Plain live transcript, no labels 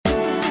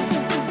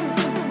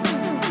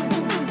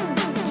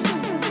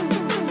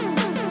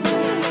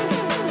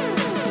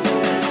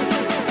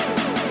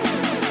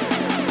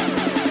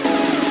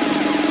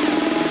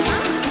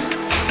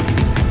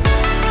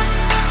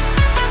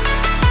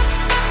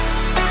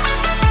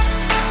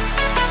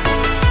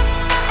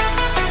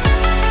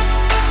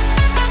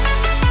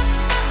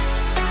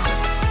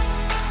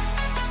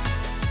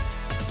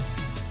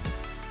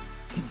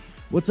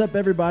What's up,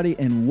 everybody,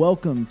 and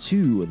welcome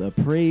to the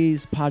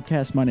Praise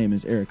Podcast. My name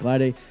is Eric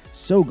Lide.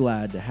 So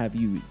glad to have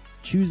you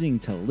choosing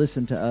to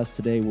listen to us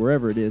today,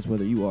 wherever it is,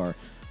 whether you are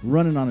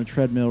running on a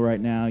treadmill right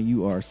now,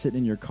 you are sitting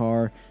in your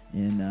car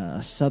in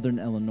a Southern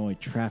Illinois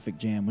traffic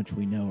jam, which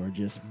we know are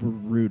just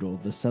brutal.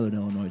 The Southern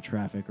Illinois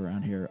traffic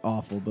around here are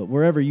awful. But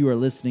wherever you are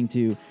listening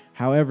to,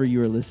 however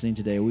you are listening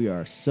today, we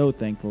are so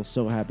thankful,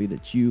 so happy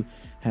that you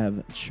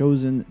have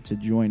chosen to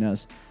join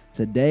us.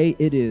 Today,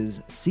 it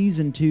is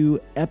Season 2,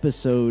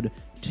 Episode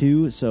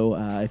 2. So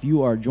if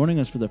you are joining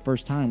us for the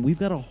first time, we've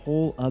got a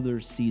whole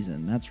other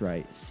season. That's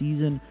right.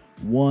 Season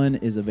 1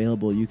 is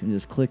available. You can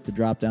just click the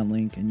drop-down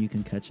link, and you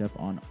can catch up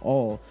on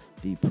all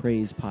the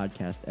Praise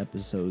Podcast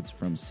episodes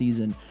from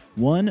Season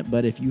 1.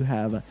 But if you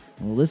have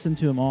listened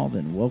to them all,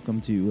 then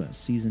welcome to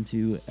Season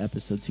 2,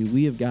 Episode 2.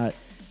 We have got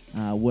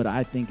what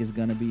I think is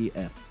going to be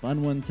a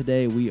fun one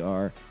today. We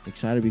are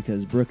excited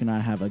because Brooke and I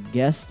have a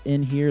guest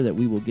in here that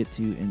we will get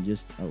to in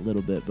just a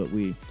little bit, but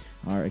we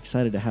are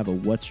excited to have a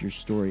What's Your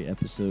Story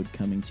episode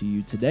coming to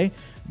you today.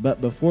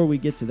 But before we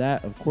get to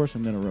that, of course,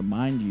 I'm going to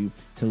remind you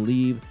to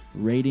leave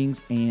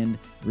ratings and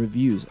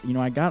reviews. You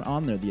know, I got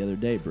on there the other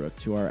day, Brooke,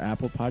 to our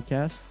Apple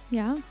podcast.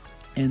 Yeah.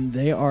 And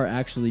they are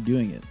actually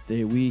doing it.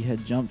 We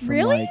had jumped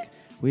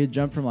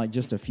from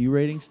just a few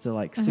ratings to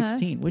like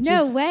 16, which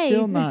is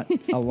still not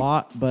a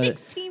lot, but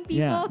 16 people.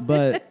 Yeah,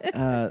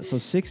 but so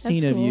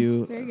 16 That's of cool.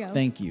 you, There you go.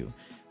 thank you.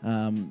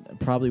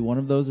 Probably one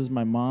of those is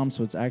my mom,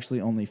 so it's actually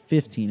only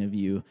 15 of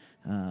you.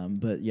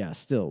 But yeah,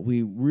 still,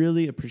 we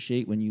really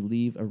appreciate when you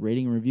leave a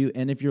rating and review.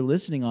 And if you're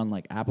listening on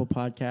like Apple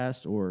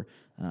Podcast or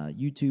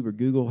YouTube or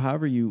Google,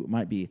 however you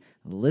might be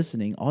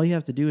listening, all you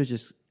have to do is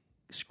just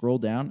scroll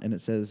down and it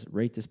says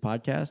rate this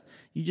podcast.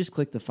 You just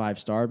click the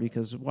 5-star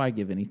because why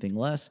give anything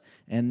less?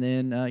 And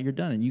then you're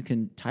done. And you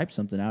can type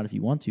something out if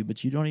you want to,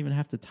 but you don't even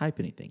have to type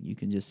anything. You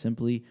can just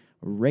simply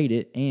rate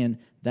it, and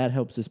that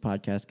helps this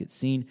podcast get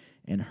seen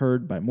and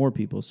heard by more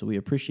people. So we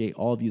appreciate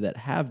all of you that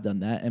have done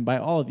that. And by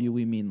all of you,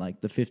 we mean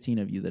like the 15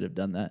 of you that have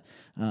done that.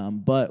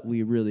 But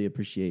we really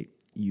appreciate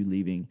you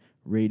leaving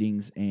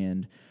ratings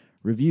and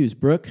reviews.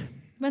 Brooke,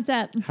 What's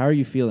up? how are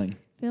you feeling?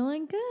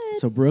 Feeling good.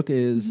 So Brooke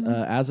is,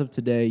 as of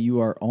today, you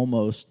are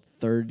almost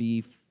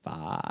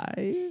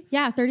 35.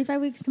 Yeah,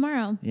 35 weeks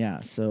tomorrow. Yeah.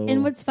 So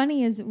And what's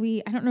funny is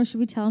I don't know, should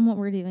we tell them what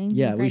we're doing?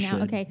 Yeah, like we right should.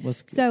 now? Okay.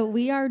 Let's- So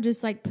we are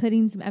just like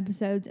putting some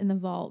episodes in the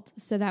vault.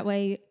 So that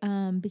way,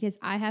 because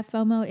I have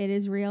FOMO, it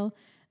is real.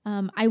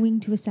 I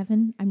wing to a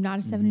 7. I'm not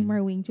a 7 anymore.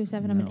 I wing to a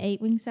 7. I'm an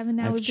 8 wing 7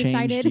 now. I've We've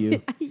changed decided.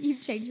 you.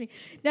 You've changed me.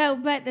 No,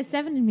 but the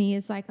 7 in me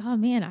is like, oh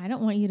man, I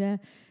don't want you to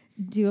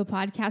do a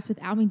podcast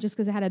without me just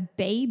because I had a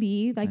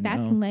baby. Like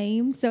that's know.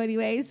 lame. So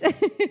anyways,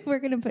 we're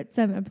going to put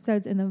some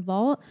episodes in the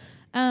vault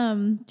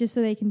just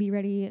so they can be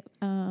ready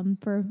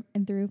for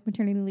and through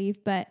maternity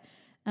leave. But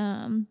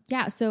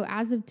yeah, so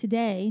as of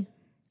today,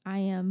 I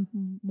am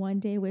 1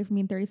 day away from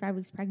being 35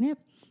 weeks pregnant,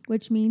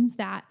 which means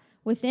that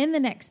within the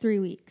next 3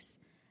 weeks,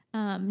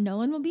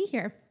 Nolan will be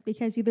here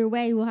because either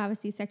way we'll have a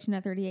C-section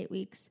at 38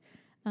 weeks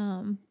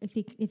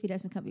if he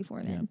doesn't come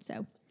before then.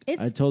 So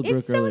I told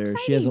Brooke earlier so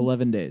she has exciting.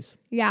 11 days.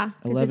 Yeah,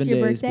 11 it's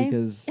your days birthday.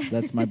 because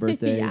that's my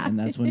birthday, Yeah. and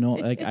that's when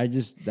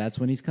that's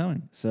when he's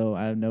coming. So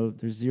I know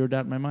there's zero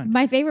doubt in my mind.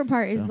 My favorite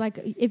part is like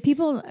if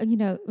people,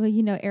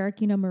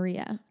 Eric,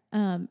 Maria.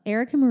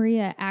 Eric and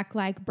Maria act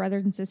like brother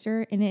and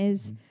sister, and it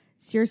is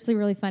seriously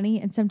really funny.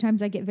 And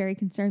sometimes I get very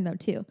concerned though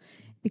too,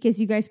 because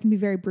you guys can be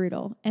very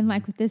brutal. And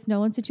like with this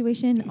Nolan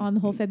situation on the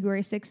whole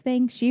February 6th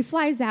thing, she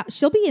flies out.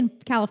 She'll be in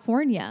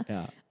California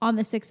on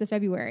the 6th of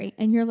February,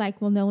 and you're like,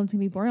 well, Nolan's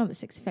gonna be born on the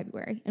 6th of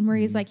February, and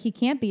Maria's like, he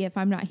can't be if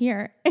I'm not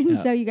here. And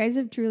so you guys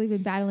have truly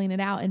been battling it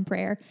out in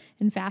prayer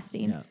and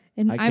fasting. Yeah.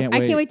 And I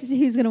can't wait to see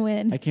who's going to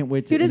win. I can't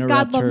wait to Who does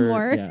God interrupt love her.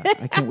 more? Yeah,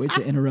 I can't wait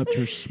to interrupt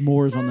her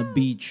s'mores on the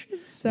beach.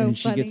 So and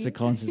she gets funny. the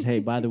call and says, "Hey,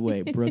 by the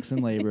way, Brooke's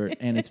in labor,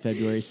 and it's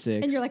February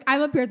 6th." And you're like,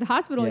 I'm up here at the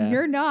hospital, and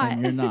you're not.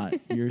 And you're not.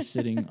 You're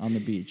sitting on the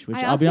beach. Which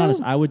I I'll be also-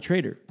 honest, I would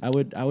trade her. I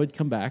would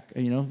come back.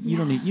 You know, you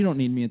don't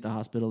need me at the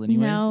hospital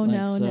anyways.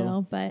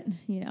 No. But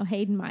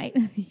Hayden might.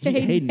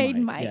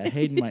 Hayden might. Yeah,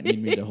 Hayden might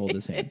need me to hold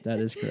his hand. That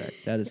is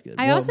correct. That is good.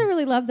 I also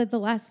really love that the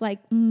last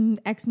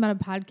X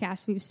amount of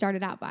podcasts we've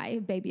started out by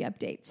baby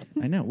updates.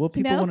 I know. Well,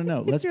 people know? want to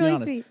know. Let's It's be really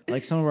honest. sweet.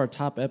 Like some of our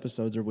top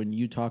episodes are when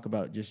you talk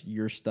about just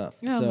your stuff.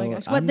 Oh so my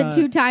gosh! I'm What the not-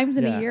 2 times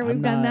in yeah, a year I'm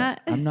we've done not-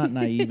 that? I'm not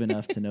naive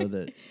enough to know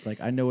that. Like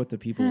I know what the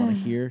people want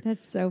to hear.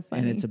 That's so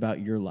funny. And it's about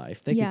your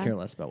life. They Yeah. can care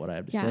less about what I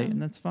have to Yeah. say, and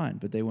that's fine.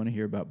 But they want to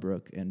hear about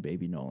Brooke and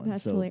baby Nolan.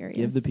 That's so hilarious.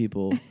 give the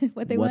people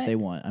What they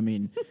want. I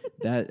mean,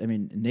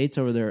 Nate's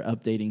over there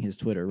updating his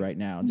Twitter right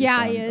now. Just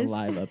Yeah, on he is.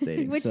 live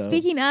updating. Which, So,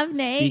 speaking of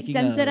Nate, speaking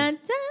dun, of- dun, dun,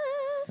 dun.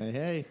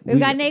 Hey. We've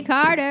got Nate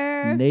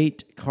Carter.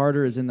 Nate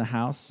Carter is in the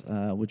house,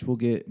 which we'll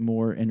get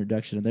more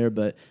introduction in there.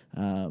 But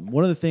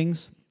one of the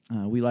things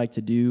we like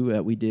to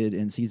do, we did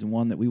in season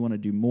 1, that we want to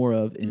do more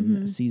of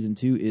in season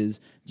 2, is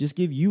just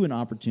give you an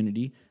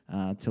opportunity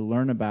to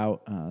learn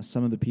about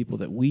some of the people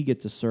that we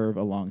get to serve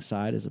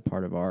alongside as a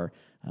part of our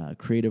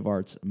creative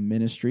arts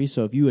ministry.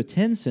 So if you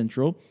attend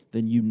Central,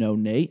 then you know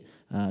Nate.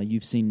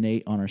 You've seen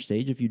Nate on our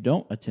stage. If you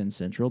don't attend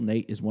Central,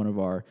 Nate is one of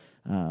our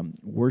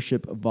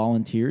worship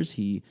volunteers.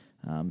 He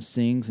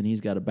sings, and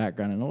he's got a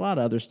background in a lot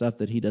of other stuff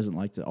that he doesn't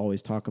like to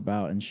always talk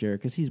about and share,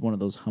 because he's one of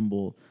those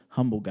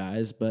humble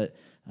guys. But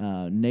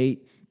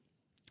Nate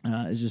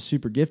is just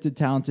super gifted,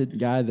 talented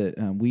guy that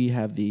we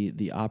have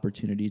the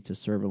opportunity to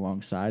serve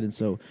alongside. And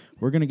so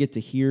we're going to get to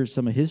hear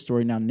some of his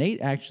story. Now, Nate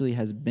actually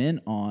has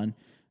been on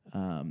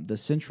the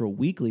Central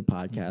Weekly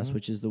podcast,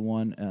 which is the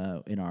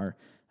one in our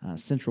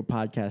Central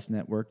Podcast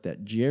Network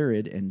that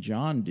Jared and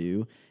John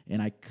do.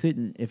 And I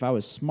couldn't, if I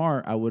was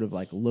smart, I would have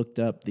looked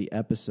up the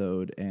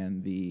episode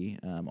and the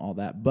all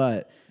that.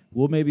 But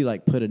we'll maybe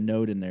put a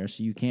note in there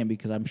so you can,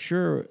 because I'm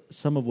sure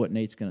some of what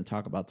Nate's going to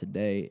talk about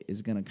today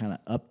is going to kind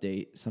of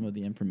update some of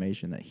the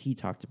information that he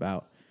talked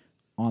about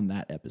on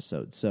that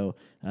episode. So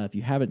if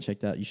you haven't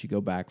checked out, you should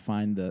go back,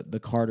 find the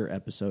Carter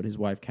episode. His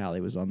wife Callie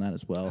was on that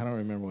as well. I don't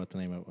remember what the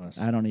name of it was.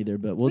 I don't either,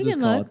 but we'll We just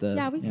can call look. it the.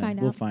 Yeah, we can find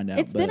out. We'll find out.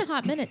 It's been a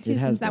hot minute too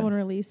since that one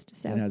released.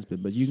 So it has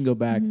been, but you can go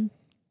back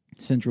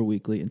Central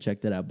Weekly and check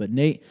that out. But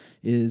Nate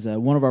is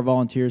one of our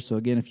volunteers. So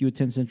again, if you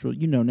attend Central,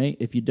 you know Nate.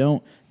 If you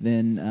don't,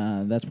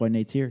 then that's why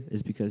Nate's here,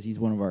 is because he's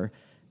one of our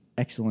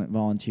excellent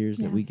volunteers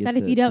that we get that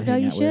to if you don't to know,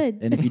 hang you out with.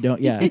 should. And if you don't,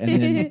 and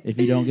then if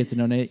you don't get to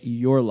know Nate,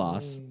 you're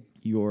lost.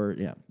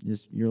 You're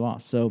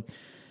lost. So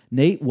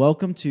Nate,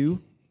 welcome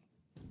to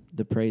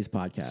the Praise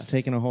Podcast. It's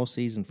taken a whole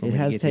season for me to get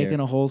here. It has taken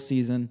here, a whole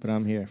season. but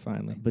I'm here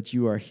finally. But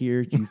you are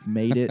here. You've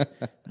made it.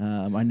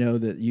 I know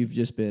that you've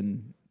just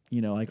been,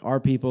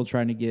 our people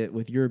trying to get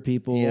with your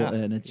people,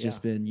 and it's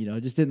just been,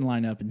 it just didn't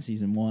line up in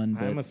season 1.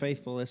 But I'm a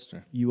faithful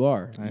listener. you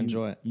are. I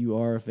enjoy it. You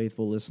are a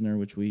faithful listener,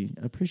 which we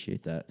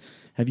appreciate that.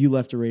 Have you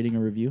left a rating or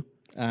review?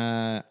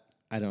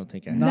 I don't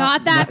think I have.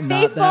 Not that faithful.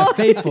 Not that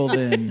faithful,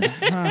 then.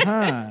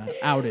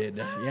 Outed.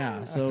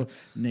 Yeah. So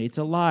Nate's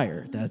a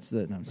liar. That's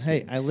the. No, I'm just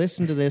Hey, kidding. I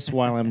listen to this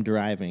while I'm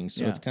driving,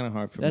 so it's kind of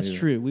hard for me. That's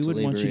true. We wouldn't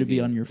leave want a you to be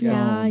review. on your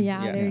phone.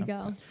 Yeah, there you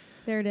go.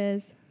 There it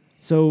is.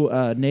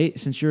 So, Nate,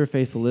 since you're a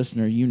faithful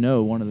listener, you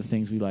know one of the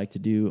things we like to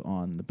do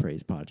on the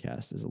Praise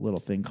Podcast is a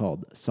little thing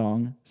called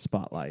Song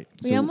Spotlight.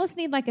 We So almost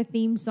need a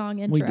theme song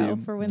intro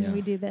for when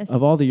we do this.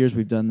 of all the years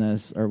we've done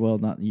this, or well,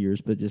 not years,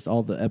 but just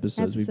all the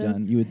episodes we've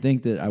done, you would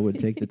think that I would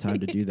take the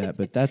time to do that,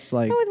 but that's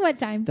Go with what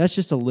time? that's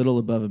just a little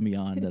above and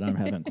beyond that I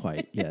haven't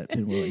quite yet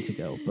been willing to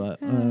go. But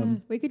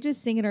We could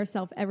just sing it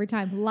ourselves every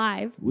time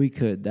live. we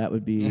could. That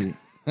would be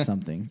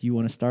something. Do you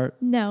want to start?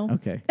 No.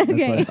 Okay. That's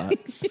what I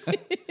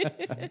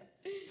thought.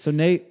 So,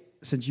 Nate,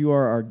 since you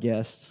are our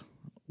guest,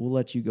 we'll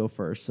let you go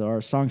first. So our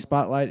Song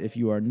Spotlight, if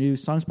you are new,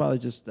 Song Spotlight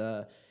just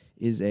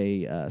is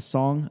a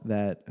song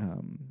that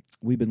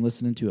we've been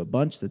listening to a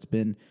bunch, that's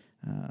been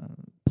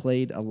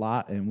played a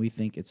lot, and we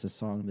think it's a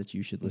song that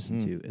you should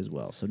listen to as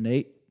well. So,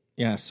 Nate.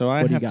 Yeah, so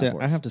What do you got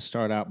for I us? have to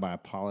start out by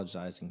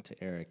apologizing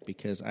to Eric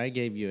because I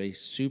gave you a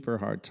super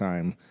hard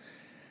time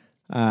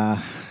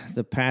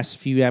the past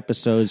few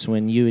episodes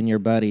when you and your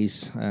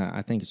buddies,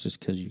 I think it's just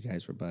because you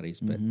guys were buddies,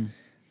 but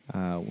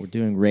we're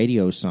doing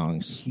radio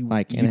songs. You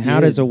how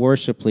did. does a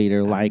worship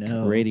leader like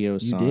No, radio you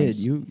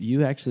songs? did.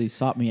 You actually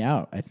sought me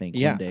out, I think,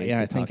 one day to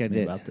I talk think to I me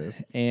did about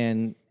this.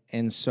 And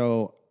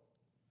so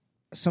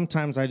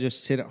sometimes I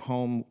just sit at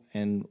home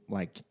and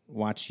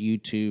watch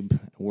YouTube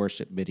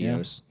worship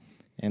videos.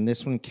 And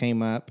this one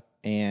came up,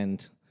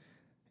 and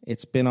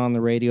it's been on the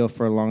radio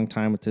for a long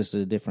time, but this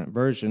is a different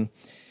version.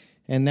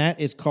 And that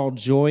is called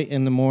Joy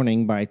in the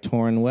Morning by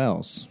Torrin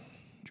Wells.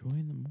 Joy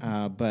in the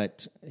Morning.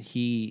 But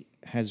he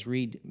has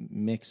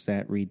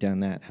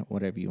redone that,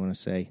 whatever you want to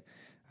say,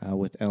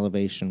 with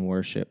Elevation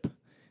Worship.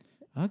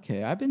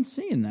 Okay, I've been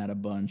seeing that a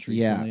bunch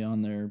recently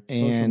on their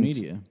social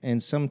media.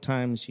 And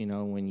sometimes,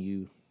 when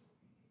you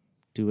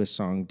do a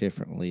song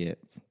differently,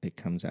 it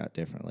comes out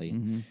differently.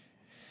 Mm-hmm.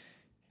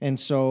 And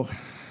so,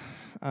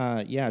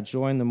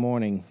 Joy in the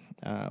Morning,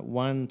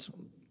 one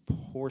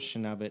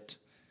portion of it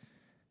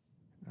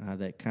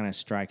that kind of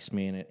strikes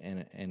me,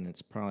 and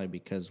it's probably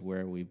because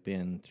where we've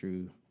been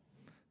through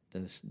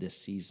this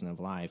season of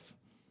life,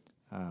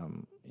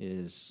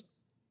 is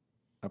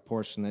a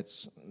portion that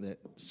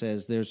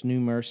says, "There's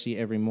new mercy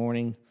every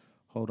morning.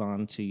 Hold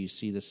on till you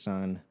see the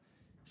sun.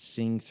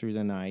 Sing through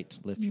the night.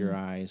 Lift your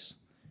eyes.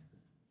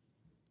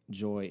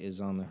 Joy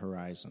is on the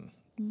horizon."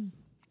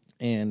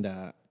 And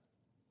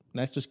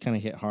that just kind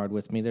of hit hard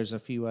with me. There's a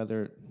few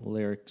other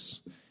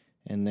lyrics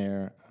in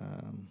there.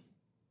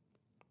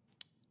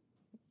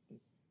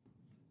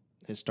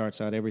 It starts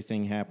out,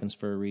 "Everything happens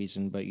for a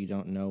reason, but you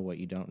don't know what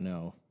you don't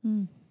know.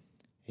 And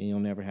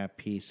you'll never have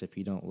peace if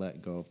you don't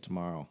let go of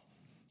tomorrow."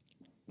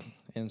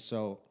 And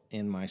so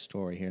in my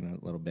story here in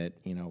a little bit,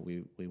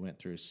 we went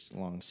through a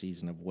long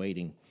season of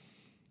waiting.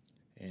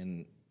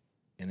 And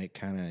it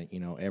kind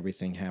of,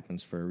 everything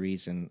happens for a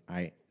reason.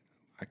 I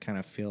kind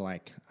of feel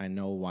like I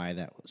know why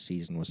that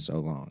season was so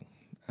long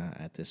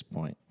at this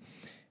point.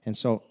 And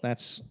so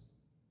that's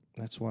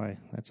how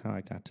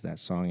I got to that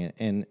song.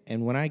 And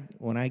when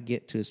I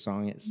get to a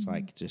song, it's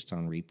like just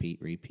on repeat,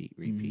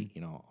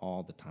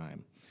 all the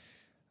time.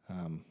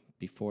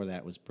 Before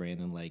that was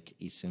Brandon Lake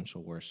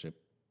Essential Worship.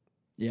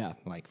 Yeah.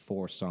 Like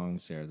 4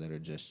 songs there that are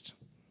just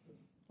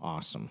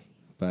awesome.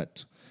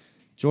 But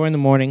Joy in the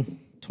Morning,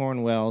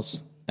 Torn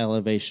Wells,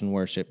 Elevation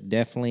Worship,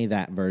 definitely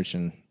that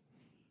version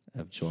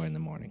of Joy in the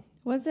Morning.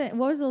 What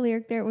was the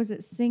lyric there? Was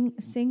it sing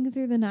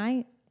through the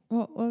night?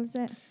 What was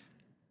it?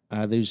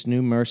 There's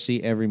new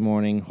mercy every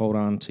morning. Hold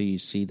on till you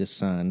see the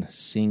sun.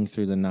 Sing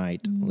through the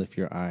night. Lift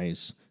your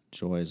eyes.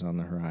 Joy is on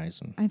the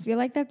horizon. I feel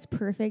like that's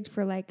perfect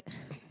for like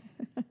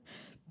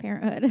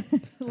parenthood,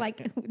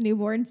 like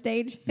newborn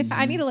stage.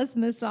 I need to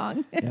listen to this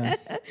song. Yeah.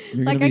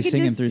 You're Like, going to I be could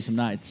singing just through some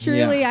nights.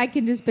 Truly, I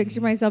can just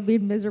picture myself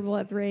being miserable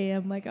at 3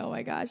 a.m. Like, oh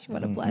my gosh,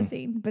 what a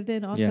blessing. But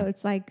then also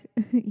it's like,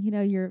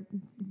 you're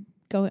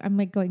going, I'm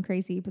like going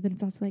crazy, but then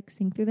it's also like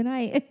sing through the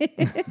night.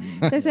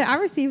 So I said, I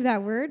received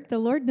that word. The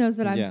Lord knows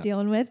what I'm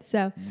dealing with.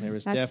 So there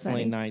was that's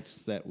definitely funny. nights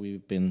that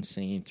we've been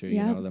singing through,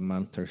 Yep. the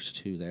month or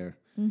 2 there,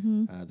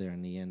 there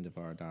in the end of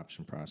our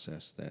adoption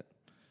process that,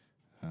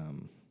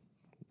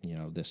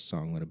 this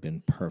song would have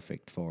been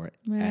perfect for it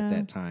at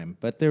that time.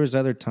 But there was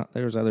other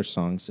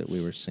songs that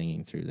we were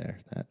singing through there.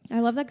 That I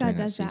love that God during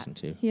does that. season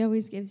 2. He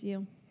always gives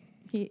you.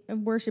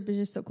 Worship is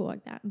just so cool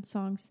like that, and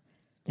songs.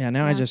 Yeah,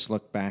 now I Yeah. just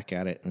look back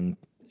at it and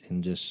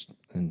just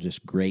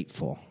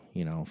grateful,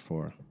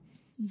 for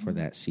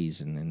that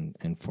season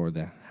and for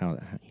the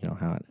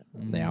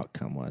the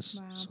outcome was.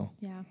 Wow. So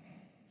Yeah,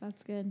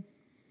 that's good.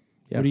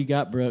 Yeah. What do you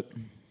got, Brooke?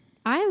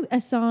 I have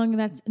a song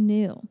that's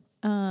new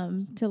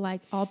to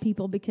like all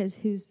people because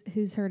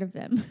who's heard of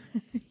them?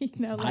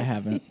 I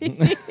haven't.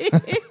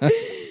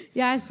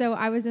 Yeah, so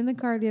I was in the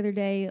car the other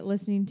day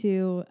listening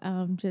to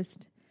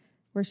just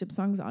worship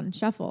songs on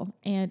shuffle,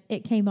 and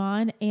it came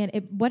on, and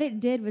what it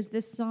did was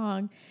this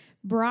song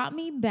brought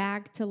me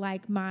back to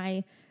like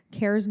my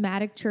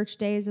charismatic church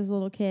days as a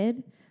little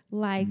kid.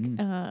 Like,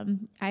 so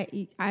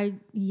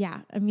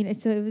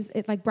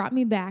it like brought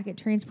me back. It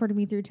transported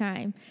me through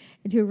time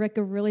into like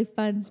a really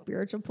fun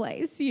spiritual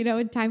place,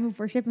 in time of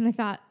worship. And I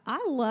thought,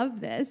 I love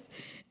this.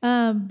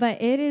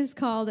 But it is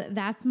called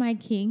That's My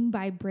King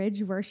by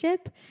Bridge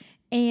Worship.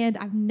 And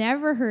I've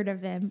never heard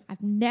of them.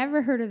 I've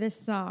never heard of this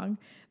song.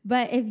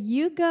 But if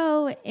you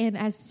go and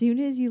as soon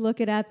as you look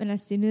it up and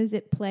as soon as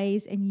it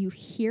plays and you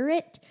hear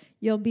it,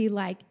 you'll be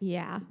like,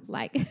 yeah,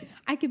 like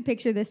I can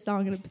picture this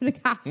song in a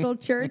Pentecostal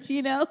church,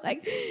 but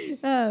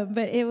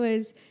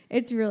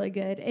it's really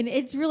good. And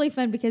it's really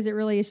fun because it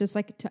really is just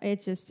like,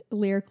 it's just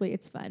lyrically,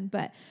 it's fun.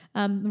 But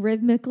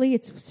rhythmically,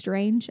 it's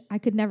strange. I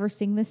could never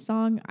sing this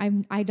song.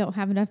 I don't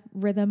have enough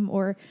rhythm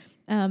or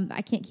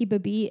I can't keep a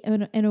beat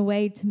in a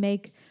way to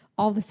make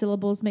all the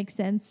syllables make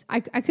sense. I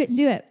couldn't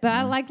do it, but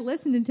I like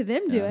listening to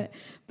them do it.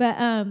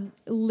 But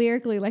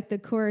lyrically, like the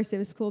chorus, it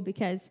was cool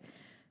because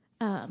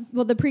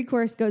the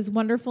pre-chorus goes,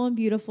 wonderful and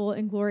beautiful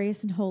and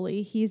glorious and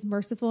holy. He's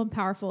merciful and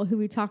powerful. Who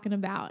we talking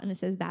about? And it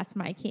says, that's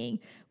my king.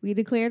 We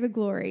declare the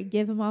glory.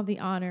 Give him all the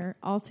honor.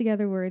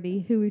 Altogether worthy.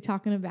 Who we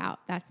talking about?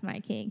 That's my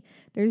king.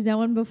 There's no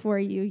one before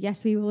you.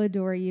 Yes, we will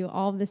adore you.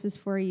 All of this is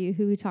for you.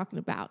 Who we talking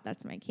about?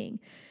 That's my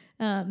king.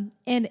 And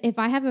if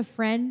I have a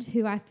friend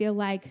who I feel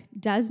like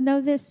does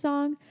know this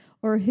song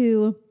or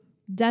who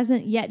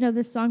doesn't yet know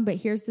this song but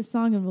hears the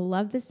song and will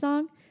love this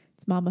song,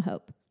 it's Mama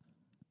Hope.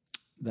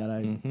 That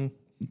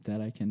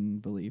I can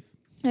believe.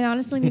 I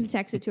honestly need to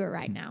text it to her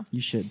right now.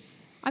 You should.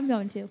 I'm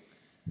going to.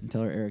 And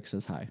tell her Eric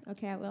says hi.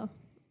 Okay, I will.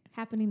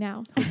 Happening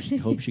now.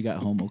 Hope she got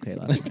home okay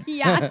last night.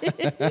 Yeah.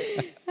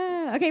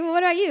 Okay, well,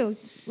 what about you?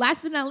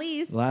 Last but not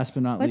least. Last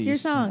but not What's least. your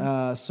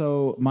song?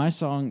 So my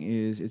song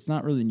it's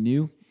not really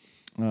new,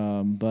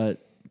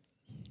 but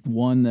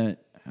one that,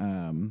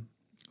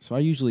 so I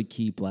usually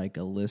keep like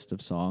a list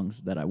of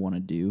songs that I want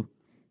to do.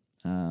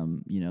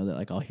 That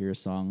like I'll hear a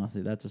song, I'll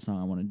say that's a song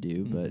I want to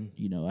do, but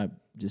I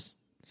just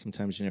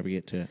sometimes you never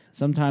get to it.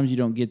 Sometimes you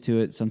don't get to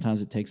it.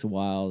 Sometimes it takes a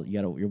while.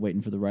 You're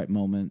waiting for the right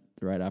moment,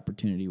 the right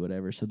opportunity,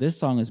 whatever. So this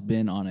song has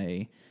been on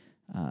a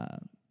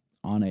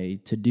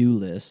to-do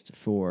list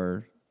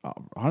for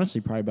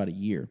honestly probably about a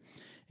year.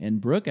 And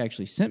Brooke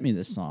actually sent me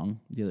this song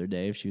the other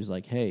day. She was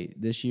like, "Hey,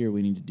 this year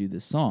we need to do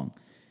this song."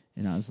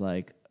 And I was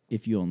like,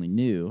 "If you only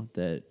knew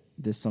that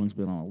this song's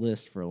been on a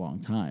list for a long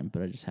time,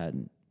 but I just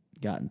hadn't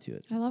gotten to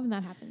it." I love when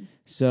that happens.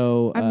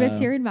 So I'm just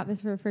hearing about this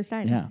for the first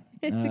time. Yeah.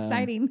 It's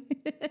exciting.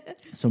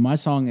 So my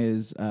song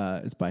is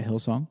it's by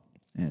Hillsong,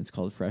 and it's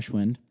called Fresh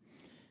Wind.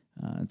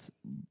 It's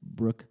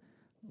Brooke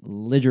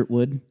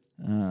Ligertwood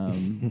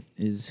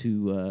is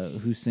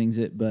who sings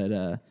it,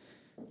 but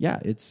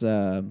it's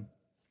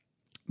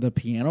the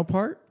piano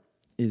part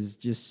is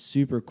just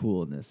super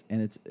cool in this,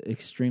 and it's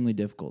extremely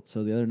difficult.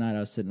 So the other night I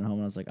was sitting at home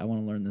and I was like, I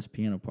want to learn this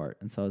piano part,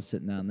 and so I was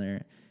sitting down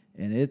there,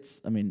 and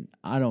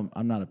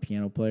I'm not a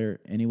piano player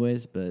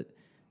anyways, but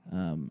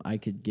I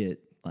could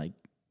get like,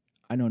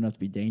 I know enough to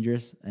be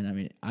dangerous,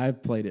 and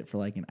I've played it for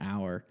like an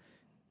hour,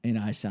 and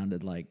I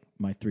sounded like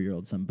my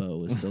 3-year-old son Bo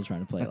was still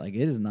trying to play it. Like,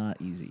 it is not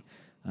easy,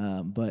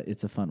 But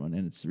it's a fun one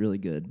and it's really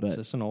good. But Is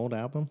this an old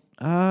album?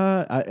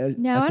 I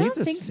think don't it's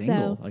a think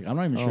single. so. Like I'm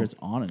not even sure it's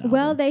on an album.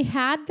 Well, they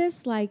had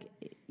this like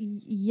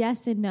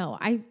yes and no.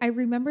 I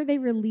remember they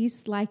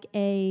released like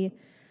a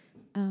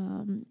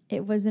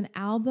it was an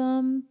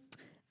album.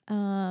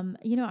 I'm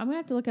gonna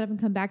have to look it up and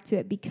come back to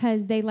it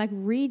because they like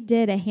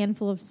redid a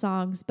handful of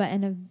songs, but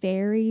in a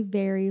very,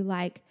 very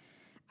like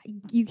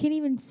you can't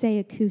even say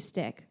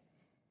acoustic.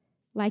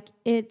 Like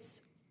the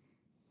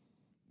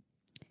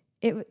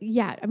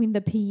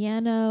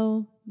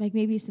piano, like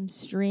maybe some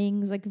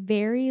strings, like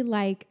very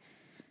like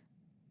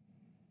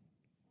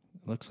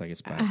Looks like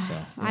it's by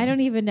itself. I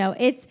don't even know.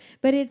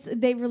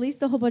 They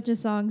released a whole bunch of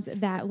songs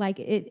that like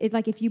it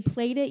like if you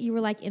played it, you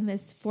were like in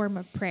this form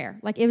of prayer.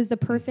 Like it was the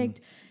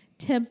perfect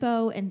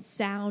tempo and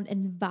sound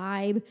and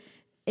vibe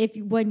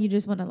when you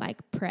just want to like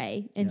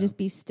pray and just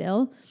be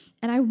still.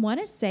 And I want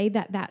to say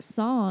that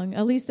song,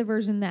 at least the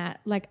version that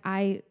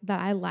I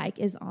like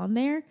is on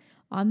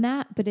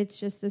that, but it's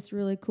just this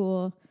really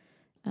cool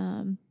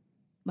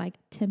like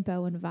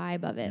tempo and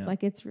vibe of it. Yeah.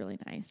 Like it's really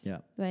nice. Yeah.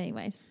 But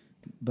anyways,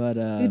 but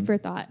food for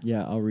thought.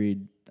 Yeah, I'll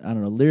read. I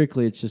don't know.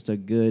 Lyrically, it's just a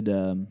good. I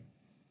don't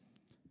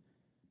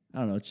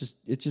know. It's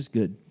just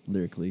good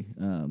lyrically.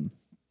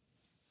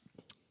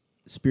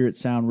 Spirit,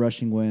 sound,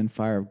 rushing wind,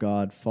 fire of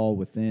God, fall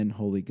within.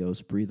 Holy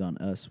Ghost, breathe on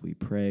us, we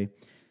pray.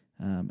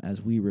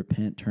 As we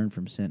repent, turn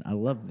from sin. I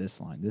love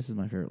this line. This is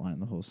my favorite line in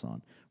the whole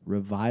song.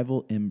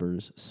 Revival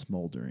embers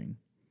smoldering.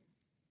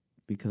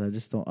 Because I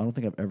don't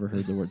think I've ever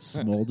heard the word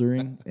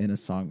smoldering in a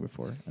song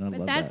before. And I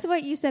love that's that.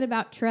 what you said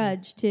about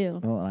trudge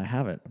too. Well, I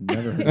haven't. I've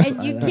never heard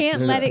and you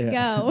can't let it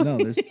go. No,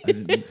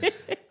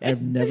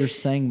 I've never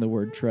sang the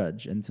word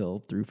trudge until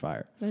Through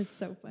Fire. That's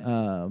so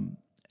funny.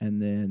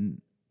 And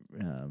then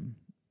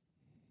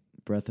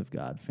breath of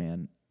God,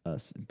 fan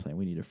us and play.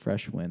 We need a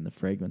fresh wind, the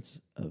fragrance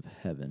of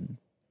heaven,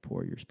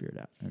 pour your spirit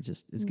out. And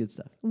it's good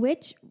stuff.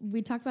 Which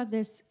we talked about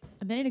this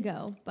a minute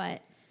ago,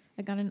 but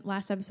I got in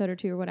last episode or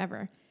two or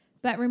whatever.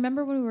 But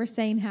remember when we were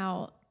saying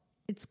how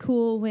it's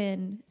cool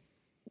when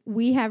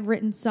we have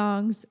written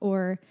songs,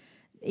 or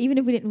even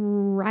if we didn't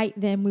write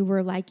them, we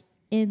were like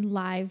in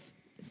live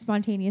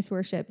spontaneous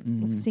worship,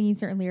 singing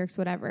certain lyrics,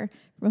 whatever,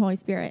 from the Holy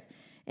Spirit.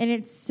 And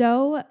it's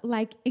so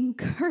like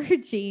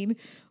encouraging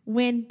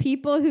when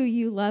people who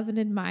you love and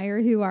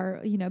admire, who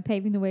are,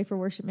 paving the way for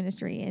worship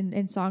ministry and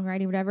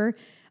songwriting, whatever,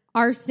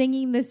 are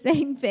singing the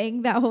same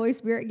thing that Holy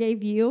Spirit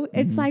gave you.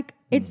 It's like,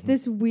 it's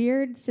this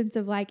weird sense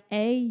of like,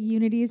 A,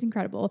 unity is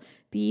incredible.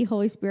 B,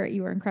 Holy Spirit,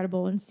 you are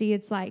incredible. And C,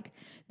 it's like,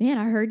 man,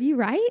 I heard you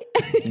right.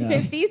 Yeah.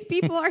 If these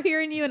people are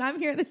hearing you and I'm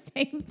hearing the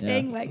same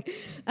thing,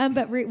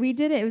 but we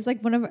did it. It was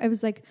like one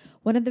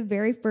of the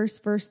very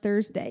first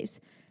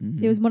Thursdays.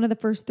 It was one of the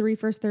first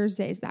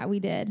Thursdays that we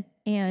did.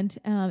 And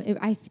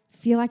I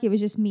feel like it was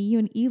just me, you,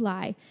 and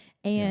Eli.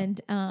 And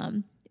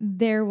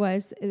it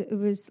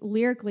was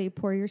lyrically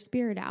pour your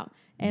spirit out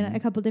and a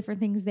couple different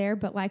things there.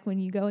 But like when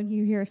you go and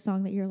you hear a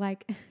song that you're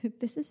like,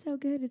 this is so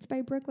good. It's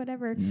by Brooke,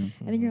 whatever. Yeah.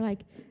 And then you're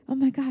like, oh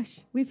my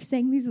gosh, we've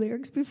sang these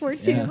lyrics before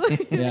too,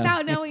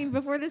 without knowing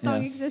before the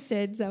song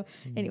existed. So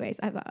anyways,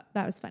 I thought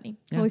that was funny.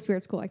 Yeah. Holy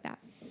Spirit's cool like that.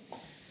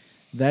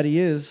 That he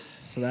is.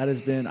 So that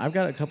has been, I've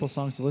got a couple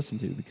songs to listen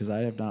to because I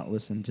have not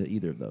listened to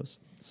either of those.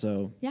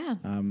 So yeah,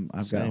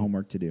 I've got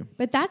homework to do.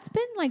 But that's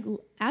been like,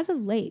 as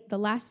of late, the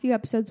last few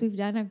episodes we've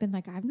done, I've been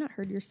like, I've not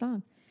heard your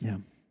song. Yeah.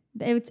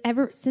 It's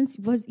ever since,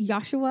 was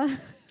Joshua,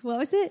 what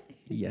was it?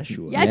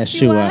 Yeshua.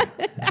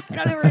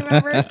 I don't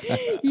remember.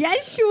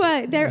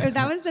 Yeshua.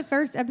 That was the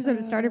first episode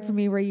it started for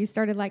me where you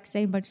started like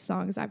saying a bunch of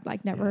songs I've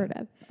like never heard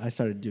of. I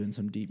started doing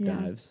some deep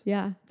dives.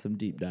 Yeah. Some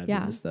deep dives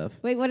into stuff.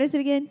 Wait, what is it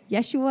again?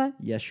 Yeshua?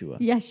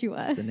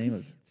 Yeshua. It's the name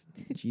of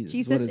Jesus.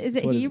 Jesus. Is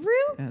it Hebrew?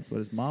 Yeah, it's what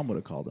his mom would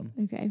have called him.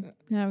 Okay.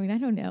 I mean, I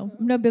don't know.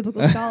 I'm no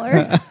biblical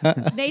scholar.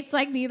 Nate's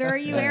like, neither are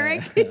you,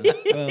 Eric.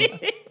 Well,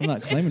 I'm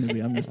not claiming to be.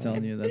 I'm just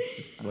telling you that's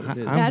just what it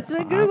is. That's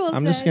what Google said.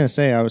 I'm just going to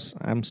say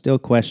I'm still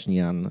questioning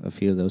you on a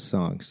few of those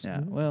songs.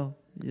 Yeah, well.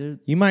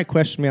 You might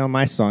question me on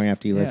my song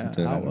after you listen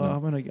to it. I'm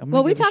gonna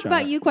well, we talked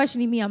about you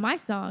questioning me on my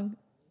song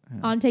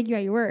on Take You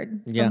at Your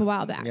Word from a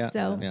while back.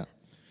 So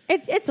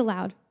it's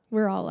allowed.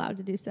 We're all allowed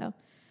to do so.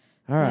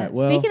 All right.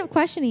 Well, speaking of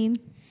questioning,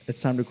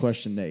 it's time to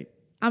question Nate.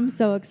 I'm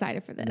so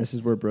excited for this. This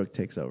is where Brooke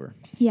takes over.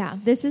 Yeah,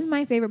 this is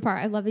my favorite part.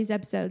 I love these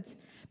episodes.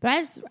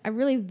 But I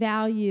really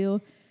value,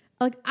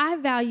 I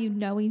value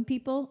knowing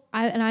people.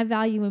 I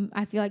value them.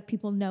 I feel like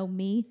people know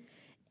me.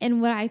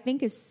 And what I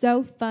think is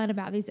so fun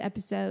about these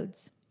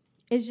episodes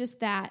is just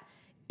that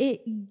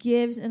it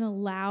gives and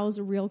allows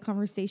a real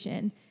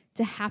conversation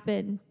to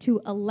happen,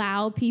 to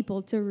allow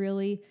people to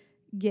really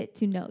get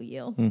to know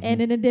you. And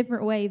in a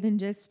different way than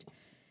just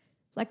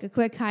like a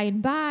quick hi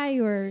and bye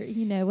or,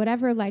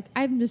 whatever. Like,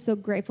 I'm just so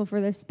grateful for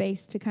this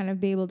space to kind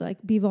of be able to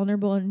be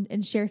vulnerable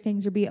and share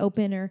things or be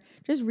open or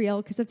just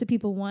real, because that's what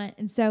people want.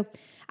 And so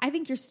I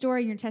think your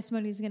story and your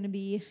testimony is going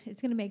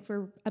to make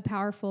for a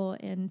powerful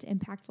and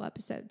impactful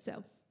episode.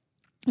 So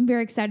I'm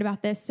very excited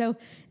about this. So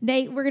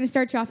Nate, we're going to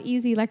start you off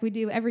easy like we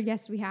do every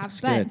guest we have.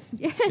 That's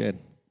good.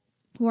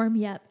 Warm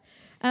you up.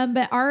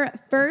 But our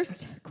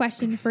first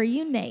question for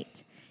you,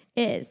 Nate,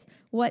 is,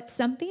 what's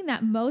something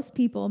that most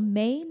people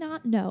may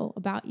not know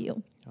about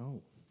you?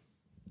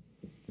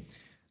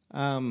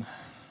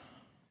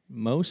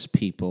 Most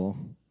people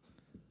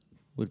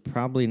would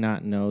probably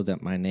not know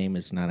that my name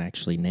is not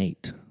actually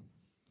Nate.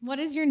 What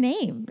is your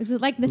name? Is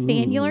it like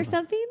Nathaniel or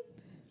something?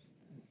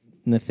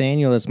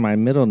 Nathaniel is my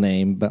middle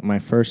name, but my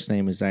first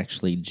name is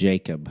actually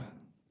Jacob.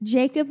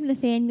 Jacob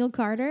Nathaniel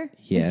Carter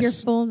Yes. is your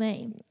full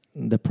name.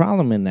 The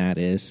problem in that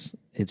is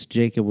it's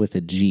Jacob with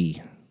a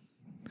G.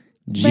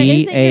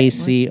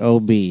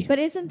 G-A-C-O-B. But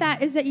is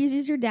that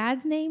your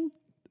dad's name,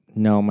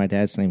 No, my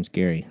dad's name's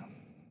Gary.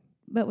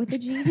 but with a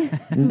G?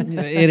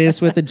 It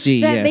is with a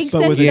G, That yes. makes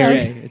But sense, with a though.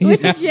 J.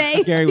 With a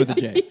J. Gary with a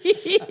J.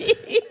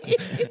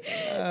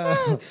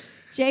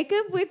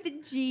 Jacob with a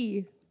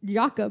G.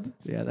 Jacob.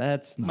 Yeah,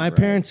 that's not My right.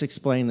 parents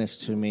explained this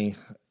to me,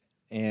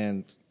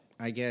 and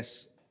I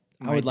guess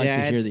I would like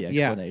to hear the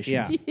explanation.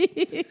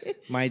 Yeah.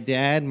 My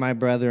dad, my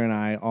brother, and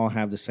I all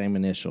have the same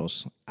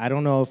initials. I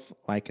don't know if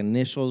like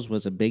initials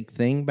was a big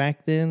thing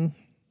back then,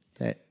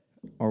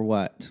 or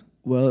what.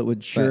 Well, it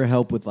would sure But-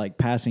 help with like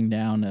passing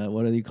down.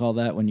 What do you call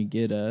that when you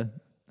get get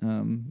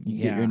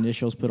Yeah. your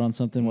initials put on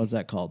something? What's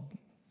that called?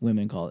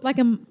 Women call it Like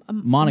a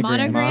monogram.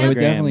 monogram? It would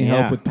definitely Yeah.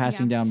 help with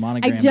passing down I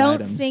monogram. don't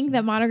items. think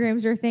that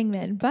monograms are a thing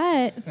then,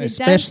 but it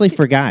Especially does,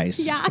 for guys.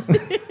 yeah.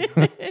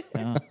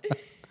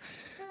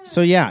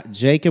 So yeah,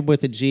 Jacob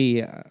with a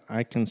G.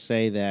 I can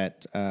say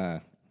that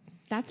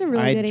That's a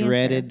really I good answer.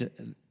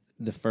 dreaded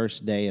the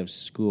first day of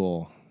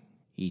school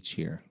each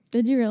year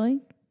Did you really?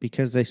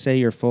 because they say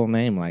your full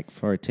name like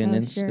for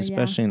attendance, sure, yeah.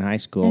 especially in high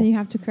school And you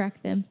have to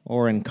correct them.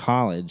 or in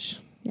college.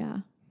 Yeah.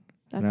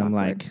 That's And I'm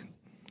awkward. like,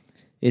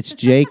 it's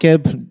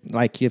Jacob.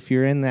 Like if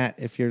you're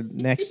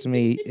next to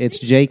me, it's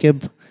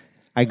Jacob.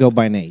 I go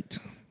by Nate.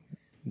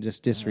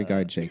 Just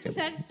disregard Jacob.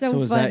 That's So so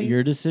was funny. that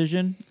your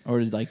decision, or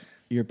did like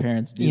your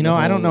parents do? You the know,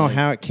 I whole, don't know like-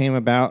 how it came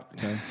about.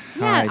 Yeah,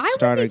 How I I would be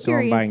started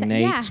going by curious.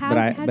 Nate, Yeah, how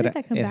did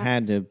that come it about,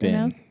 had to have you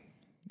been.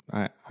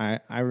 know?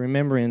 I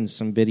remember in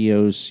some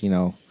videos,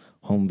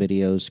 home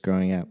videos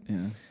growing up,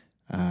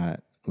 Yeah.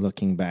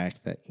 looking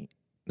back that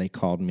they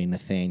called me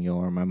Nathaniel,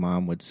 or my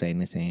mom would say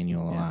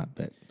Nathaniel a lot.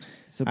 But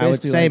So I would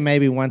basically, say like,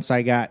 maybe once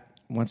I got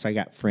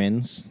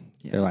friends,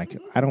 they're like,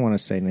 I don't want to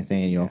say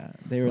Nathaniel. Yeah,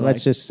 they were Let's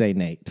like- just say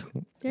Nate.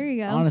 There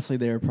you go. honestly,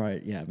 they were probably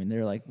they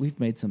were like, we've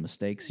made some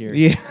mistakes here,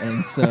 Yeah.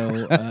 and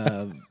so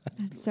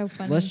That's so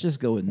funny. let's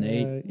just go with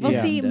Nate. Well,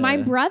 Yeah. see, And, my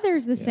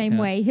brother's the same Yeah.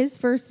 way. His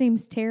first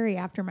name's Terry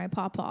after my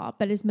papa,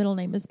 but his middle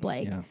name is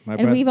Blake. Yeah, my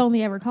and broth- we've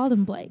only ever called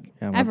him Blake.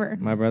 Yeah, ever.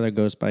 My brother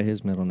goes by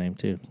his middle name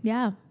too.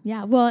 Yeah,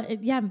 yeah. Well,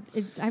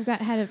 I've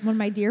had one of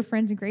my dear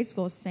friends in grade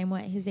school is the same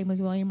way. His name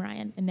was William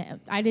Ryan, and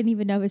I didn't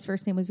even know his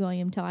first name was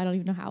William until I don't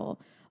even know how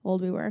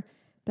old we were.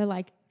 But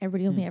like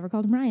everybody only ever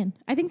called him Ryan.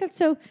 I think that's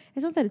so.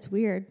 It's not that it's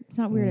weird. It's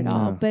not weird at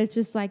all. But it's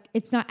just like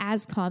it's not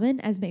as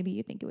common as maybe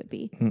you think it would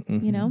be.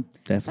 You know,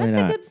 Definitely That's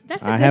a not. good-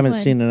 that's a I good haven't one.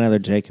 seen another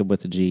Jacob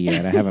with a G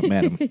yet. I haven't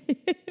met him.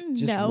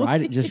 Just no.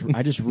 write it.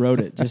 I just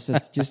wrote it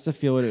just to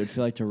feel what it would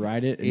feel like to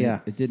write it. And Yeah.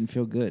 it didn't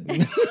feel good.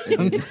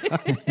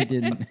 It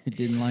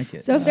didn't like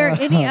it. So if there are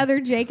any other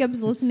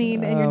Jacobs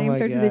listening and your Oh name my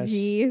starts with a gosh.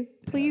 G,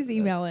 please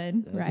email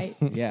in. Right?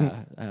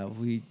 Yeah,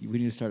 we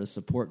need to start a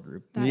support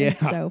group, That is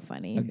so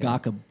funny. a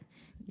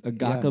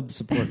Gakab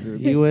support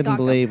group. You wouldn't Gawker.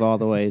 believe all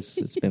the ways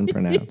it's been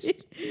pronounced.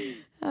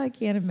 I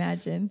can't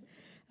imagine.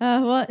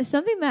 Well,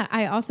 something that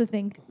I also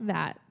think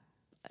that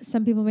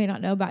some people may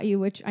not know about you,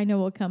 which I know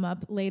will come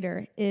up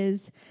later,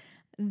 is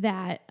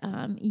that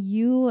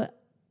you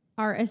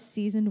are a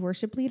seasoned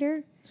worship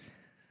leader.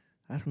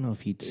 I don't know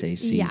if you'd say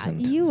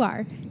seasoned. Yeah, you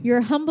are. You're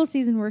a humble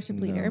seasoned worship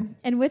leader.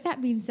 And with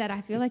that being said, I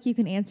feel like you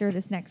can answer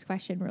this next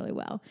question really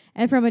well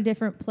and from a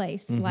different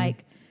place,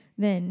 like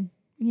than,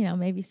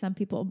 maybe some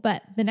people.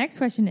 But the next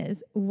question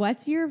is,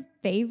 what's your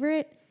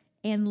favorite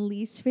and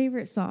least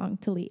favorite song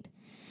to lead?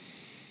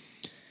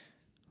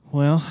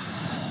 Well,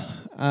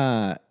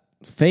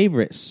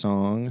 favorite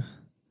song.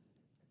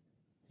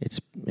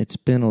 It's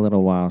been a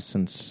little while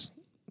since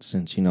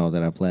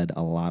that I've led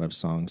a lot of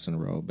songs in a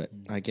row, but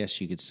I guess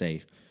you could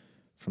say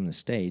from the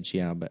stage,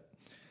 yeah. But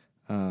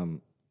I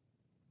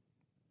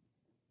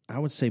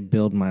would say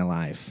 "Build My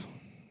Life."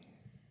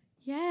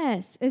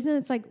 Yes. Isn't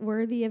it like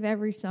worthy of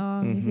every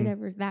song you could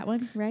ever, that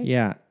one, right?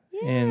 Yeah,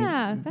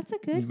 Yeah, that's a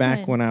good back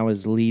one. when I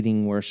was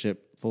leading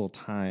worship full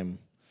time,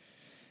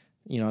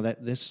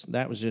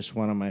 that was just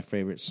one of my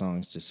favorite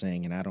songs to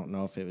sing, and I don't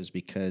know if it was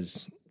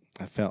because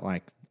I felt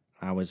like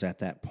I was at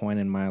that point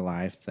in my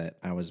life that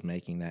I was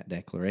making that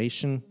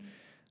declaration,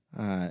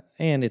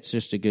 and it's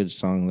just a good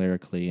song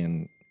lyrically,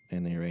 and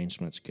the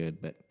arrangement's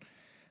good. But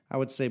I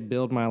would say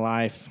 "Build My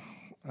Life."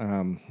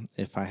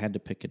 If I had to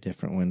pick a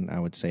different one, I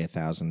would say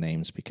 "1,000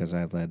 Names" because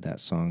I led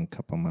that song a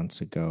couple months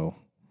ago.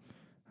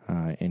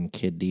 In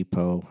Kid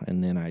Depot,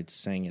 and then I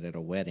sang it at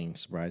a wedding.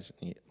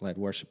 Surprisingly, led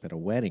worship at a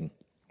wedding,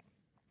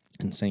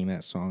 and sang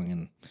that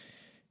song,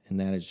 and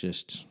that is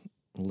just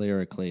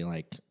lyrically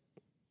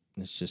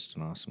it's just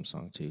an awesome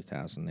song too.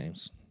 "1,000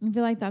 Names." I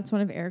feel like that's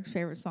one of Eric's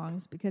favorite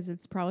songs because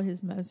it's probably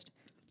his most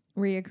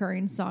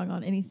reoccurring song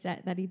on any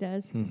set that he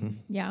does.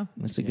 Yeah.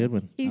 That's a good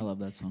one. I love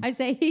that song. I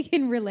say he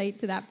can relate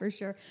to that for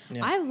sure.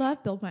 Yeah. I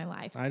love Build My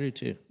Life. I do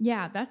too.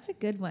 Yeah, that's a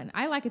good one.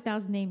 I like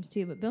 1,000 Names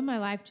too, but Build My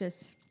Life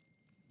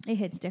it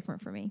hits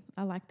different for me.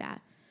 I like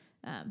that.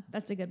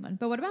 That's a good one.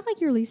 But what about like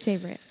your least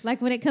favorite?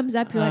 Like when it comes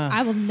up, you're like,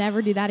 I will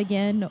never do that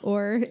again,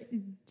 or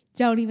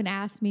don't even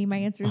ask me. My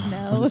answer is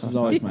no. This is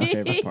always my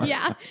favorite part.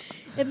 Yeah.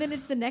 And then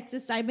it's the next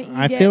assignment you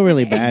I get. feel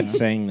really bad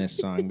saying this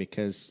song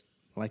because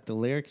like the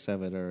lyrics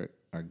of it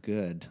are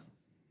good.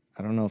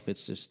 I don't know if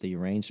it's just the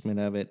arrangement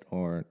of it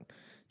or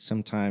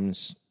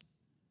sometimes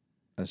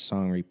a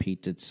song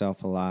repeats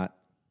itself a lot.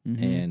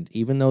 And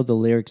even though the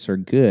lyrics are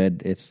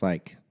good, it's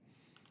like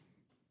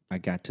I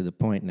got to the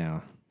point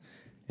now.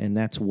 And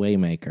that's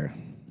Waymaker.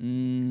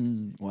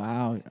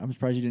 Wow. I'm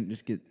surprised you didn't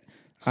just get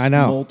I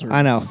know.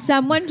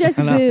 Someone just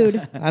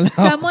booed.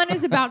 Someone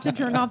is about to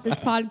turn off this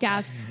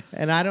podcast.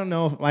 And I don't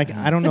know,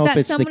 I don't know If if that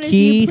it's the someone is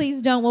key you,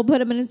 please don't. We'll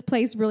put him in his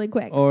place really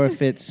quick. or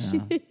if it's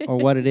or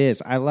what it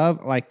is. I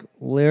love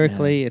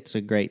lyrically, it's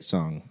a great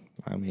song.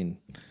 I mean,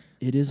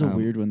 It is a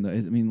weird one, though.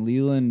 I mean,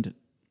 Leland.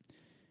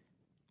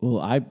 Well,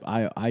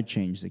 I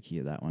changed the key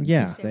of that one.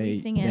 Yeah. 'cause So we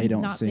sing it, they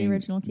don't not the sing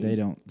original key.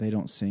 They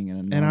don't sing in a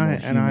and normal I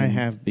human-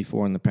 have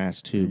before in the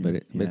past too, but Yeah.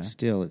 but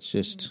still, it's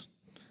just.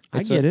 I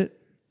it's get it.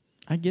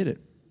 I get it.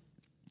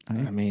 I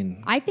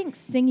mean, I think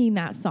singing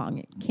that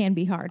song can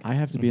be hard. I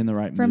have to be in the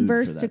right From mood for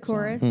verse that to song.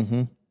 chorus.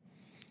 and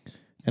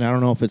I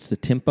don't know if it's the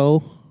tempo,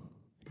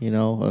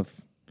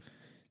 of.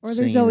 Or there's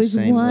singing the always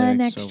same one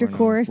lyrics extra over and over.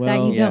 chorus that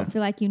Well, you yeah. don't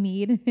feel like you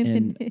need.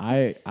 And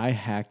I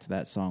hacked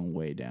that song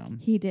way down.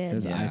 He did.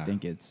 because I Yeah.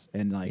 think it's I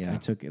Yeah.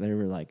 took there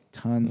were like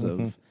tons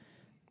of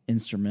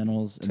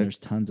instrumentals and there's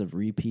tons of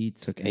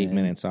repeats. Took 8 and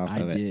minutes off I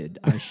of it. did.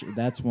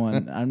 That's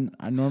one.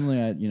 I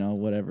normally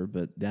whatever,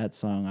 but that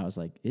song I was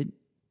like and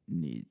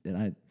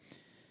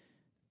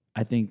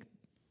I think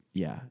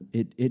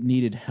it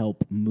needed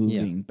help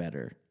moving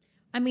better.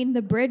 I mean,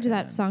 the bridge of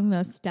that song, though,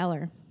 is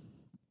stellar.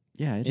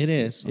 Yeah, It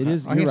is. It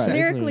is. Like I You're right. said,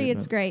 Lyrically,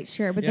 it's great,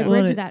 sure, but Yeah. the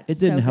Well, bridge and of that it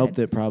didn't so help good.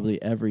 that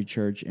probably every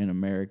church in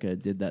America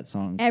did that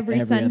song Every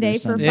other Sunday for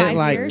Sunday.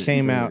 5 It years.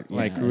 came out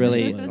Yeah,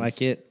 really it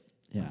was. it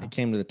Yeah,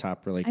 came to the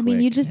top really I quick.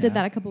 mean, you just Yeah. did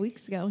that a couple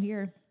weeks ago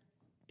here.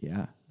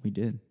 yeah, we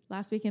did.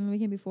 Last weekend, the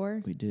weekend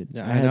before. We did.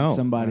 Yeah, I I had know,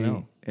 somebody I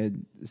know.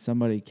 and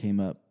somebody came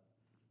up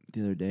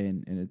the other day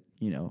and it,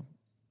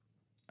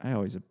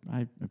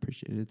 I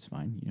appreciate it. It's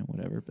fine,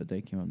 whatever. But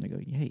they came up and they go,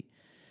 "Hey,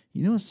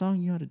 you know a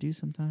song you ought to do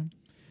sometime?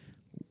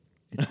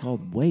 It's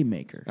called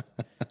Waymaker."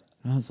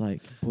 And I was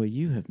like, "Boy,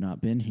 you have not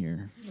been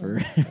here for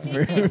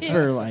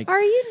for like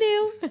Are you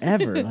new?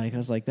 ever." Like I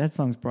was like, "That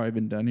song's probably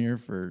been done here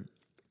for,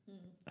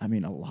 I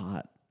mean, a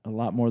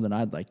lot more than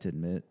I'd like to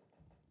admit."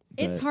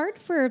 It's But- hard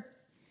for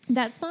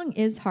that song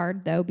is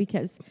hard though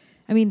because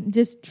I mean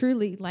just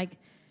truly like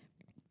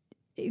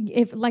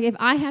if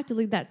I have to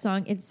lead that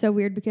song it's so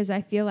weird because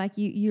I feel like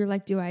you're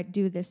like do I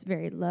do this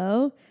very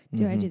low,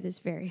 do I do this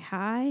very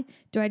high,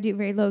 do I do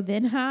very low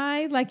then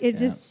high, like it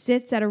just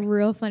sits at a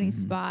real funny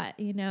spot,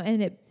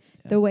 and it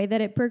the way that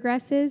it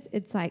progresses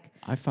it's like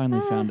I finally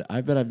found it.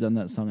 I bet I've done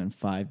that song in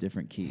 5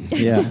 different keys.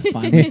 Yeah.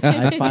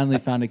 I finally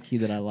found a key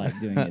that I like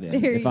doing it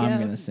in. There if you I'm go.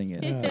 going to sing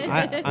it.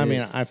 I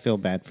mean, I feel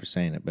bad for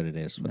saying it, but it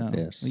is what No, it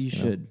is. well, you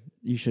should.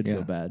 You should Yeah.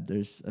 feel bad.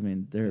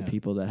 There are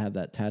people that have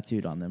that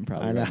tattooed on them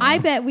probably. I know. right I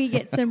now. bet we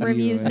get some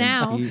reviews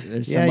now.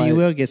 There's Yeah, somebody, you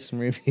will get some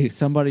reviews.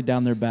 Somebody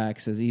down their back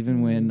says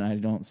even when I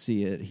don't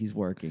see it, he's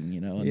working.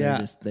 And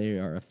Yeah. they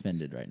are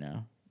offended right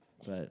now.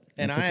 But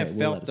and it's I okay. have We'll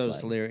felt let it those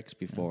slide. lyrics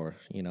before,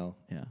 Yeah.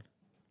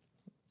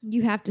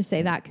 You have to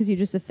say that because you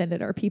just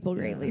offended our people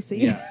greatly, so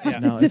you Yeah, have yeah.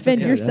 to No, it's defend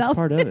okay. yourself. That's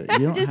part of it. You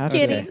don't Just have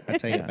kidding. to. I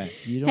take it back.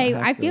 You don't Hey,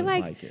 have I to feel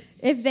like it.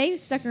 if they've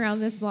stuck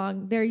around this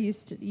long, they're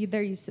used to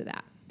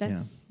that.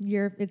 That's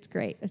it's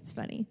great. It's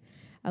funny.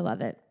 I love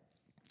it.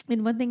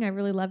 And one thing I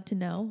really love to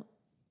know,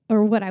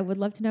 or what I would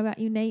love to know about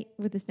you, Nate,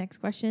 with this next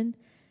question,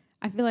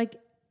 I feel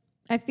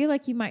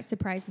like you might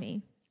surprise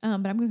me, but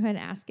I'm going to go ahead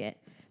and ask it.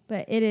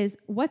 But it is,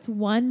 what's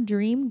one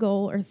dream,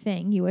 goal, or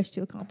thing you wish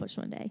to accomplish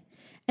one day?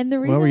 And the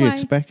reason What were you why,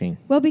 expecting?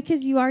 well,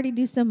 because you already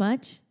do so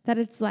much that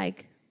it's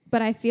like,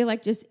 but I feel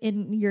like just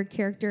in your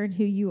character and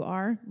who you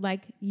are,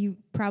 like you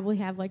probably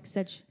have like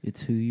such.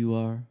 It's who you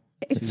are.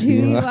 It's who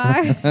you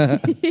are.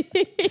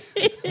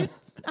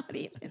 It's not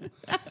even.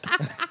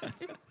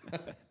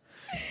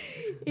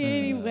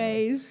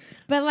 Anyways,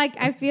 but like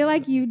I feel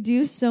like you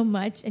do so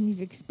much and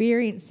you've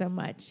experienced so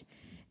much.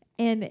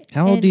 And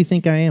How old do you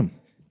think I am?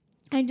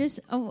 I just,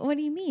 what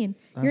do you mean?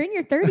 You're in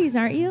your 30s,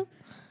 aren't you?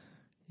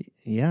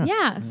 Yeah.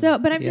 Yeah. So,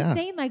 but I'm just Yeah.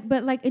 saying,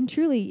 like, and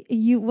truly,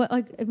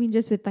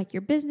 just with like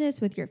your business,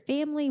 with your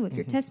family, with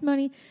your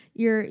testimony,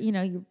 your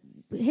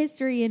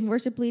history in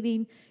worship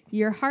leading,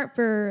 your heart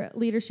for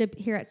leadership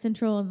here at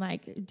Central, and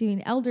like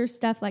doing elder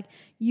stuff, like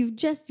you're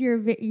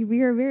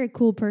a very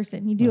cool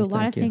person. You do a lot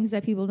of thank you. things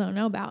that people don't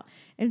know about.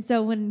 And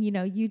so when,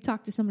 you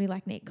talk to somebody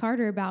like Nate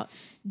Carter about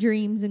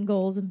dreams and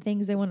goals and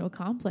things they want to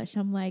accomplish,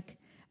 I'm like,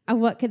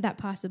 what could that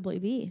possibly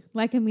be?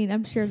 Like, I mean,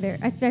 I'm sure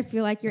I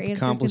feel like your answer is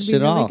going to Accomplished be it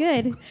really all.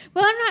 good.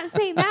 Well, I'm not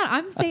saying that.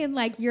 I'm saying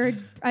like you're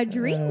a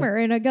dreamer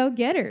and a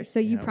go-getter. So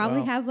you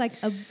probably have like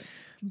a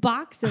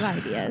box of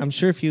ideas. I'm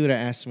sure if you would have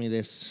asked me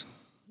this,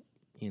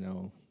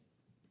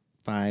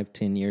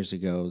 5-10 years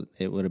ago,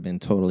 it would have been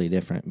totally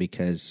different,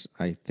 because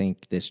I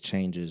think this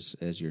changes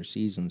as your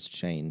seasons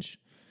change,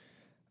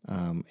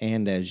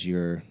 and as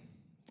your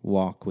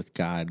walk with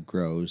God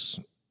grows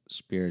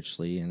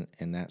spiritually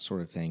and that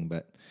sort of thing.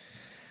 But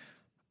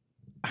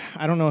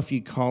I don't know if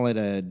you'd call it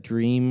a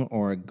dream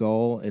or a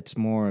goal. It's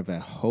more of a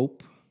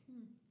hope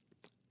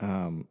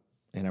and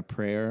a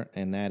prayer,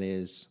 and that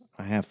is,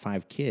 I have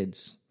 5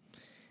 kids,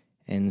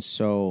 and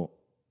so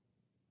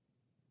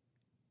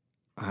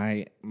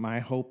my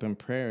hope and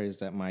prayer is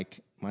that my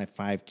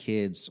 5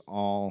 kids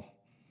all,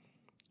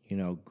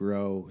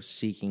 grow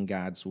seeking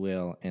God's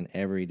will in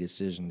every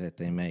decision that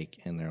they make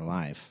in their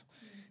life.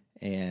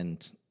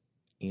 And,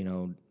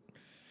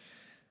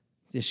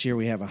 this year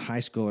we have a high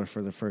schooler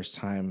for the first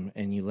time,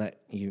 and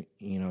you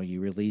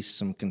release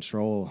some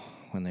control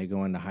when they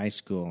go into high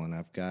school. And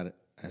I've got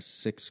a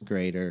 6th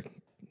grader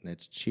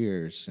that's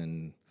cheers,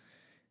 and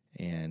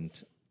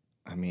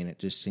I mean, it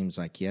just seems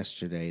like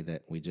yesterday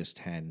that we just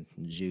had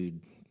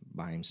Jude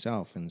by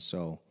himself. And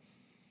so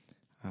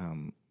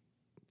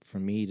for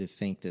me to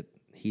think that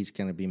he's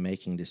going to be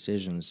making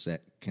decisions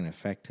that can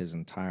affect his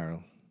entire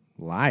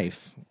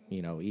life,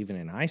 even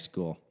in high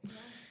school. Yeah.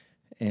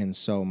 And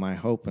so my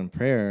hope and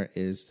prayer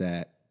is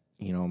that,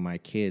 my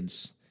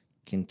kids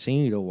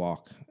continue to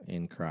walk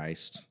in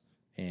Christ,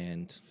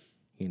 and,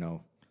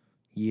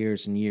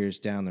 years and years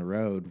down the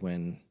road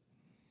when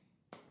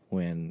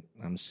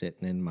I'm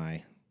sitting in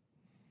my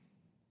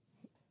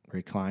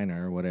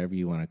recliner or whatever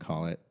you want to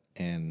call it,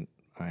 and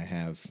I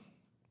have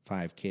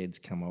 5 kids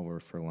come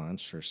over for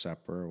lunch or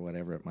supper or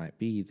whatever it might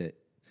be, that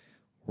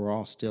we're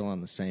all still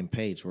on the same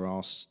page. We're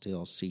all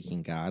still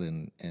seeking God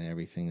and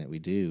everything that we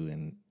do,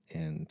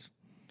 and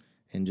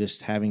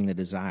just having the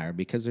desire,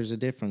 because there's a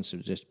difference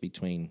just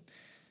between,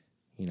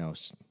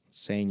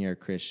 saying you're a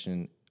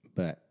Christian,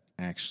 but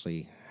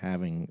actually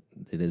having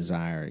the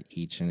desire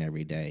each and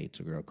every day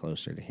to grow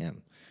closer to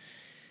Him.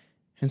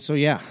 And so,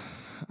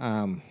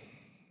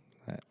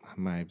 I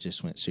might have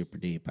just went super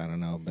deep. I don't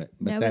know, but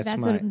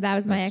that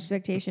was my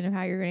expectation of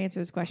how you're going to answer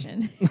this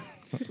question.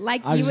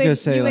 Like I was just going to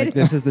say, like,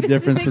 this is the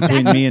difference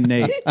between me and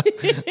Nate.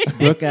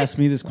 Brooke asked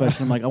me this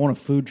question. I'm like, I want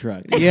a food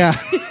truck. Yeah.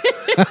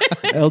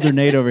 Elder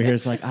Nate over here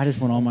is like, I just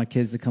want all my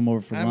kids to come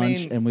over for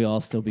lunch, and we all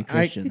still be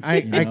Christians.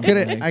 I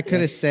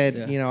could have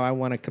said, I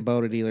want a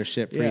Kubota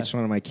dealership for each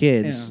one of my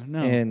kids,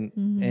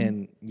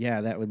 and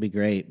that would be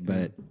great.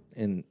 But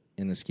in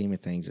the scheme of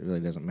things, it really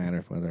doesn't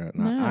matter whether or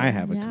not I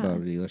have a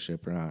Kubota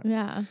dealership or not.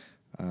 Yeah.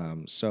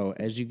 So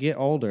as you get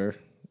older,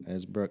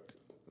 as Brooke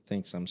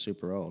thinks I'm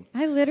super old,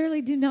 I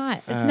literally do not.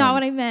 It's not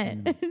what I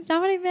meant. It's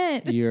not what I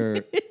meant.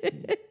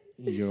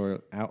 Your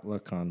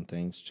outlook on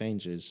things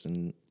changes,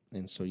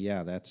 and so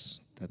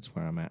that's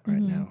where I'm at right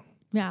now.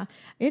 Yeah,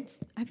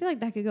 I feel like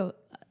that could go.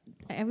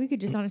 We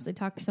could just honestly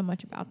talk so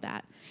much about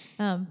that.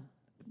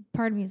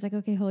 Part of me is like,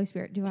 okay, Holy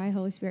Spirit, do I?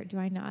 Holy Spirit, do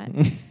I not?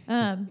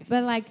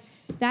 But like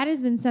that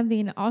has been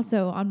something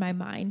also on my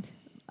mind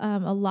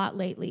a lot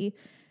lately,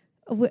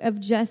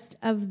 of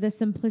the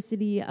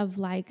simplicity of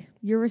like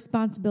your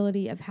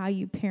responsibility of how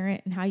you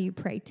parent and how you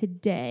pray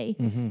today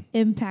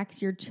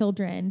impacts your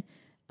children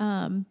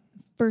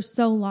for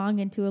so long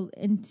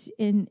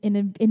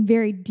in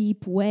very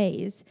deep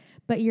ways.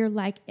 But you're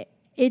like,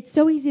 it's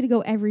so easy to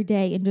go every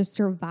day and just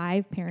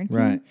survive parenting.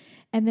 Right.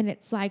 And then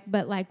it's like,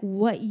 but like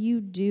what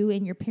you do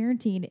in your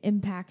parenting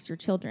impacts your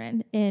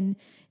children and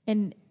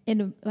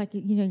like,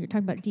 you're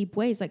talking about deep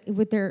ways, like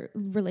with their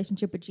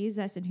relationship with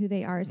Jesus and who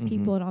they are as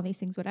people and all these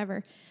things,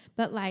 whatever.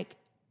 But like,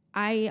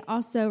 I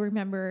also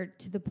remember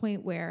to the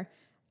point where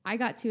I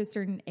got to a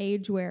certain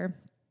age where,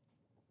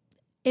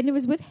 and it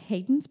was with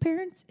Hayden's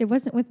parents. It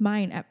wasn't with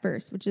mine at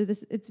first, which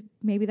is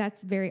maybe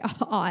that's very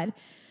odd.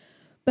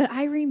 But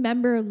I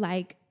remember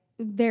like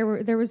there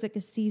was like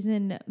a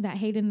season that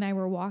Hayden and I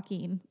were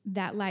walking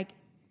that like,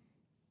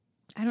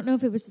 I don't know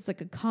if it was just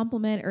like a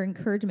compliment or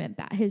encouragement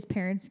that his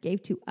parents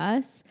gave to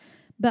us,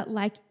 but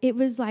like, it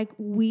was like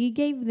we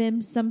gave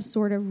them some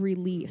sort of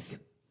relief.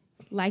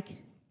 Like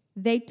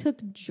they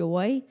took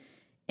joy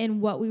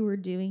in what we were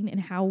doing and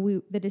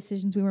the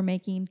decisions we were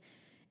making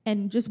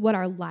and just what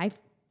our life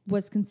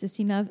was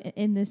consisting of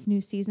in this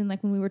new season.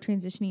 Like when we were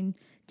transitioning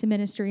to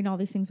ministry and all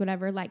these things,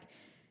 whatever, like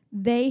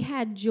they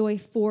had joy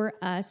for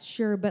us,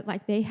 sure. But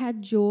like they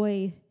had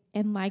joy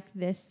in like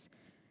this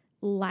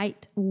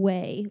light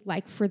way,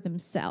 like for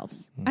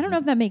themselves. I don't know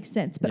if that makes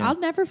sense, but I'll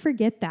never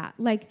forget that.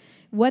 Like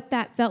what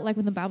that felt like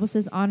when the Bible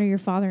says honor your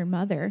father and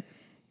mother.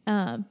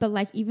 But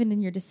like even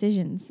in your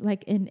decisions,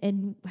 like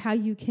in how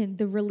you can,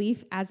 the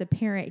relief as a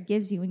parent it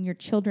gives you and your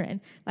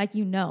children, like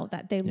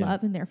that they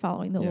love and they're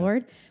following the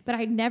Lord. But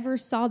I never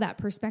saw that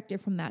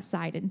perspective from that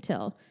side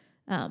until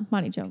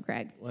Monty, Joe, and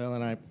Greg. Well,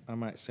 and I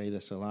might say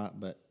this a lot,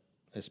 but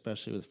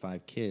especially with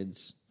 5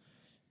 kids,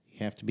 you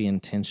have to be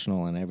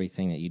intentional in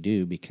everything that you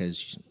do,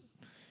 because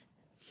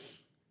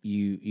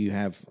you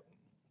have,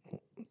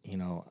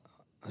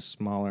 a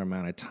smaller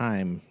amount of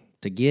time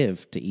to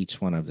give to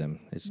each one of them.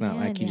 It's not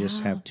like you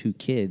just have 2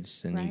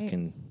 kids and you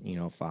can,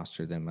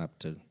 foster them up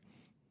to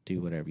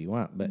do whatever you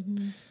want.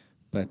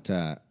 But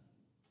I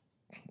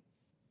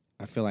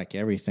feel like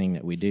everything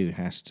that we do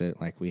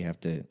we have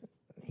to,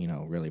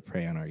 really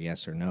pray on our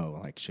yes or no.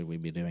 Like, should we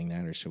be doing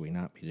that or should we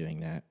not be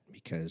doing that?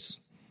 Because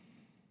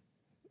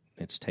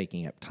it's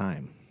taking up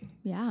time.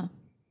 Yeah,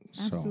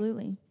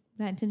 absolutely.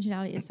 That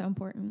intentionality is so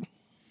important.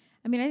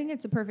 I mean, I think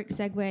it's a perfect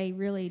segue,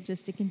 really,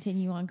 just to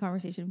continue on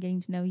conversation of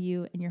getting to know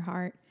you and your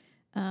heart,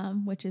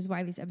 which is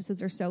why these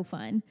episodes are so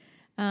fun.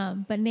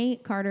 But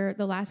Nate Carter,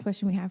 the last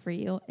question we have for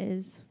you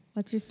is,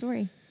 what's your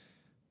story?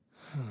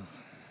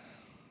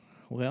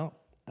 Well,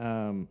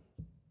 I'm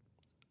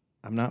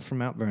not from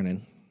Mount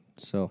Vernon,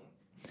 so.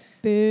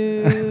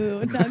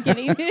 Boo. No, I'm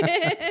kidding.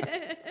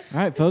 All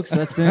right, folks,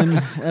 that's been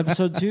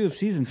episode 2 of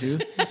season 2.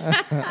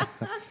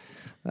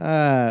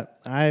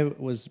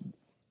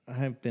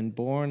 I've been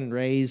born and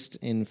raised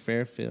in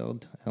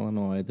Fairfield,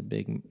 Illinois, the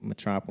big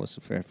metropolis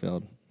of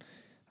Fairfield,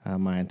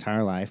 my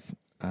entire life.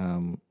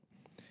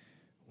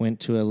 Went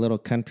to a little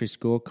country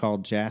school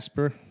called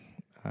Jasper,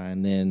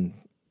 and then,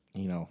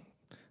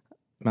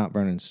 Mount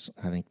Vernon's,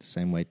 I think, the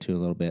same way too a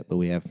little bit, but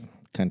we have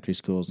country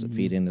schools that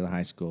feed into the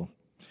high school.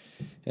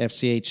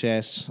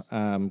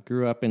 FCHS,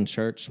 grew up in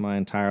church my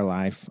entire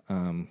life.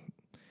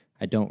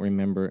 I don't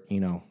remember,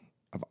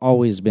 I've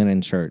always been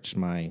in church.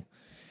 My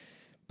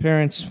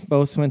parents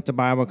both went to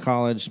Bible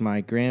college.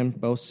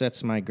 Both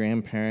sets of my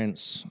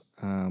grandparents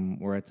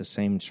were at the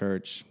same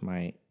church.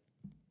 On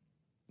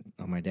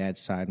my dad's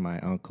side, my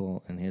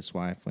uncle and his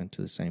wife went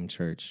to the same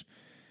church.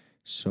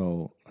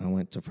 So I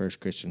went to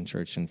First Christian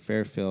Church in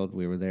Fairfield.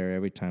 We were there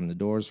every time the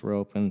doors were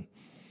open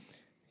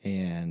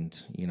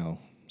and,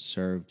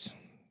 served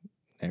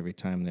every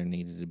time there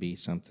needed to be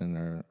something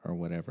or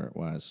whatever it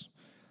was.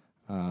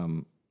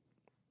 I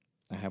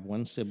have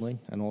one sibling,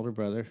 an older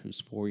brother,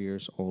 who's 4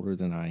 years older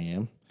than I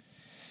am.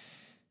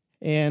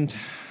 And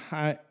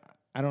I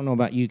don't know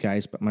about you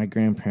guys, but my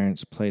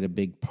grandparents played a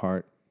big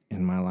part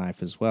in my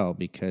life as well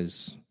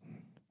because,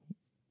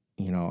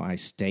 I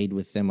stayed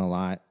with them a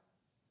lot.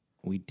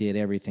 We did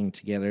everything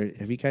together.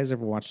 Have you guys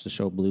ever watched the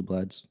show Blue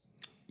Bloods?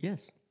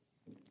 Yes.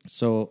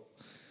 So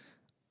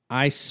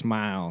I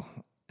smile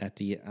at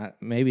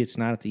maybe it's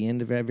not at the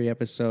end of every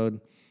episode,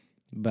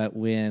 but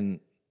when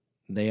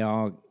they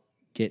all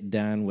get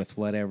done with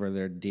whatever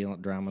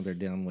drama they're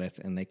dealing with,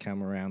 and they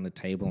come around the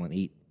table and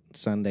eat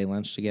Sunday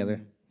lunch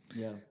together.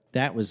 Yeah.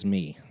 That was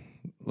me.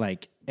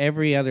 Like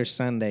every other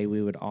Sunday,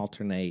 we would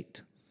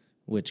alternate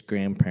which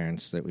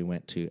grandparents that we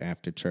went to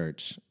after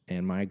church,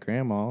 and my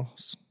grandma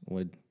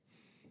would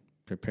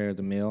prepare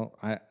the meal.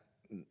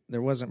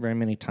 There wasn't very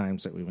many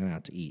times that we went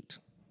out to eat.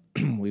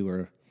 we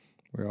were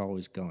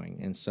always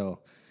going, and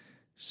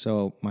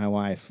so my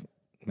wife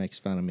makes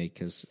fun of me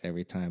because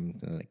every time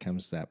it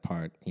comes to that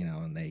part,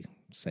 and they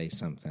say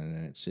something,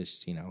 and it's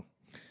just,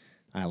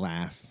 I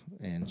laugh,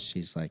 and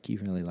she's like, "You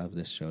really love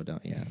this show,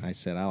 don't you?" I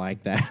said, "I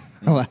like that."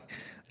 I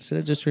said,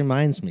 "It just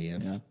reminds me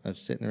of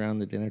sitting around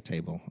the dinner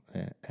table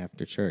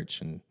after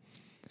church, and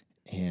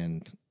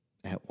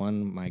at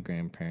my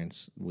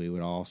grandparents, we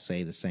would all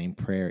say the same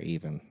prayer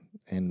even,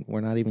 and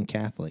we're not even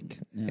Catholic."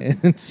 Yeah.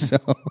 And so,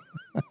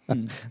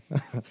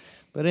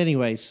 but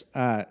anyways,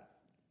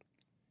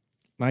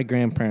 my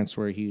grandparents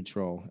were a huge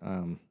role.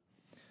 On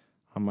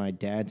my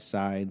dad's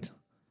side,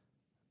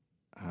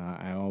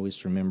 I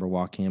always remember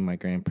walking in my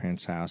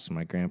grandparents' house, and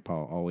my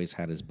grandpa always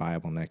had his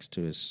Bible next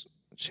to his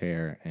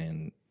chair,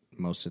 and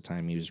most of the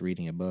time he was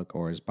reading a book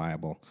or his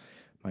Bible.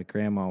 My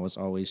grandma was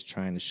always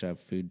trying to shove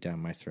food down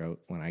my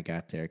throat when I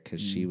got there because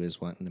she was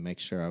wanting to make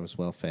sure I was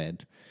well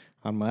fed.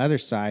 On my other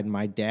side,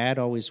 my dad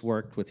always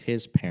worked with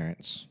his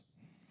parents.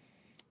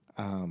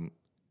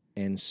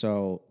 And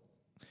so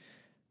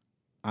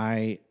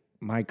my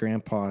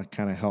grandpa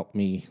kind of helped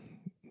me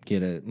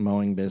get a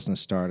mowing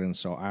business started, and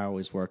so I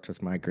always worked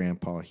with my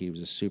grandpa. He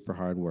was a super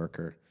hard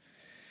worker.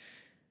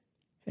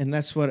 And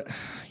that's what,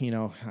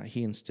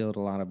 he instilled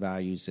a lot of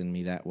values in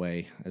me that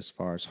way as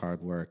far as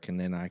hard work. And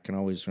then I can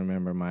always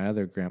remember my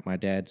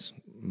dad's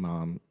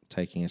mom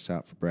taking us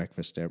out for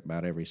breakfast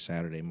about every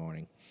Saturday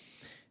morning.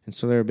 And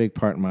so they're a big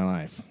part in my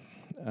life.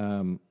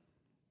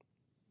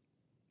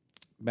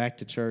 Back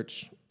to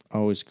church,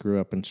 always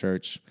grew up in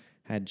church.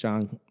 Had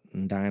John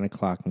and Diana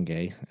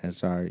Clockengay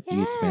as our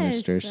youth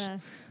ministers.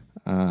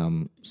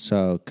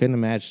 So couldn't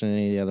imagine it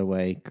any other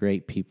way.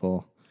 Great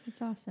people.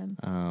 That's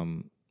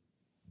awesome.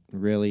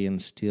 Really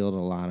instilled a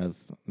lot of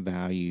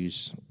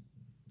values,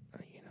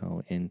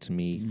 into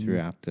me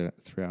throughout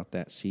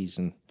that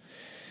season.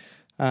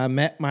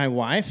 Met my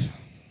wife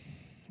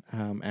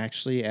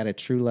actually at a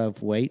True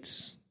Love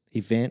Waits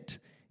event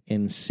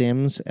in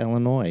Sims,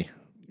 Illinois.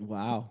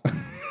 Wow.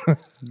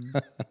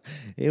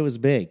 It was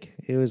big.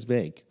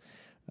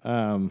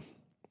 How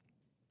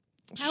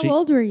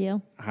old were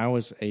you? I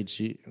was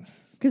age.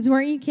 Because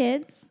weren't you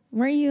kids?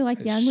 Weren't you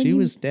like young? She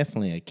was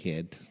definitely a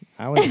kid.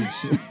 I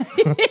was.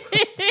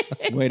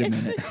 Wait a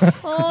minute.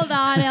 Hold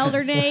on,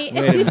 Elder Nate.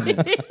 Wait a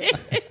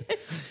minute.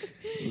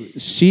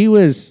 she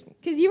was.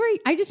 Because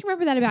I just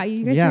remember that about you.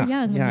 You guys Yeah, were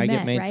young when yeah. you I met,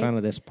 get made right? fun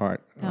of this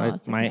part. Oh,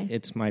 it's okay.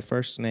 It's my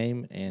first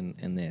name, and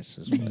this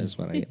is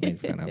what I get made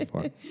fun of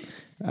for.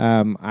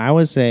 I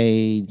was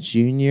a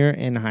junior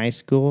in high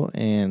school,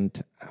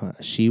 and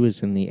she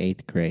was in the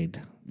 8th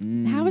grade.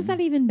 How is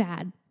that even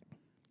bad?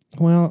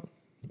 Well,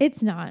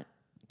 It's not.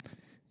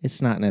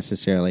 it's not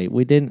necessarily.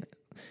 We didn't.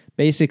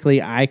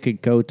 Basically, I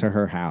could go to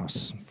her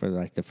house for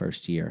like the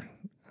first year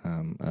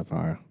of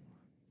our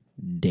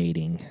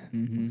dating.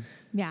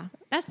 Yeah,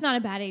 that's not a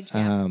bad age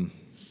gap.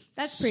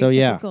 That's pretty so,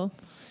 yeah. typical.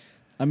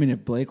 I mean,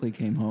 if Blakely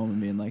came home and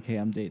being like, "Hey,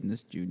 I'm dating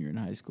this junior in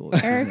high school,"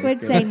 Eric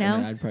would say no.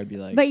 I'd probably be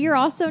like, But you're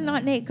also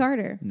not Nate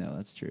Carter. "No,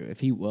 that's true." If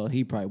he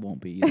probably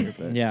won't be either.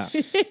 But Yeah,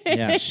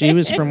 yeah. She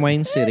was from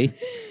Wayne City.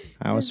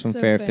 I was from so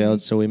Fairfield, funny.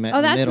 so we met. Oh,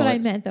 in the that's middle what I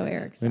at- meant, though,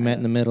 Eric. We Sorry. met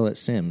in the middle at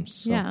Sims.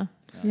 So.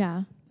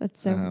 Yeah.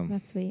 That's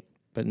that's sweet.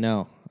 But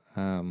no,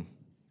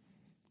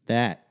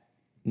 that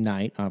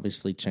night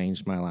obviously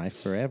changed my life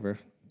forever,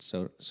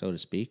 so to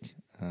speak.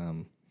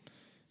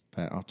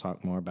 But I'll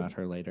talk more about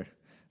her later.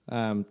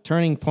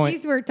 Turning point.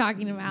 She's worth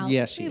talking about.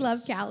 Yes, we love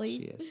Callie.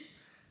 She is.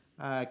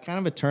 Kind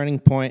of a turning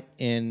point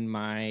in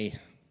my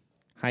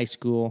high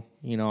school.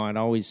 You know, I'd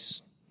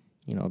always,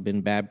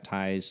 been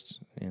baptized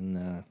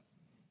in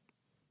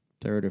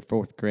 3rd or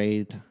 4th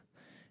grade,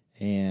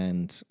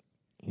 and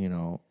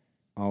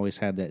always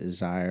had that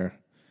desire.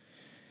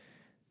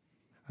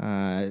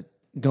 I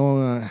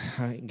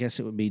guess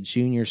it would be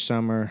junior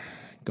summer,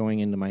 going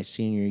into my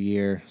senior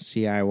year,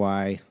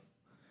 CIY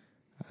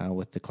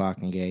with the Clock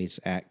and Gates,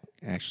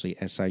 actually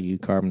SIU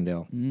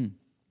Carbondale.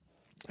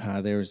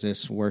 There was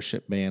this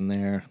worship band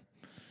there.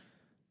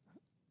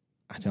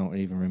 I don't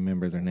even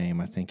remember their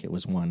name. I think it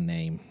was One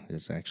Name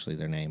is actually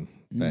their name.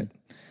 But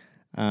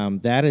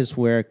that is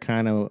where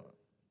kind of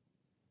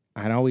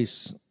I'd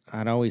always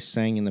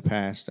sang in the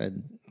past.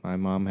 My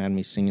mom had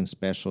me singing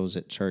specials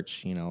at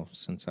church,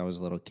 since I was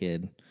a little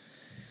kid.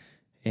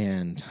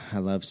 And I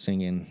love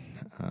singing.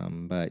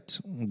 But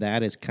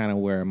that is kind of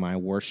where my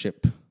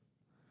worship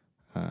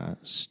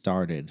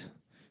started.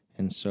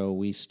 And so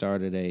we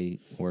started a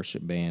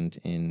worship band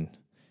in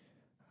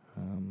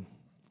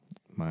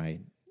my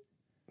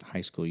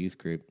high school youth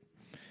group.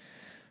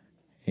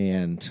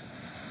 And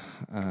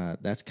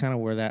that's kind of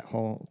where that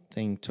whole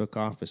thing took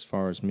off as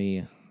far as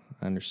me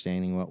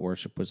understanding what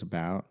worship was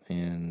about,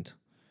 and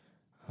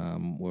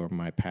where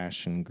my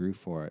passion grew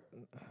for it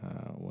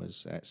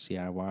was at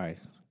CIY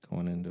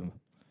going into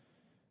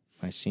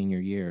my senior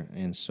year.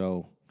 And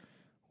so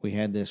we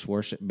had this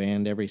worship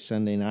band every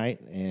Sunday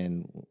night,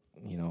 and,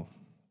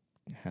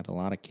 had a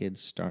lot of kids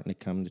starting to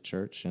come to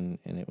church, and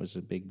it was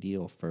a big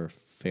deal for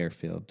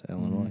Fairfield,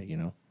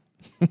 Illinois,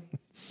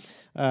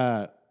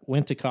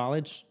 Went to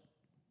college,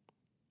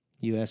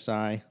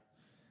 USI,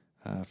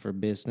 for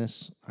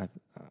business.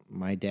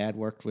 My dad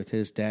worked with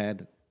his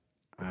dad.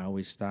 I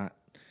always thought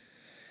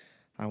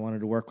I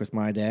wanted to work with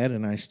my dad,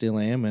 and I still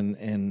am,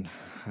 and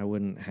I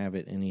wouldn't have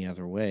it any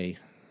other way.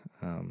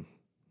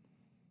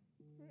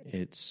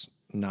 It's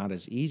not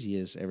as easy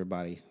as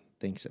everybody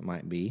thinks it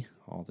might be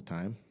all the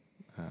time.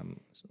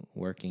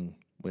 Working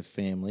with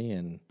family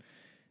and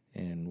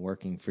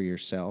working for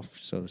yourself,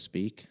 so to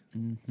speak.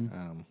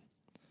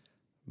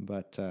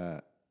 But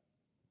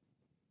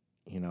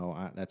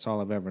that's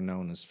all I've ever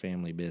known is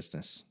family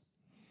business.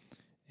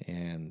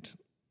 And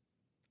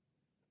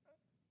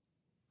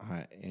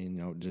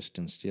just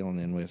instilling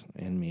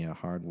in me a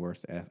hard work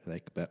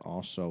ethic, but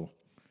also,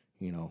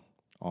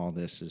 all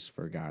this is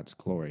for God's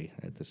glory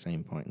at the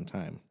same point in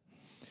time.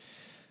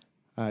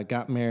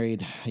 Got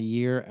married a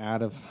year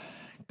out of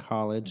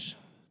college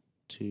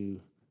to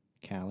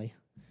Callie.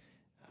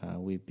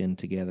 We've been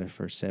together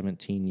for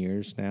 17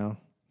 years now.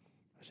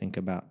 I think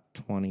about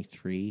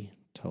 23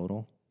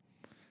 total.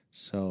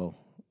 So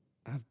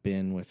I've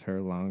been with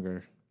her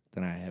longer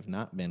than I have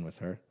not been with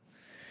her.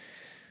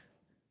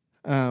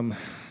 I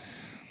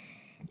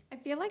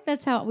feel like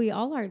that's how we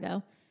all are,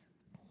 though.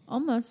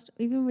 Almost,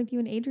 even with you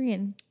and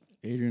Adrian.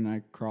 Adrian and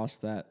I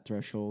crossed that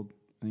threshold,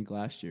 I think,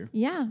 last year.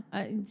 Yeah,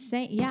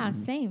 same. Yeah,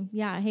 same.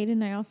 Yeah,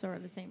 Hayden and I also are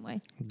the same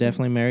way.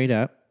 Definitely married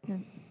up. Yeah,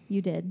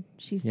 you did.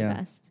 She's Yeah. the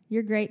best.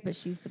 You're great, but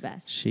she's the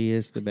best. She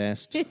is the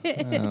best.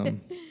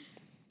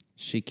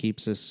 She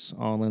keeps us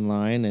all in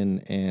line,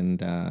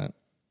 and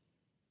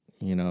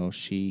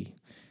she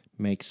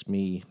makes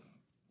me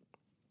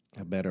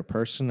a better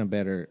person, a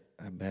better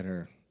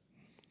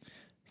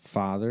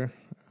father.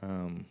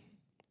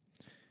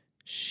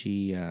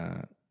 She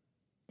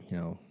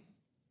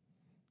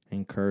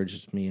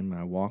encourages me in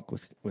my walk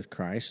with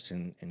Christ,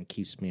 and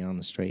keeps me on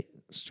the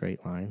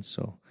straight line.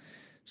 So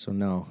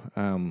no,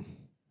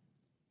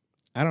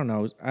 I don't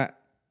know.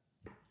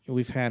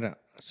 We've had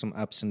some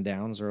ups and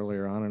downs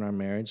earlier on in our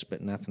marriage,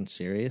 but nothing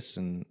serious.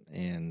 And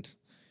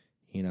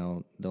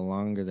the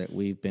longer that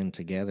we've been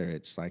together,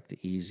 it's like the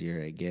easier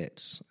it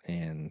gets.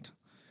 And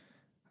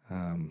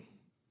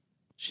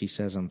she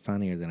says I'm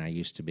funnier than I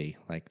used to be.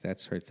 Like,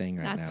 that's her thing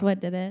right now. That's what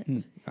did it.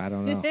 I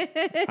don't know.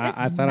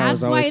 I thought I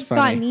was always That's why it's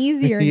funny. gotten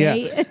easier, Yeah.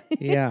 Nate.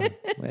 Yeah,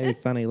 maybe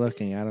funny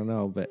looking. I don't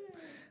know, but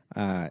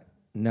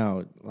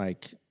no,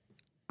 like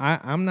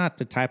I'm not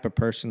the type of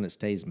person that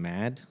stays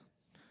mad,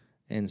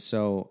 and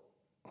so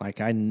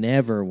like I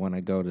never want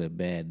to go to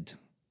bed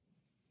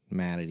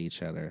mad at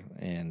each other,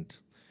 and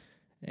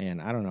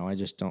I don't know, I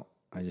just don't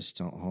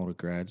hold a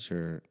grudge,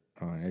 or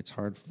it's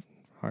hard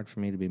for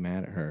me to be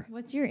mad at her.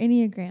 What's your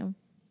Enneagram?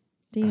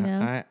 Do you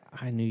know?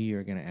 I knew you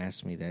were going to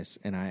ask me this,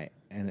 and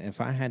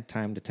if I had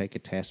time to take a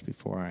test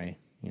before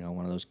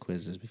one of those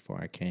quizzes before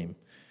I came.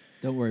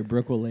 Don't worry,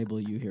 Brooke will label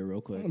you here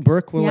real quick.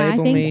 Brooke will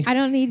label me. I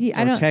don't need you.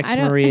 I don't text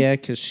Maria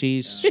because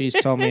she's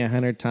told me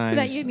 100 times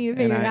that you need to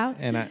figure it out.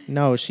 And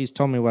no, she's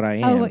told me what I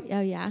am.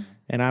 Oh yeah.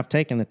 And I've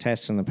taken the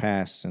test in the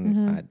past,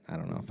 and I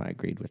don't know if I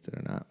agreed with it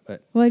or not.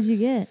 But what did you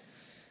get?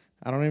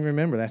 I don't even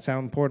remember. That's how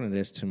important it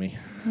is to me.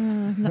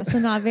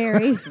 Not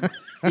very.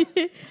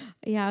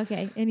 Yeah.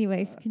 Okay.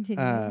 Anyways,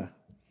 continue.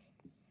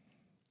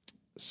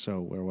 So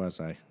where was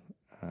I?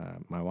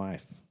 My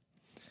wife.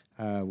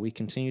 We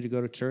continue to go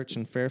to church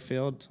in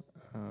Fairfield.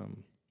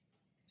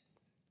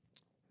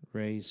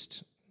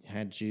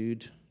 Had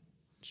Jude.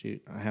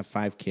 I have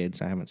 5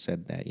 kids. I haven't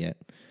said that yet.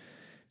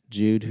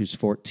 Jude, who's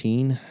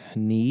 14.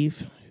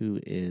 Neve, who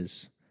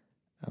is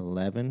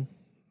 11,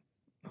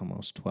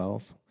 almost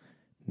 12.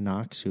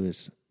 Knox, who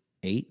is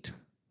 8.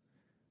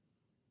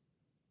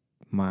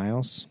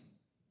 Miles.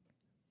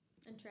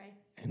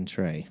 And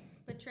Trey.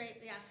 But Trey,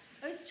 yeah.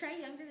 Oh, is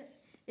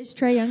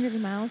Trey younger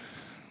than Miles?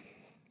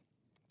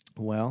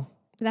 Well,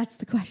 that's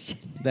the question.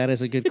 That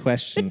is a good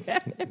question.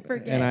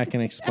 And I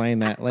can explain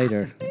that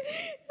later.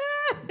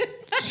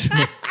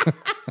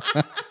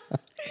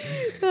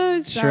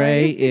 Oh,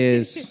 Trey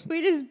is...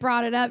 We just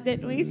brought it up,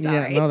 didn't we?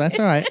 Sorry. Yeah, no, that's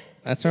all right.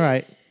 That's all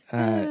right.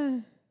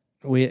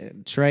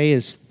 Trey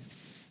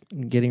is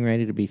getting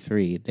ready to be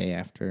 3 a day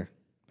after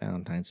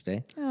Valentine's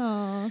Day.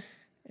 Oh.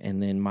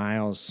 And then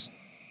Miles,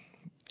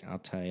 I'll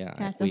tell you.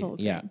 That's a whole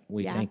thing. Yeah,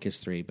 we think is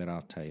 3, but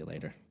I'll tell you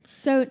later.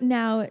 So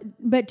now,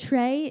 but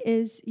Trey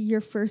is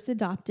your first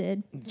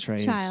adopted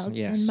child,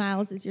 yes. and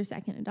Miles is your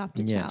second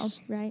adopted child,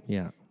 right?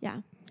 Yeah.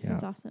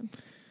 That's awesome.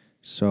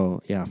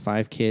 So,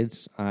 5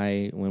 kids.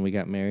 When we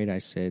got married, I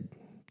said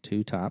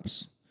 2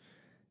 tops.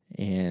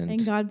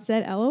 And God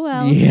said,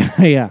 LOL.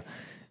 Yeah.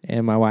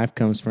 And my wife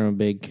comes from a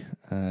big,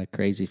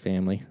 crazy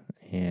family.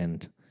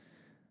 And,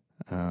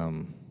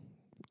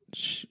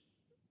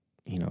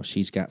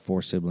 she's got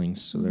 4 siblings,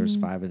 so there's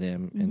 5 of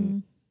them.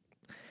 And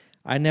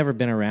I'd never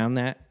been around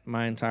that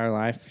my entire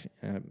life.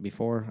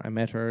 Before I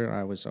met her,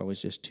 I was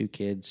always just 2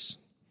 kids.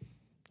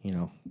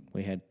 I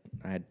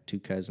had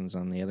 2 cousins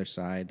on the other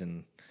side,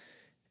 and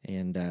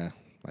I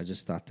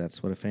just thought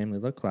that's what a family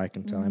looked like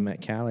until I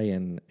met Callie,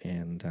 and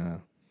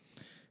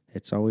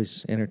it's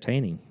always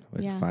entertaining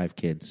with 5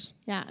 kids.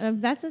 Yeah,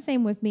 that's the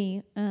same with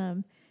me.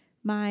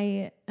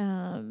 My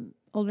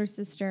older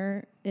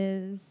sister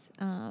is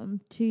 2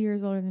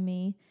 years older than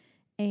me,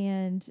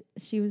 and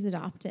she was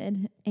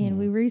adopted, and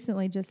we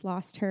recently just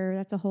lost her.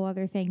 That's a whole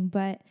other thing,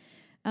 but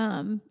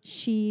I've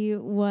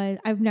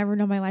never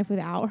known my life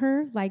without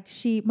her. Like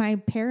my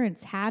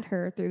parents had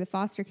her through the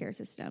foster care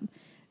system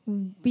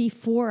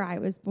before I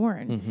was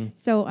born.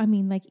 So, I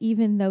mean, like,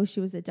 even though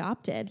she was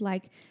adopted,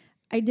 like,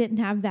 I didn't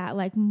have that,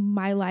 like,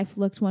 my life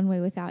looked one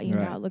way without you,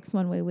 now it looks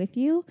one way with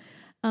you.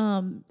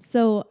 Then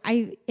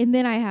it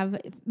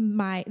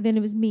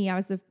was me. I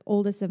was the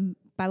oldest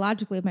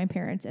biologically of my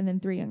parents, and then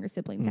 3 younger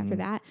siblings after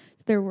that.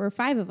 So there were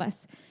 5 of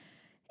us.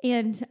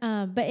 And,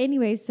 but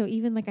anyways, so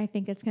even like, I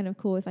think it's kind of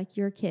cool with like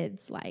your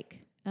kids, like,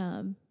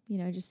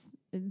 just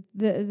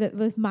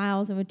with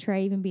Miles and with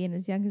Trey even being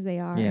as young as they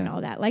are and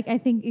all that. Like, I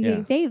think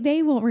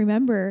they won't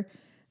remember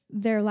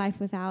their life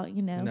without,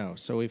 No,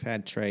 so we've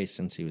had Trey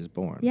since he was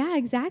born. Yeah,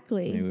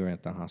 exactly. We were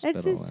at the hospital.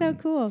 It's just so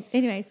cool.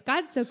 Anyways,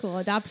 God's so cool.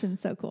 Adoption's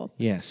so cool.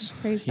 Yes.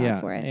 Praise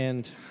God for it.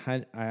 And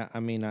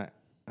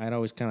I'd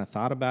always kind of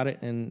thought about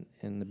it in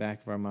the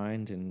back of our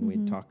mind, and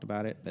we'd talked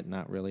about it, but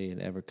not really had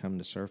ever come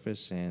to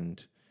surface.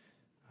 And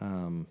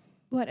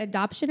what,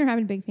 adoption or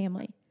having a big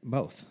family?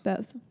 Both.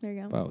 There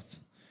you go. Both.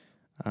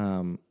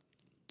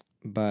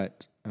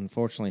 But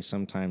unfortunately,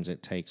 sometimes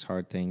it takes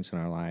hard things in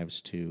our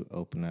lives to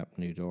open up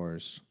new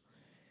doors.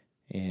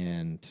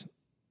 And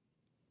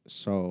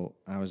so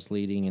I was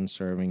leading and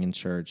serving in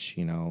church,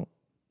 and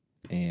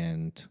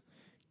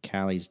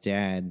Callie's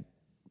dad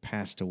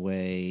passed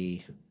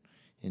away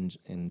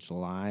in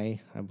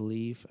July, I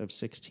believe, of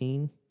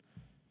 16.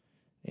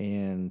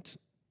 And,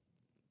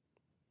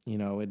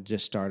 it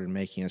just started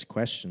making us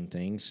question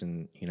things,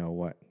 and,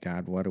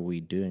 what are we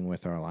doing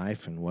with our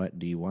life, and what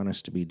do you want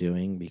us to be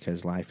doing?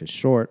 Because life is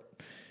short.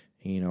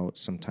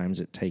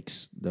 Sometimes it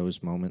takes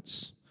those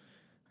moments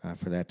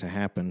for that to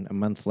happen. A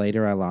month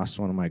later, I lost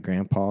one of my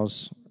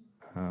grandpas,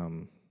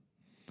 and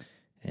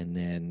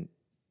then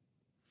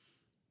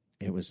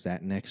it was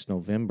that next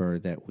November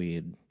that we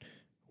had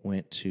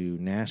went to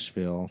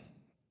Nashville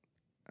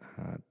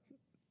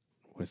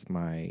with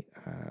to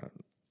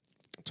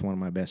one of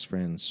my best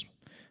friends'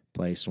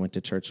 place. Went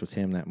to church with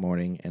him that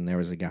morning, and there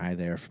was a guy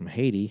there from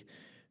Haiti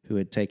who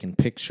had taken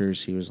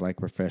pictures. He was like a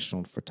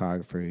professional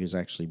photographer. He was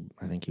actually,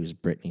 I think he was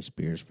Britney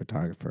Spears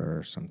photographer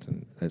or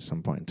something at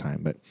some point in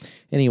time. But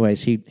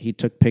anyways, he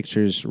took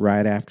pictures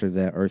right after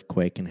the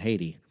earthquake in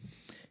Haiti.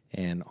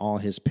 And all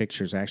his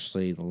pictures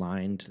actually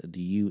lined the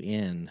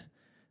UN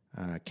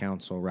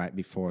council right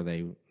before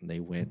they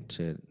went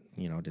to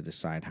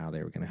decide how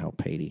they were going to help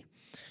Haiti.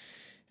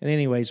 And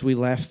anyways, we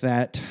left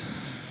that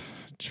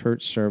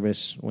church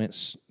service,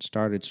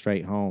 started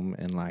straight home,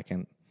 and I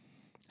don't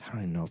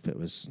even know if it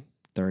was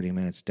 30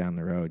 minutes down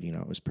the road.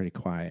 It was pretty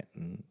quiet,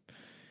 and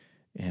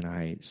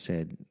I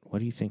said, "What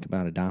do you think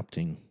about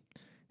adopting?"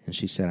 And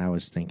she said, "I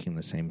was thinking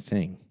the same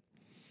thing."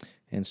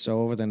 And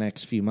so over the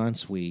next few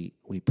months, we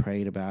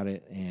prayed about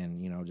it,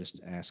 and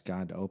just asked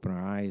God to open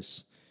our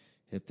eyes.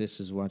 If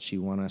this is what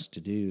you want us to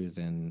do,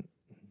 then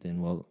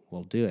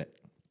we'll do it.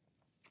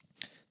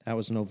 That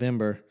was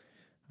November.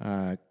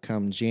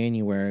 Come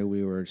January,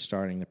 we were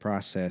starting the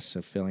process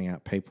of filling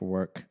out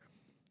paperwork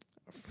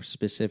for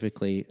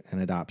specifically an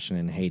adoption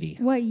in Haiti.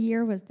 What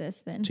year was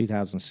this then?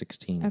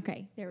 2016.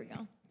 Okay, there we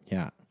go.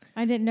 Yeah.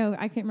 I didn't know.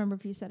 I can't remember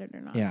if you said it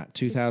or not. Yeah,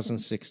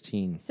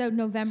 2016. So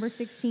November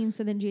 16,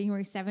 so then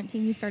January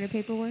 17, you started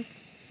paperwork?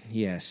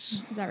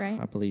 Yes. Is that right?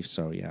 I believe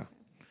so, yeah.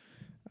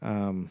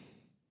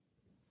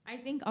 I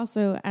think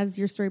also as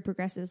your story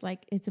progresses,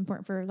 it's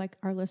important for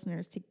our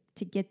listeners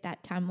to get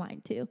that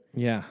timeline too.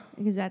 Yeah.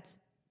 Because that's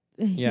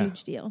a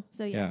huge deal.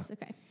 So yes,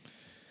 okay.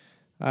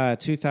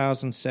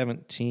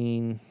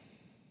 2017,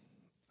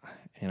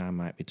 and I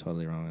might be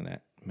totally wrong on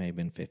that. May have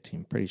been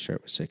 15. Pretty sure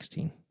it was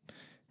 16.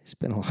 It's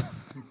been a lot.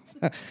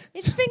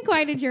 It's been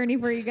quite a journey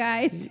for you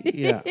guys.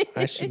 Yeah,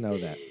 I should know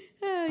that.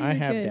 I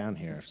have good. down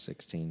here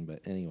 16, but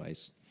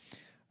anyways.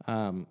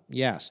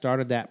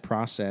 Started that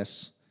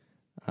process.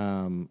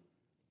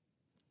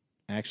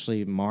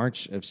 Actually,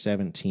 March of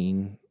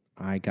 17,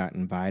 I got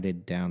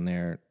invited down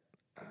there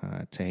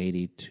to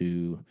Haiti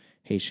to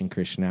Haitian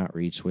Christian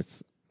Outreach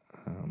with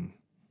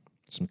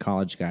some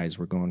college guys.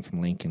 We're going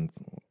from Lincoln,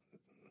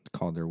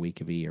 called their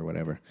Week of E or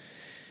whatever.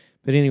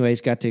 But anyways,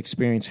 got to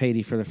experience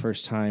Haiti for the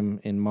first time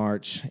in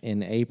March.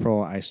 In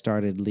April, I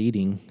started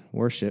leading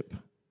worship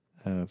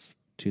of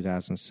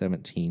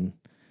 2017,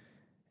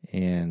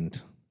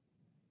 and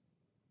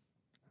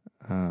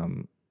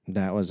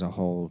that was a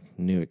whole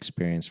new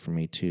experience for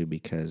me too,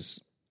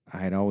 because it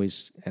had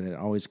always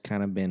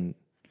kind of been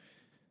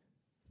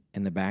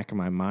in the back of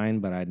my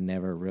mind, but I'd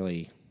never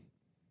really,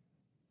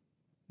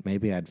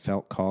 maybe I'd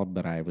felt called,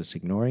 but I was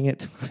ignoring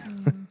it.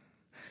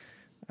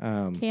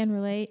 Can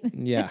relate.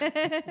 Yeah.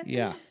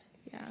 Yeah.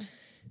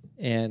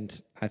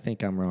 And I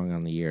think I'm wrong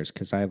on the years,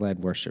 because I led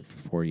worship for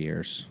 4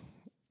 years,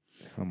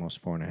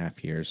 almost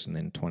 4.5 years, and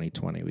then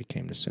 2020 we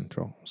came to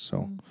Central.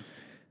 So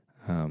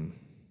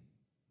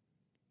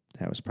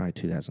that was probably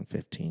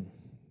 2015,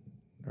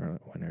 or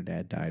when her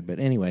dad died. But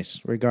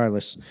anyways,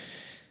 regardless,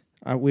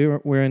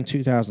 we're in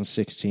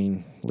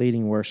 2016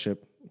 leading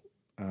worship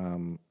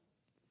in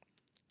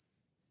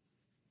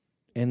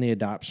the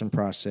adoption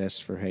process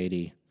for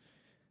Haiti.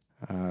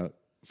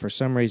 For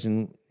some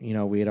reason,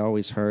 we had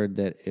always heard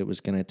that it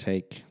was going to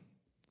take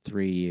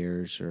 3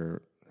 years,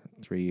 or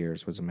 3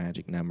 years was a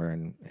magic number,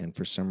 and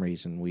for some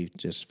reason we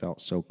just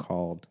felt so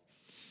called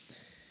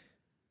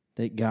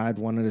that God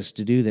wanted us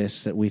to do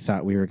this, that we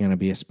thought we were going to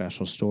be a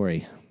special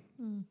story,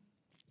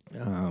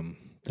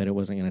 that it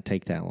wasn't going to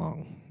take that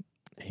long.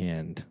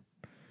 And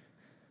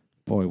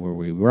boy, were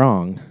we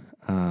wrong,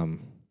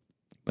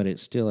 but it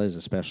still is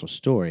a special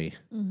story.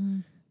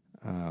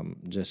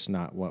 Just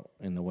not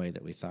in the way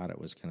that we thought it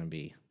was going to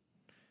be.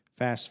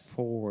 Fast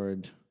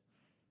forward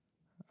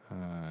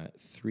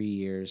 3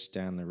 years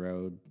down the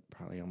road,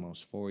 probably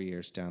almost 4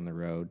 years down the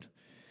road,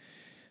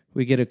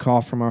 we get a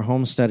call from our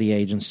home study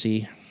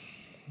agency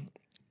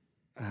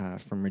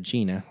from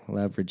Regina.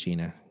 Love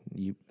Regina.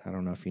 I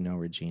don't know if you know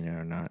Regina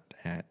or not,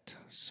 at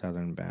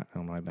Southern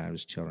Illinois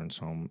Baptist Children's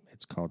Home.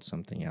 It's called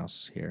something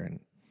else here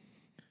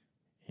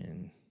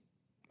in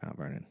Mount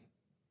Vernon.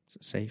 Is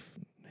it Safe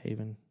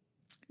Haven?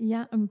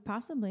 Yeah,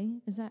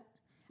 possibly. Is that?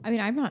 I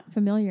mean, I'm not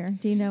familiar.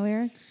 Do you know,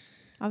 Eric?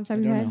 Off the top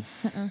of your head?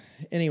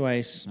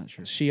 Anyways, Not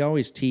sure. She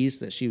always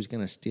teased that she was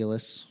going to steal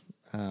us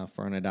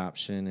for an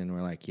adoption, and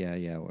we're like,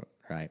 yeah,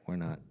 we're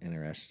not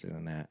interested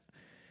in that.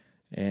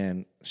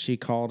 And she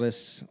called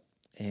us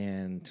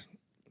and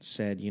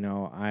said,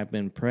 I've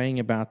been praying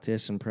about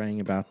this, and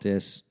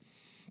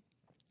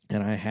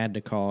I had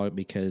to call it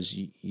because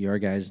your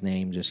guy's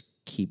name just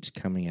keeps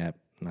coming up.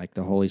 Like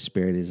the Holy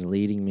Spirit is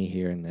leading me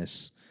here in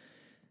this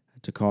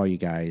to call you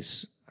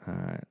guys.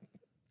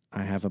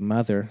 I have a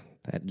mother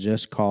that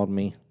just called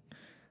me.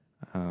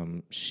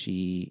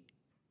 She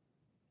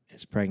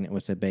is pregnant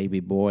with a baby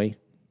boy.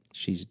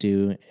 She's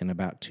due in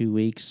about 2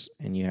 weeks,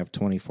 and you have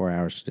 24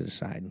 hours to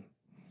decide.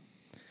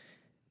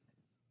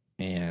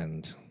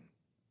 And,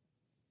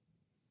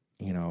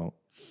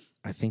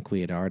 I think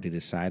we had already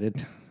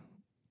decided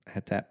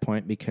at that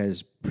point,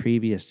 because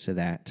previous to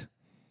that,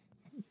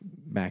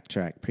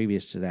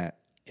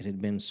 it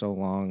had been so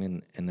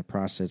long, and the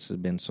process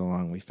had been so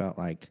long, we felt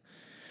like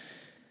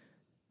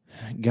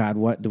God,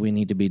 what do we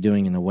need to be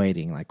doing in the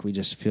waiting? Like, we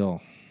just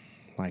feel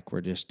like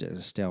we're just at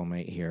a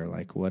stalemate here.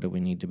 Like, what do we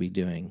need to be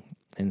doing?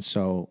 And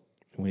so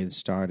we had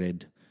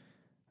started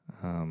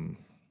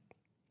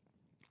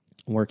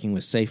working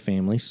with Safe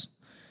Families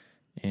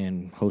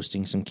and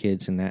hosting some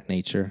kids in that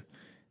nature.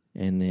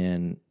 And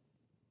then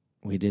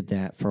we did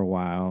that for a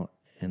while.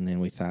 And then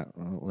we thought,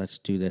 well, let's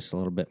do this a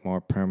little bit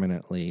more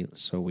permanently.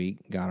 So we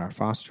got our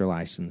foster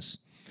license.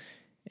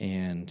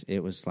 And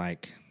it was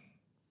like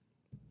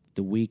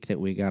the week that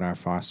we got our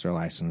foster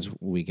license,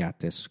 we got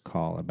this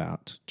call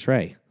about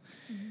Trey.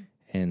 Mm-hmm.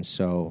 And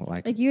so,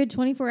 like you had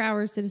 24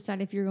 hours to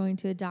decide if you're going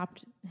to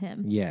adopt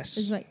him. Yes.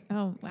 It's like,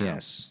 oh, wow.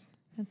 Yes.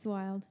 That's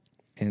wild.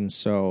 And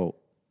so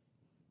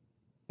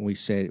we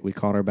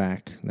called her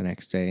back the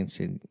next day and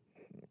said,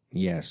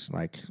 yes,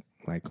 like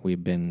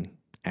we've been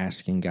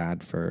asking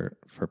God for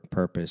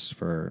purpose,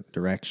 for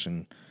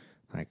direction.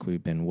 Like,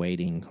 we've been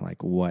waiting,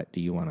 like, what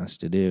do you want us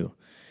to do?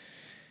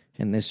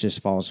 And this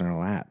just falls in our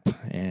lap.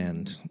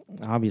 And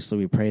obviously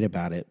we prayed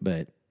about it,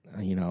 but,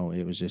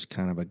 it was just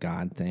kind of a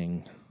God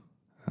thing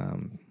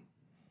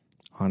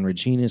on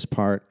Regina's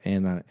part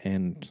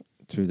and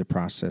through the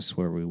process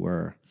where we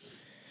were.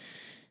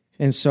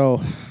 And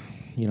so,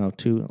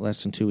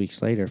 less than 2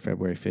 weeks later,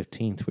 February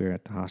 15th, we were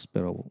at the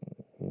hospital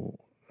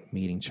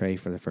meeting Trey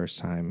for the first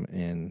time.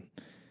 And,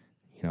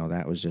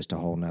 that was just a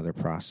whole nother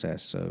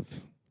process of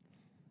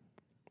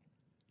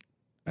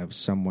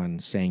someone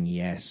saying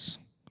yes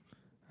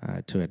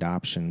to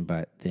adoption,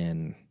 but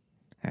then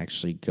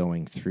actually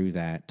going through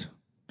that.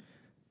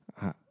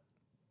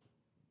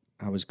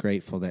 I was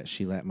grateful that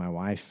she let my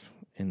wife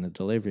in the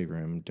delivery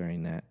room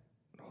during that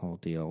whole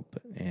deal.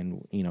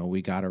 And,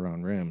 we got our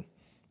own room.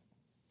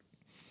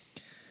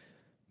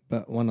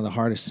 But one of the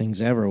hardest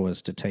things ever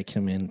was to take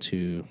him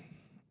into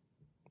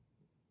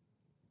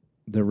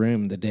the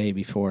room the day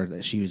before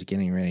that she was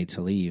getting ready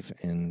to leave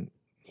and,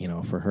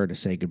 for her to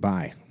say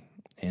goodbye.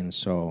 And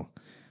so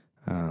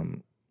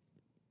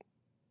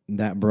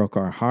that broke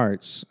our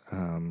hearts,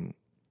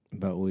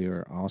 but we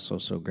were also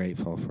so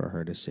grateful for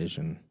her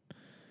decision,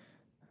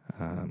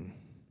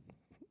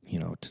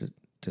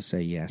 to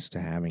say yes to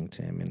having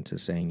Tim and to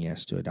saying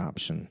yes to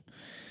adoption.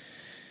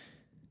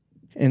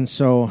 And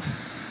so,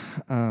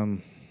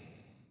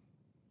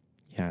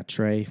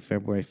 Trey,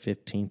 February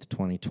 15th,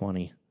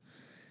 2020,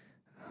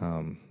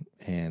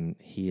 and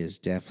he has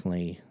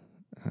definitely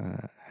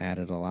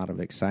added a lot of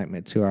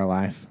excitement to our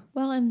life.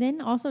 Well, and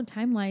then also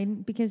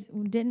timeline, because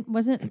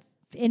wasn't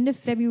end of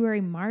February,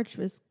 March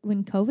was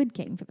when COVID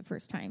came for the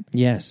first time.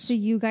 Yes. So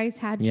you guys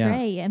had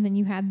Trey, and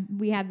then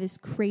we had this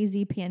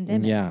crazy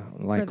pandemic. Yeah,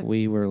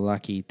 we were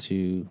lucky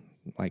to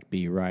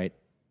be right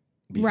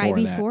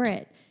before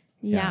it.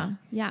 Yeah.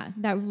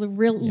 That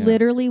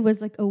literally was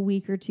like a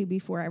week or two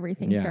before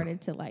everything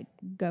started to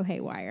go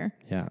haywire.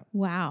 Yeah.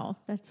 Wow,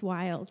 that's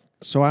wild.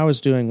 So I was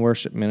doing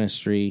worship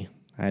ministry.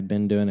 I had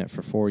been doing it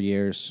for 4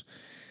 years.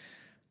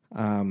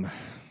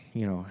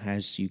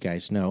 As you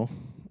guys know,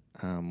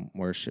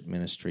 worship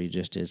ministry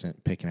just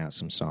isn't picking out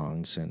some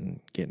songs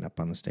and getting up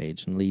on the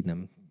stage and leading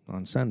them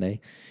on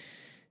Sunday.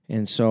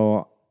 And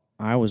so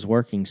I was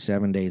working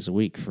 7 days a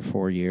week for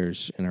 4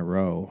 years in a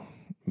row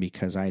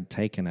because I'd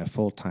taken a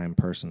full-time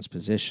person's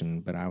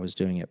position, but I was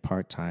doing it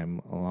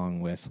part-time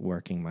along with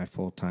working my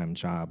full-time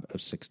job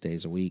of 6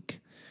 days a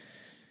week.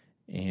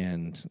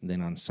 And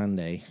then on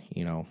Sunday,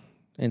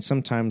 and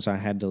sometimes I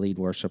had to lead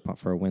worship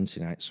for a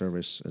Wednesday night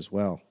service as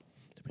well,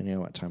 depending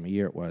on what time of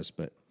year it was.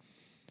 But,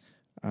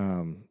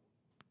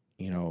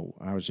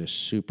 I was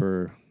just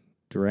super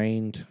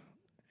drained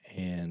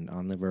and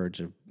on the verge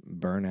of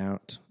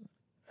burnout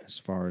as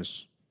far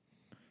as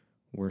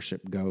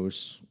worship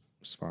goes,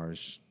 as far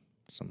as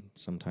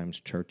sometimes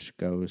church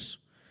goes.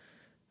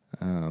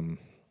 And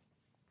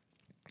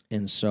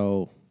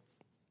so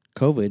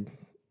COVID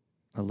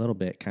a little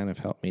bit kind of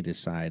helped me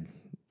decide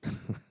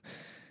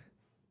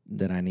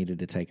that I needed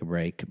to take a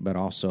break, but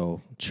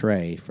also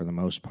Trey, for the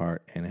most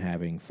part, and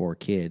having 4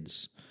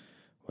 kids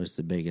was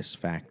the biggest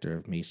factor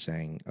of me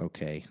saying,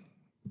 okay,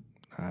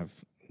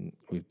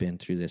 we've been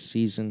through this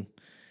season,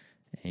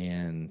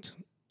 and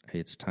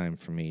it's time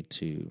for me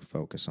to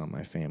focus on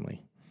my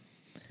family.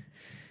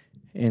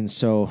 And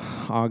so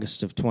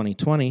August of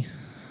 2020,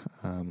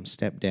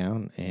 stepped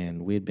down,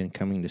 and we had been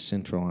coming to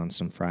Central on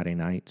some Friday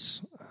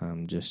nights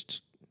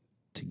just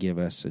to give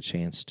us a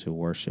chance to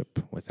worship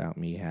without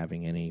me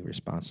having any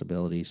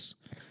responsibilities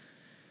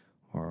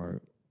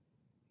or,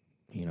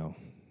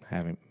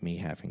 having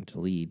to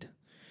lead.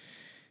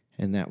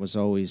 And that was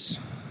always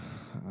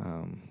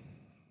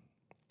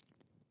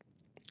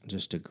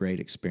just a great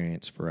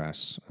experience for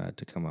us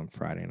to come on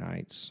Friday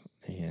nights.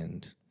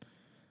 And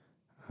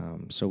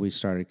so we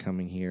started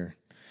coming here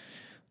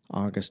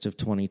August of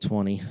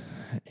 2020,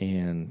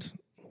 and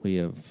we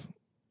have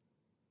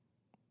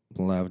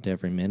loved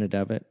every minute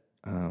of it.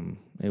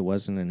 It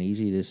wasn't an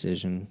easy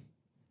decision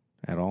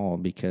at all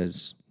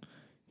because,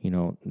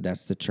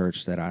 that's the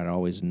church that I'd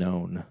always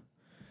known.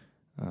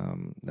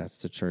 That's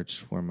the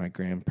church where my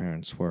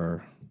grandparents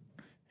were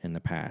in the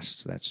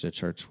past. That's the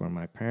church where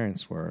my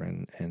parents were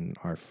and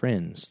our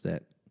friends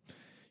that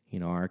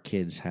our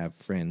kids have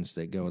friends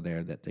that go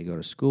there that they go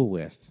to school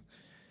with.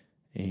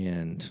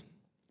 And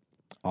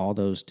all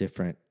those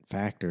different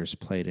factors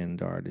played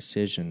into our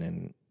decision.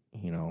 And,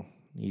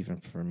 even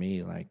for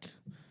me,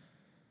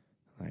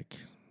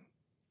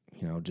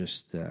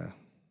 just the,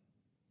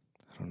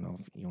 I don't know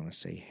if you want to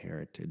say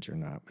heritage or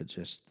not, but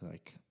just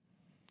like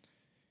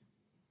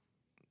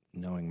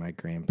knowing my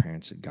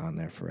grandparents had gone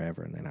there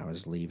forever and then I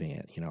was leaving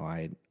it.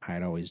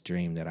 I'd always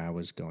dreamed that I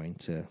was going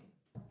to,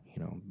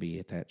 be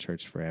at that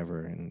church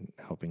forever and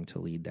helping to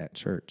lead that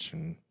church.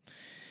 And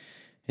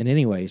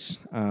anyways,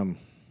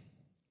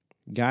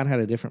 God had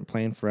a different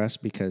plan for us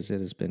because it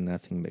has been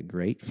nothing but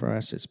great for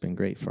us. It's been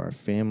great for our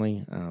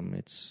family.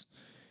 It's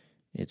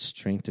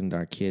strengthened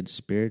our kids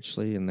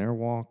spiritually in their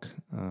walk.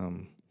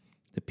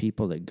 The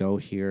people that go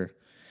here,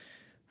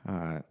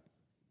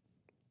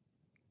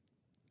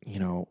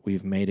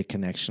 we've made a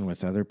connection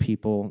with other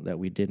people that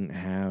we didn't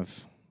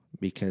have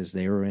because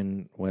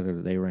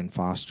whether they were in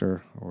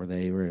foster or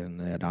they were in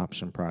the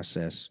adoption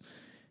process.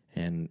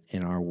 And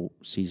in our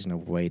season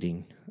of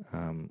waiting,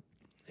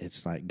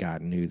 it's like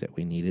God knew that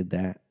we needed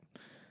that.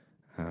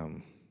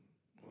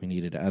 We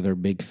needed other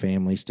big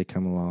families to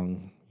come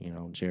along,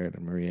 Jared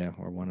and Maria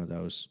or one of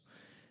those,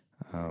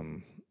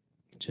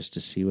 just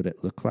to see what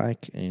it looked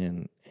like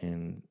and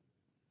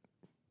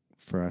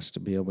for us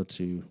to be able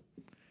to,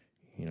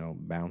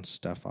 bounce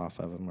stuff off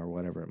of them or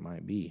whatever it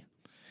might be.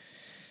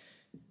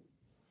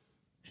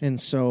 And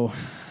so,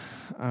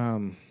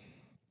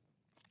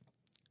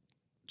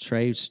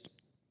 Trey's,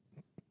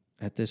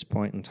 at this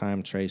point in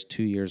time, Trey's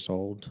 2 years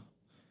old,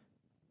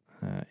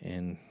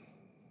 in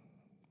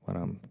what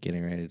I'm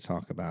getting ready to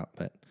talk about.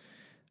 But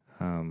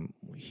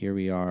here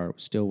we are,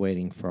 still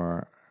waiting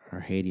for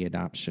our Haiti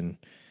adoption.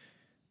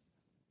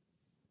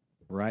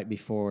 Right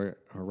before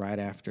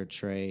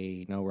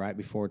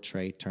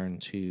Trey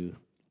turned 2,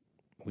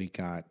 we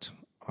got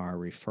our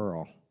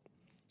referral,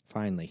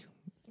 finally.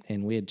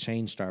 And we had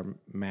changed our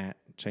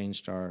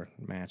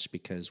match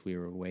because we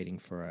were waiting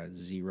for a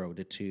 0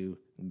 to 2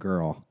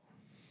 girl,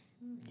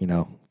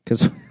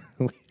 because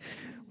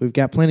we've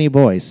got plenty of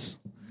boys.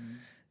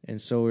 And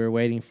so we were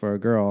waiting for a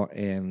girl,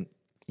 and,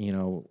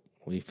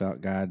 we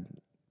felt God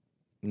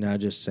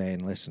nudge us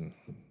saying, listen,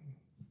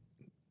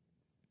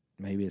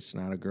 maybe it's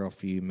not a girl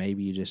for you.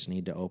 Maybe you just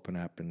need to open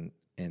up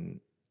and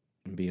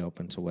be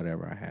open to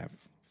whatever I have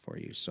for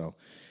you. So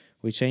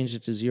we changed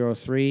it to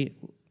 0-3.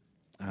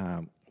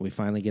 We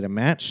finally get a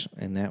match,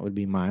 and that would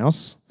be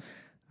Miles.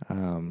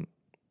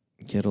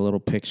 Get a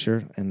little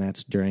picture, and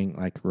that's during,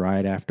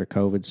 right after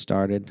COVID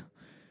started.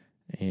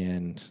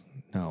 And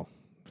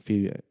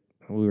we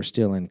were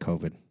still in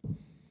COVID.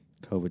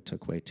 COVID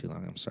took way too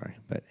long, I'm sorry.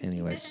 But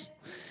anyways,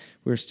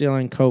 we were still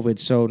in COVID.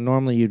 So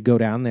normally you'd go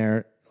down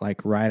there,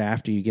 right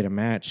after you get a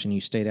match, and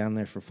you stay down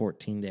there for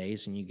 14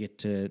 days, and you get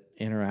to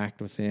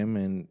interact with him,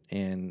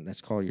 and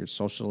that's called your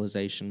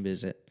socialization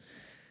visit.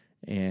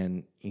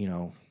 And,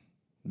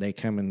 they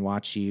come and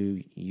watch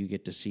you. You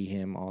get to see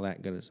him, all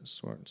that good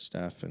sort of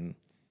stuff. And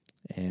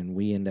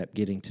we end up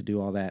getting to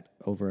do all that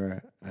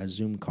over a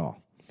Zoom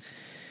call.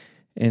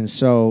 And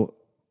so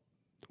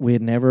we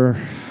had never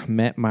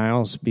met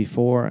Miles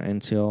before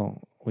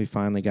until we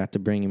finally got to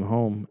bring him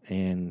home.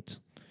 And,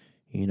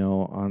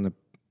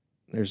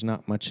 there's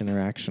not much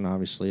interaction,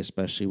 obviously,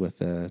 especially with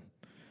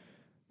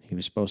he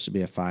was supposed to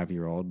be a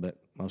 5-year-old, but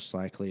most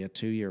likely a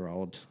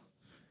 2-year-old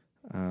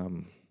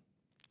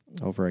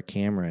over a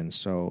camera. And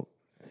so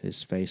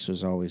his face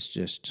was always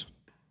just,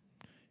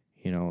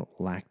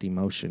 lacked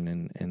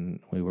emotion, and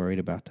we worried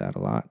about that a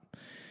lot.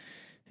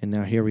 And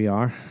now here we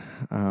are.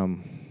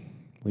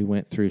 We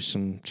went through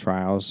some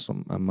trials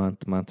a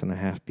month and a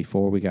half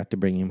before we got to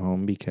bring him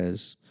home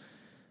because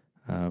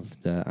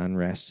of the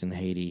unrest in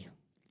Haiti.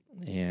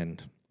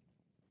 And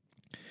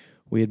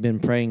we had been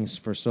praying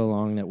for so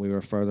long that we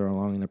were further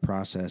along in the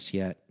process,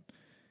 yet,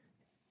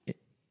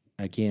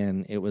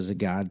 it was a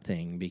God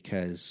thing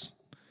because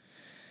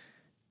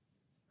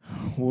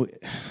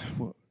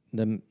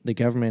the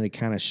government had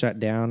kind of shut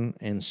down,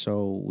 and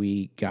so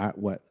we got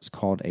what's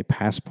called a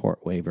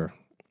passport waiver.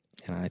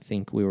 And I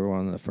think we were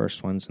one of the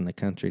first ones in the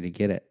country to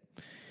get it.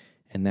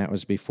 And that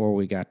was before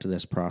we got to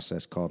this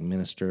process called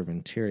Minister of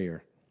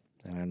Interior.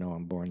 And I know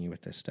I'm boring you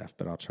with this stuff,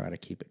 but I'll try to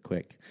keep it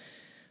quick.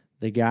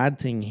 The God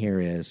thing here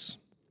is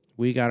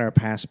we got our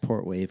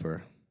passport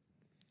waiver,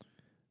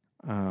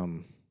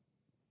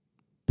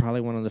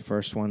 probably one of the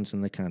first ones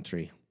in the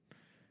country,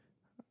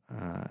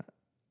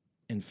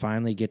 and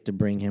finally get to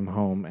bring him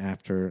home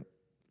after,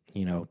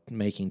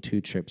 making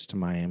 2 trips to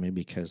Miami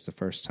because the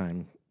first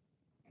time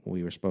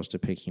we were supposed to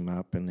pick him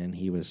up, and then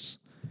he was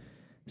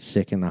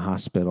sick in the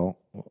hospital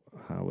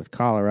with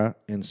cholera,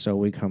 and so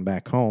we come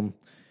back home.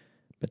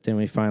 But then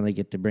we finally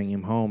get to bring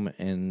him home,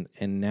 and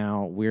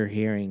now we're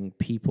hearing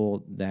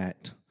people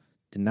that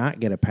did not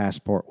get a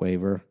passport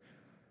waiver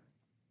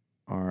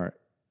are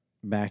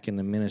back in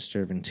the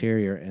Minister of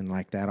Interior, and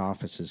that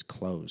office is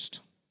closed.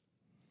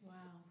 Wow.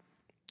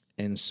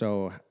 And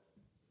so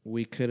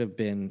we could have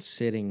been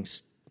sitting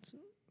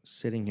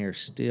here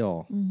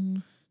still,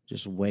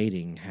 just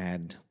waiting,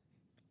 had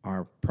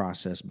our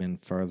process been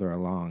further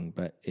along,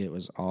 but it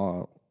was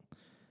all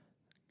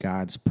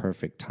God's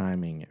perfect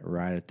timing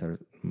right at the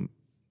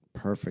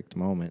perfect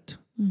moment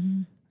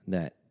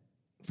that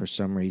for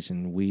some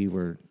reason we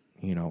were,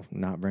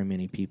 not very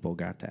many people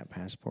got that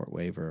passport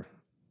waiver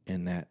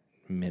in that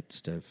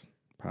midst of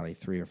probably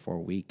 3 or 4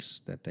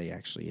 weeks that they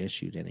actually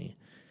issued any.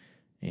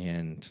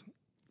 And,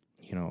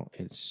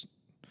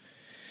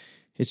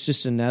 it's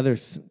just another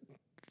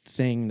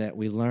thing that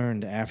we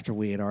learned after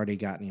we had already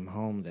gotten him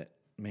home that,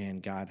 man,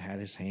 God had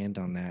his hand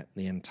on that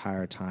the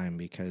entire time,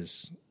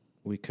 because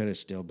we could have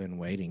still been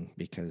waiting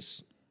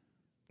because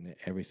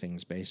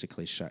everything's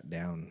basically shut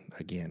down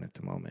again at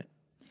the moment.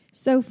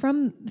 So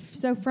from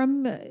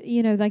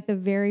like the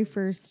very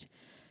first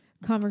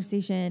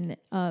conversation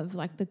of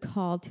like the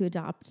call to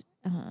adopt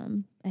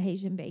a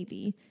Haitian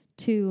baby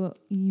to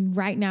you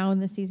right now in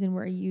the season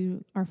where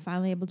you are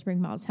finally able to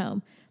bring Miles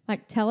home,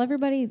 like tell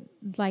everybody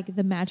like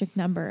the magic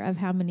number of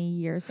how many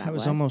years that was. It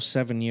was almost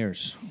 7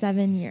 years.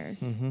 7 years.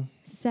 Mm-hmm.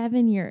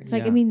 7 years.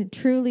 Like, Yeah. I mean,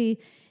 truly,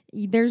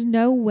 there's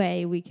no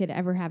way we could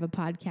ever have a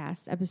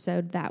podcast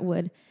episode that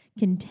would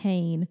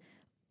contain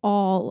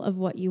all of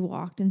what you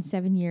walked in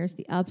 7 years,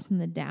 the ups and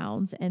the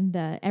downs and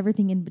the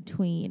everything in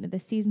between, the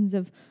seasons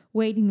of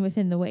waiting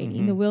within the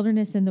waiting, the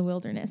wilderness in the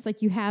wilderness.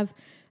 Like you have,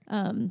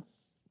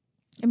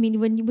 I mean,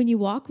 when you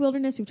walk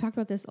wilderness, we've talked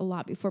about this a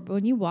lot before, but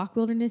when you walk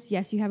wilderness,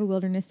 yes, you have a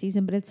wilderness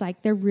season, but it's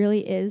like there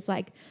really is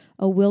like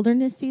a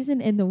wilderness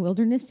season in the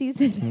wilderness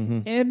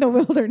season in the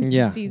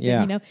wilderness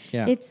season.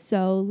 It's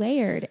so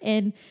layered.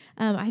 And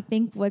I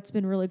think what's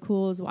been really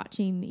cool is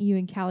watching you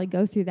and Callie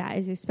go through that,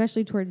 is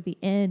especially towards the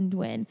end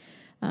when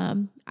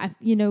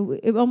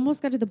it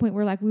almost got to the point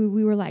where like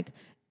we were like,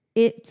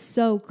 it's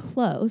so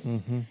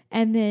close.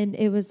 And then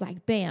it was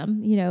like,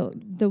 bam,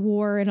 the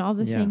war and all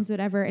the things,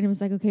 whatever. And it was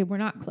like, okay, we're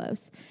not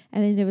close.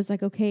 And then it was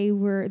like, okay,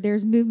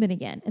 there's movement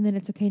again. And then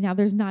it's okay, now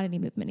there's not any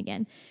movement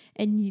again.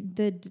 And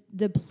the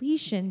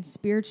depletion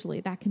spiritually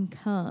that can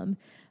come,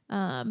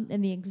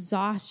 and the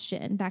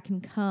exhaustion that can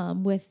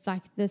come with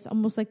like this,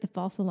 almost like the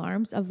false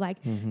alarms of like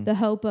the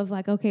hope of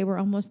like, okay, we're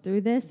almost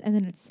through this. And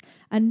then it's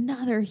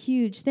another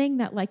huge thing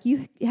that like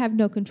you have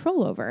no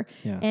control over.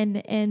 Yeah.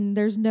 And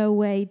there's no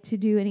way to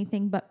do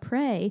anything but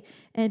pray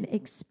and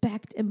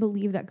expect and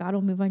believe that God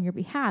will move on your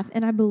behalf.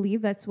 And I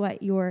believe that's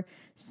what you're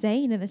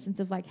saying in the sense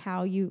of like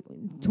how you,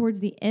 towards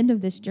the end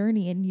of this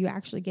journey and you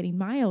actually getting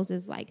Miles,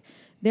 is like,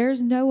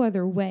 there's no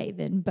other way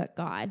than but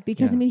God.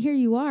 Because I mean, here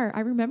you are.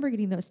 I remember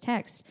getting those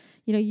texts.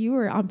 You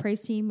were on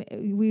praise team.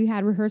 We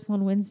had rehearsal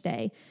on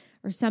Wednesday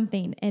or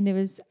something. And it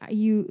was,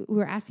 you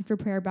were asking for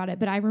prayer about it.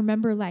 But I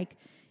remember like,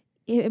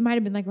 it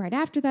might've been like right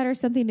after that or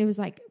something. It was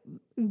like,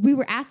 we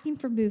were asking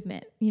for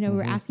movement, we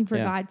were asking for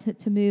God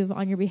to move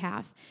on your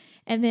behalf.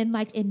 And then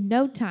like in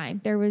no time,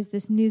 there was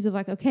this news of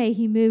like, okay,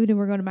 he moved and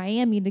we're going to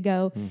Miami to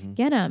go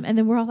get him. And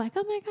then we're all like,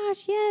 oh my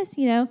gosh, yes,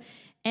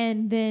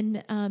 and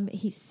then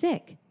he's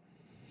sick.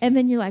 And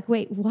then you're like,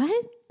 wait,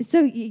 what?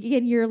 So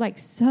again, you're like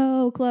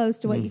so close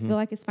to what you feel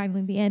like is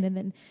finally the end, and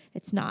then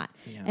it's not.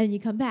 Yeah. And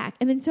you come back.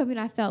 And then so, I mean,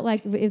 I felt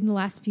like in the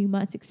last few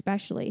months,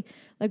 especially,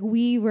 like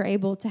we were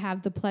able to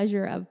have the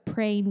pleasure of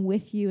praying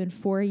with you and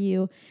for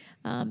you,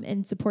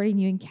 and supporting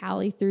you and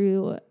Callie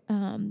through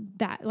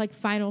that like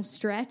final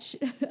stretch.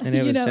 And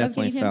it was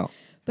definitely felt.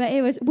 But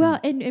it was, well,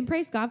 and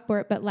praise God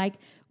for it. But like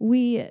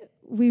we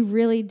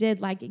really did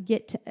like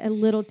get a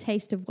little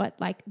taste of what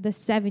like the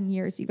 7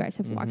 years you guys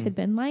have walked had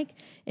been like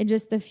in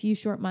just the few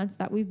short months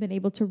that we've been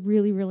able to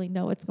really, really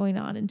know what's going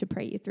on and to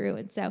pray you through.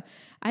 And so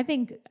I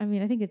think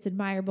it's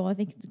admirable. I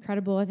think it's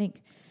incredible. I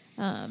think,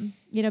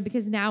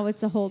 because now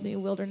it's a whole new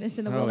wilderness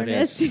in the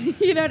wilderness.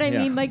 You know what I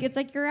mean? Like, it's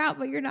like you're out,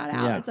 but you're not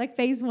out. Yeah. It's like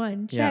phase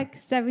 1, check,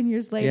 7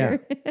 years later.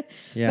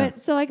 Yeah.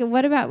 But so like,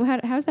 what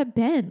about, how's that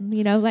been?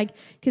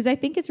 Cause I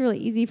think it's really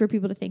easy for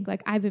people to think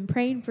like, I've been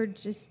praying for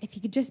just, if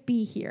you could just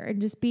be here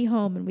and just be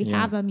home and we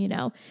have them,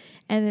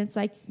 and it's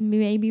like,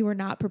 maybe we're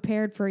not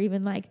prepared for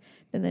even like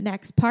the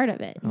next part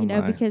of it,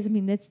 because I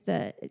mean, it's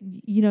the,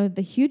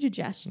 the huge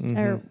adjustment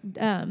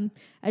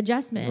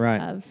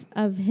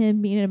of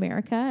him being in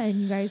America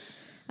and you guys,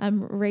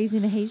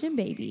 raising a Haitian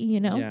baby,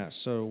 Yeah,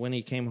 so when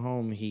he came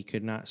home, he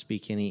could not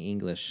speak any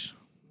English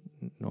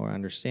nor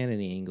understand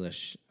any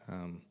English.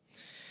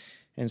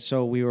 And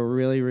so we were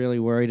really, really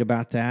worried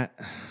about that.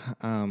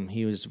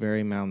 He was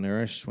very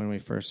malnourished when we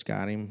first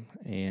got him,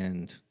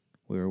 and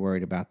we were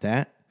worried about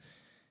that.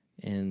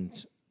 And,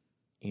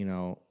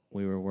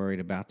 we were worried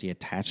about the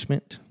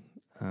attachment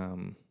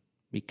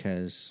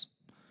because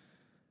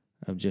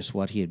of just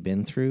what he had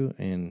been through.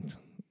 And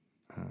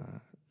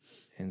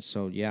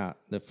so,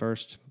 the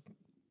first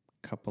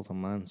couple of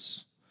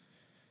months,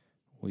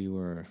 we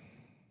were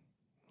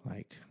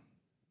like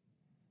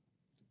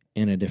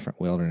in a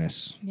different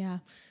wilderness. Yeah.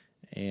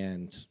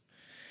 And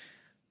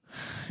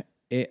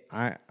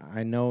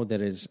I know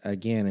that is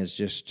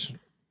just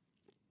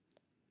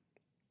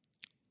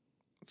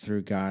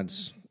through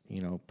God's,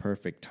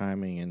 perfect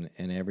timing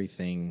and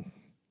everything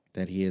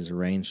that he has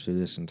arranged through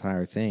this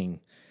entire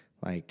thing.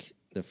 Like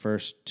the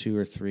first 2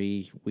 or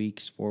 3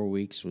 weeks, 4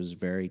 weeks was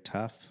very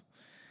tough.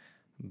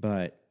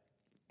 But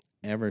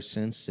ever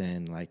since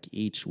then, like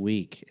each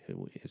week,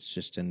 it's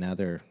just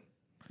another,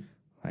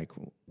 like,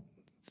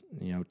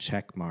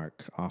 check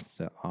mark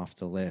off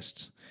the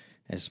list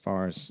as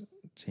far as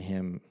to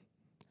him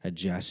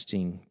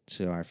adjusting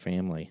to our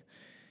family.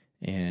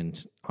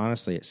 And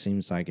honestly, it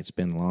seems like it's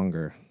been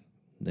longer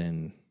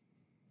than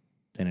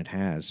it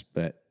has,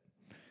 but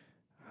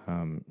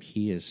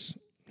he has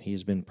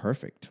been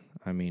perfect.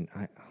 I mean,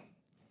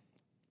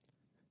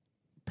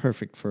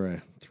 perfect for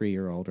a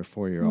 3-year-old or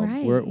 4-year-old.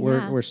 Right,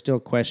 We're still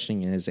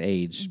questioning his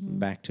age,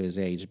 back to his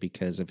age,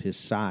 because of his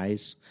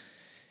size,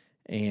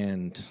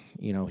 and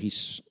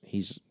he's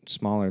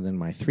smaller than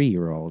my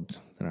 3-year-old,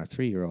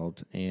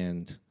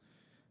 and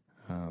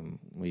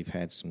we've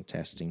had some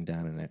testing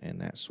done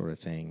and that sort of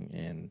thing,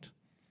 and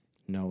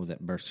know that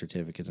birth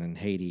certificates in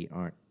Haiti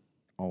aren't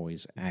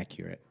always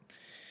accurate.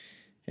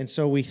 And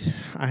so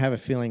I have a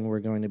feeling we're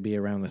going to be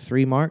around the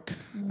 3 mark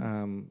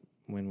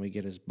when we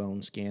get his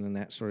bone scan and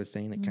that sort of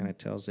thing. That kind of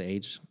tells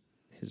his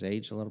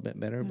age a little bit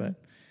better. But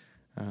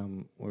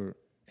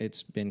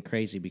it's been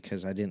crazy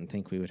because I didn't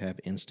think we would have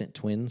instant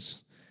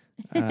twins.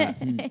 You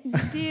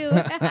do.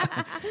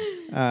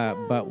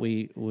 But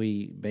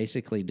we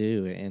basically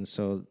do. And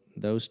so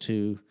those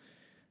two,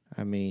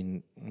 I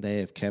mean, they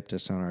have kept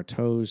us on our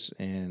toes.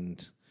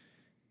 And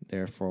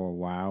there for a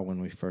while, when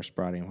we first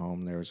brought him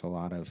home, there was a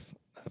lot of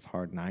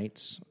hard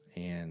nights,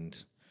 and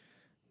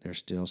there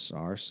still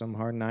are some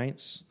hard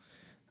nights.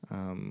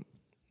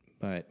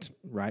 But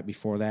right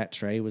before that,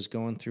 Trey was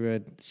going through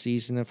a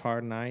season of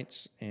hard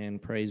nights,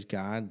 and praise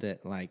God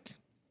that, like,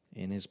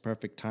 in his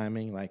perfect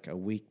timing, like a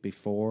week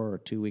before or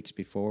 2 weeks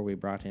before we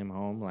brought him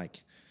home,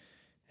 like,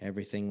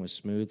 everything was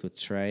smooth with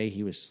Trey.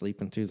 He was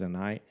sleeping through the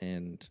night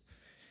and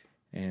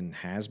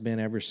has been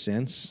ever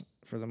since,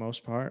 for the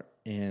most part.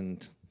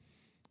 And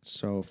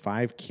so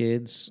 5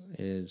 kids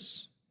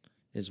is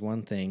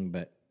one thing,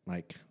 but,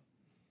 like,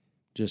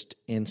 just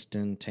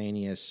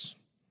instantaneous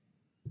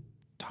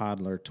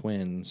toddler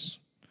twins,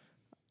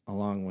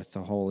 along with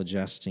the whole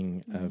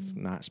adjusting of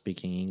not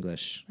speaking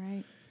English.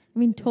 Right. I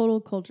mean,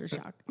 total culture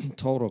shock.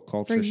 Total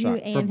culture For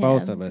shock you for and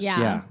both him. of us.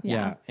 Yeah.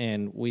 Yeah.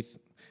 And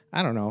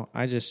I don't know.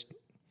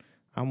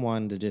 I'm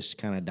one to just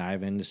kind of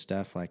dive into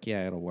stuff like,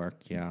 yeah, it'll work.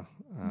 Yeah.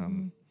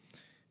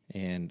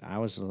 And I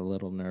was a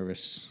little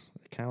nervous.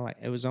 Kind of like,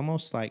 it was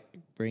almost like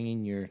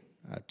bringing your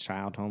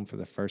child home for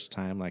the first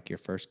time, like your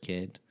first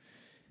kid,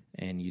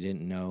 and you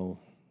didn't know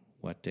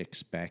what to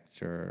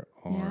expect or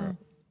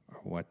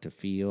what to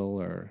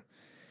feel, or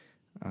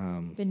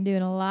been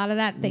doing a lot of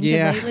that thinking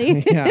yeah,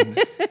 lately.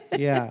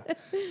 yeah.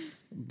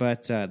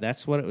 But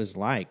that's what it was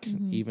like.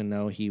 Even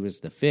though he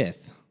was the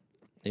 5th,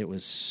 it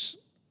was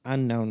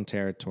unknown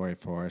territory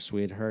for us.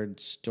 We had heard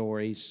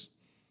stories,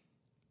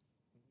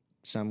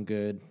 some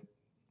good,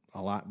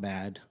 a lot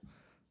bad,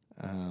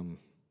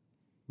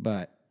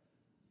 but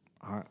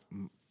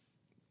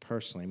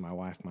personally, my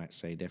wife might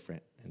say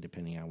different, and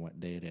depending on what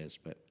day it is.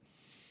 But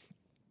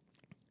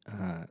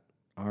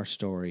our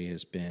story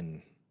has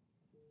been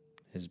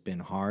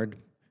hard.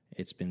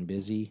 It's been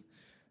busy.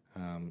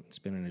 It's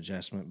been an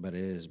adjustment, but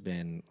it has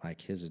been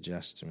like his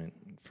adjustment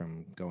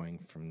from going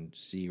from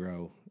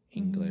zero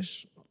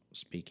English,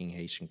 speaking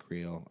Haitian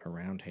Creole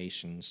around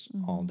Haitians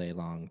all day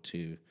long,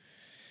 to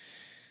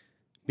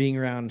being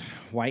around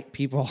white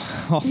people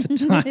all the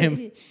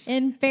time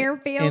in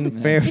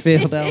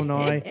Fairfield,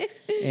 Illinois,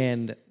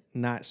 and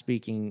not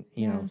speaking,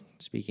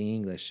 speaking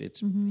English.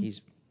 It's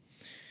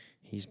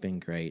he's been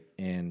great,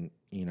 and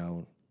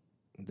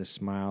the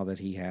smile that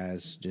he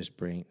has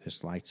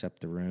just lights up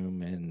the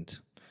room, and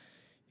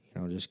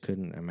just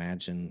couldn't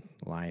imagine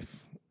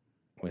life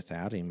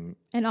without him.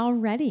 And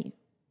already,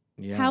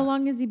 yeah. How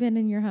long has he been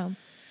in your home?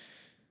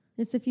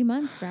 Just a few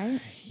months,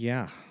 right?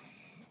 Yeah.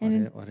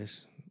 And what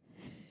is?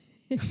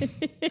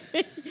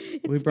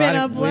 It's been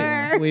a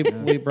blur.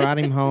 We brought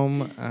him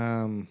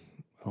home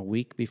a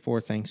week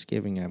before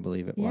Thanksgiving, I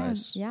believe it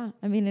was. Yeah.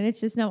 I mean, and it's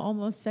just now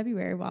almost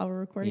February while we're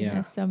recording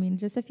this. So, I mean,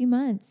 just a few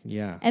months.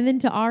 Yeah. And then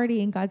to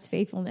already in God's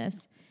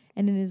faithfulness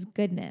and in his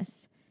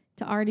goodness,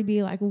 to already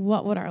be like,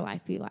 what would our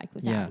life be like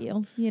without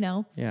you?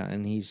 Yeah.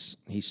 And he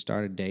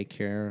started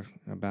daycare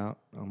about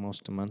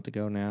almost a month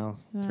ago now,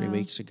 3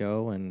 weeks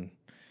ago. And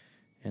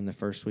the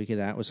first week of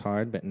that was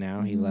hard, but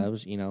now he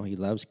loves, he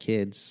loves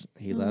kids.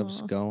 He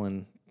loves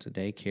going to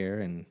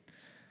daycare, and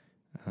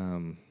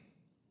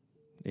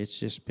it's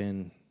just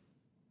been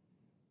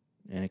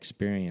an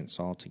experience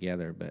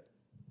altogether. But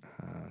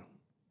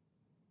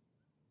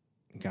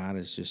God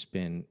has just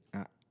been.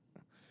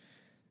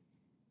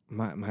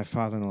 My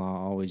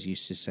father-in-law always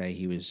used to say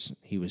he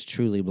was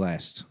truly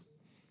blessed,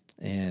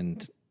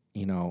 and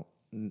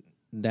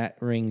that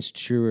rings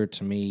truer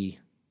to me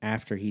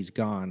after he's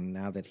gone.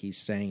 Now that he's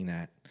saying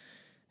that,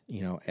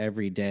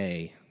 every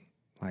day,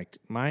 like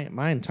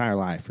my entire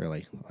life,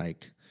 really,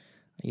 like.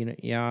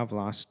 I've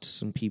lost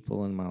some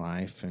people in my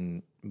life,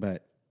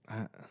 but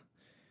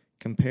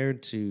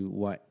compared to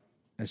what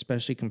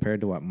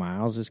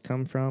Miles has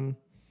come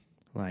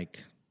what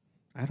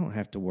I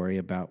have to worry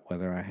about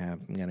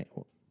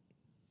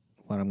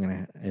what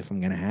if I'm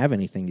gonna have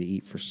anything to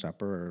eat for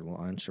supper or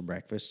lunch or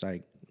breakfast.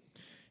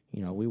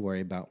 We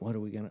worry about what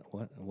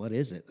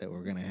is it that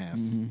we're gonna have.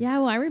 Yeah,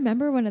 well, I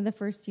remember one of the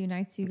first few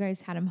nights you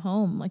guys had him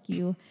home. Like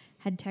you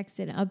had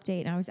texted an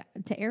update, and I was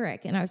to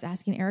Eric, and I was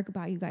asking Eric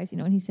about you guys,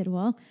 and he said,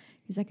 "Well,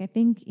 he's like, I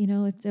think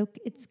it's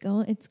okay, it's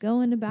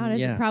going about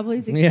as it probably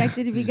is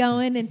expected to be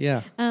going."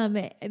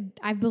 And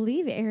I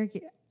believe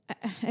Eric,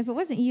 if it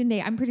wasn't you,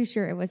 Nate, I'm pretty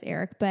sure it was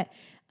Eric, but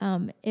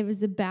it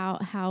was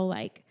about how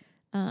like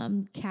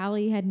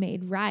Callie had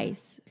made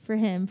rice for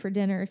him for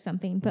dinner or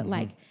something, but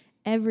like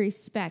every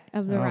speck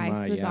of the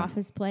rice was off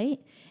his plate.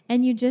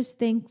 And you just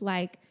think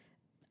like,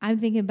 I'm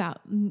thinking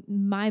about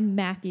my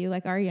Matthew,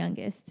 like our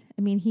youngest.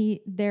 I mean,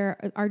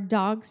 our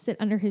dogs sit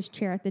under his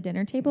chair at the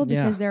dinner table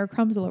because there are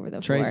crumbs all over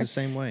the floor. Trey's the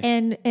same way.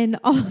 And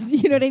all,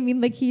 you know what I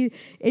mean? Like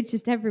it's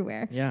just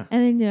everywhere. Yeah.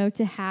 And then,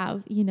 to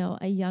have,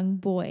 a young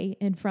boy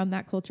and from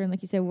that culture, and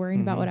like you said,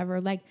 worrying about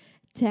whatever, like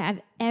to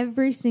have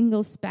every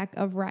single speck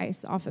of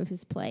rice off of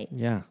his plate.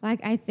 Yeah.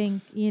 Like, I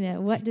think,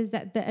 what does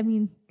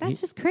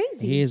that's just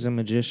crazy. He is a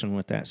magician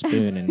with that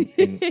spoon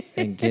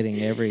and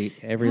getting every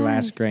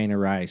last grain of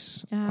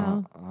rice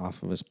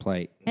off of his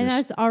plate. And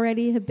that's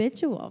already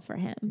habitual for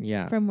him.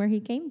 Yeah. From where he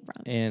came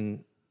from.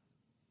 And,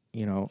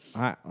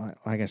 I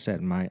like I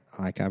said,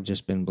 I've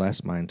just been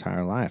blessed my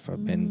entire life.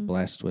 I've been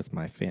blessed with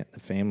my the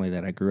family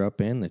that I grew up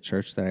in, the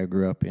church that I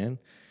grew up in.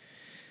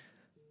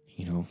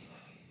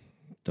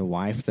 The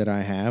wife that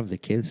I have, the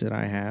kids that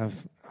I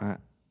have,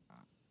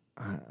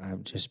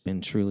 I've just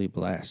been truly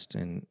blessed,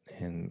 and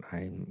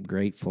I'm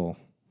grateful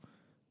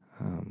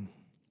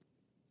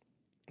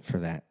for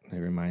that. It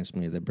reminds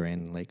me of the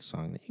Brandon Lake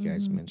song that you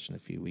guys mentioned a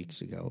few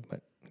weeks ago,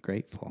 but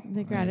grateful.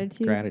 The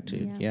gratitude.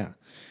 Gratitude,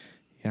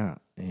 yeah.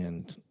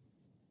 And,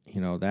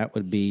 that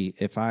would be,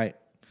 if I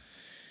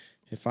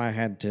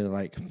had to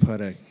like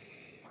put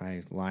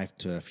my life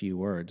to a few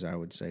words, I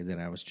would say that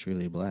I was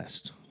truly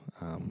blessed.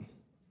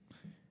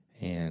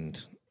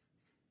 And,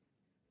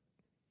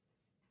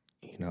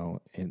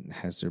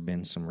 has there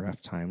been some rough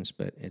times,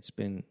 but it's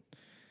been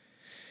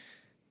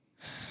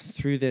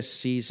through this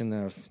season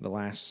of the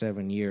last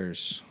 7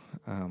 years,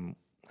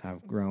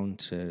 I've grown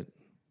to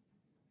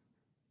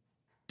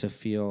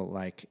feel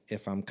like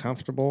if I'm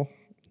comfortable,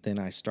 then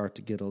I start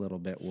to get a little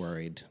bit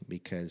worried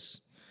because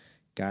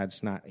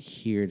God's not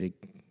here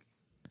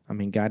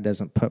God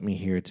doesn't put me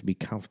here to be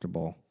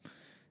comfortable.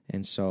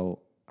 And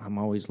so I'm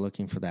always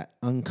looking for that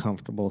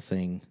uncomfortable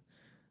thing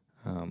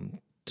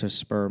to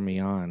spur me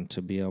on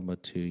to be able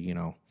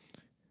to,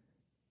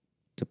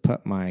 to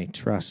put my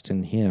trust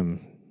in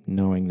Him,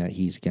 knowing that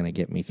He's going to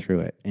get me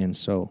through it. And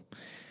so,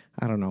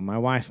 I don't know, my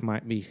wife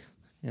might be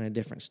in a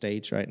different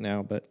stage right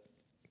now, but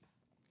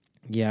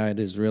yeah, it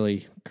is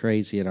really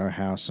crazy at our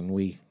house, and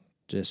we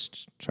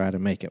just try to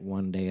make it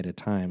one day at a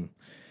time.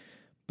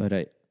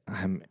 But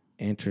I'm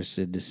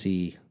interested to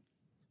see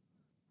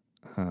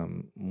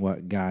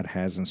what God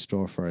has in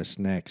store for us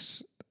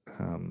next,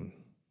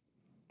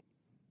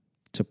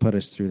 to put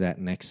us through that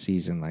next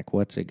season. Like,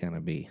 what's it going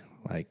to be?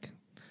 Like,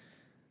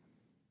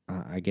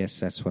 I guess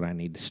that's what I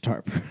need to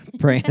start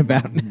praying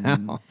about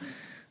now.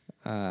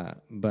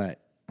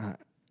 But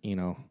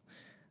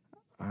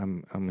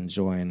I'm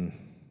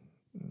enjoying.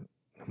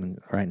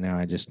 Right now,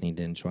 I just need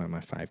to enjoy my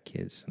 5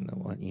 kids and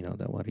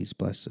what He's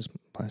blessed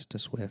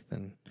us with,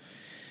 and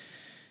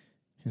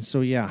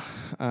so yeah.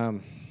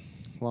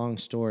 Long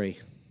story.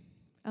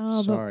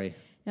 Oh, sorry.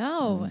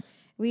 No,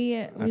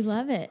 we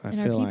love it, and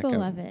our people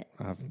love it.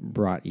 I've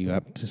brought you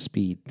up to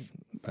speed,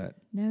 but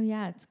no,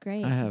 yeah, it's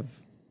great. I have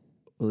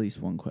at least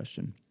one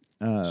question.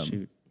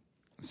 Shoot.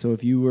 So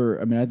if you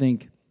were, I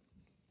think,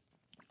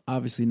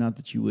 obviously not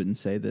that you wouldn't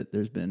say that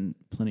there's been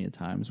plenty of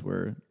times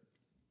where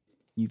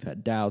you've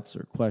had doubts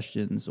or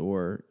questions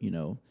or,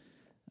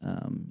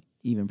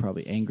 even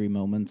probably angry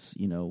moments,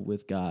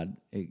 with God,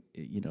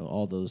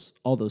 all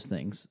those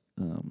things.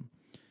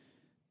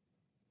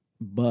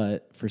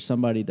 But for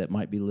somebody that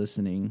might be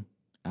listening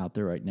out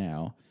there right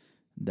now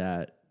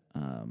that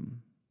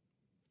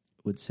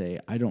would say,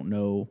 I don't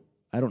know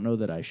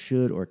that I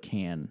should or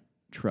can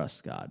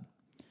trust God.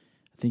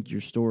 I think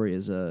your story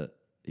is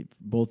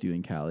both you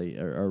and Callie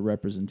are a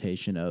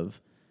representation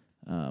of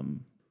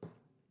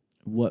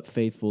what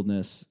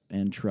faithfulness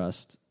and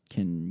trust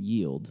can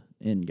yield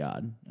in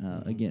God.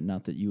 Again,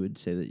 not that you would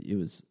say that it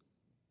was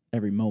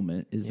every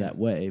moment is that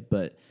way,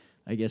 but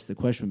I guess the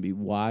question would be,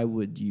 why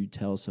would you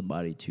tell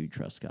somebody to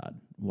trust God?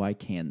 Why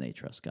can they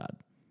trust God?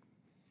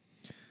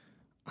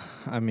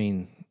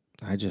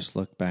 I just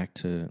look back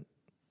to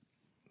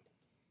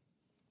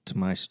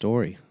my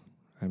story.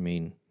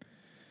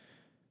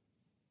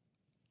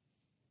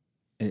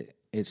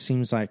 It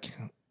seems like,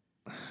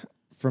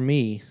 for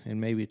me, and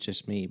maybe it's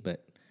just me,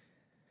 but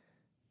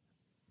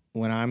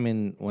when I'm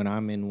in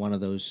one of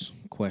those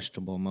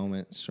questionable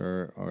moments,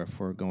 or if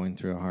we're going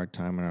through a hard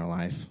time in our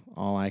life,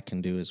 all I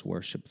can do is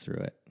worship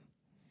through it.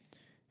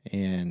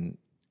 And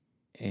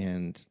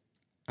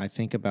I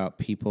think about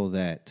people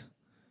that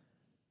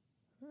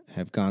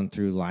have gone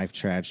through life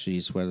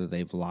tragedies, whether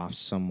they've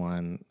lost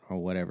someone or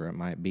whatever it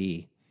might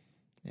be,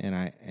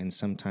 And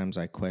sometimes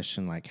I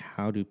question, like,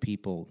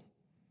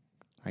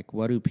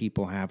 what do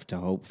people have to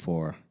hope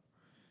for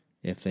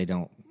if they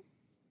don't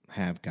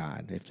have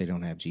God, if they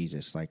don't have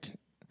Jesus? Like,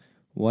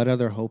 what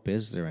other hope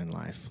is there in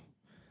life?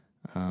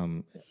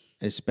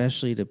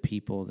 Especially to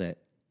people that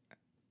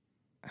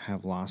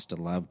have lost a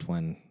loved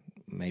one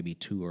maybe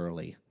too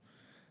early,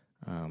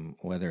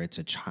 whether it's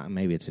a child,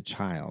 maybe it's a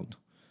child.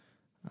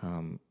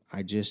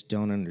 I just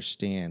don't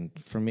understand.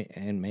 For me,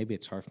 and maybe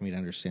it's hard for me to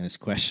understand this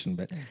question,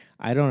 but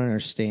I don't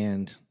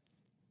understand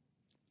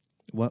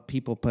what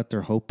people put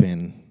their hope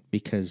in,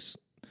 because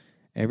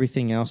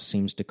everything else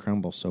seems to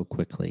crumble so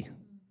quickly.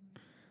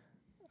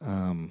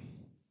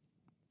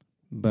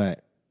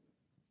 But,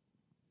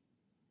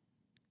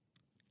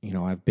 you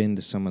know, I've been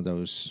to some of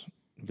those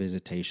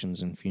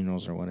visitations and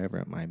funerals or whatever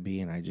it might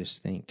be, and I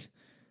just think,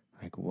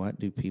 like, what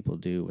do people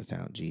do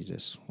without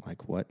Jesus?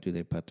 Like, what do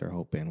they put their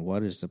hope in?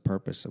 What is the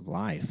purpose of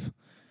life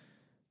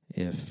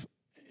if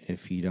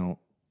you don't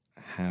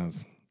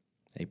have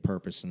a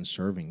purpose in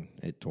serving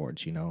it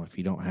towards, you know, if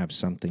you don't have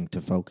something to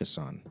focus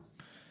on?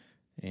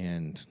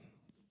 And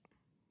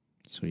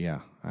so,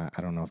 yeah,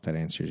 I don't know if that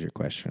answers your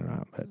question or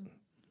not, but.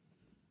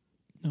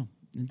 No,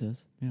 it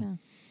does. Yeah.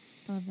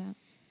 I love that.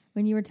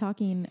 When you were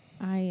talking,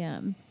 I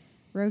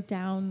wrote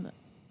down,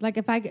 like,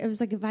 if I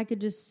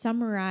could just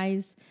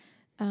summarize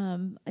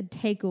a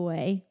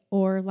takeaway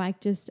or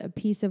like just a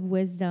piece of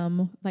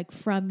wisdom, like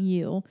from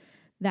you,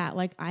 that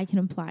like I can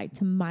apply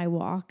to my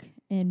walk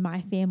and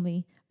my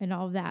family and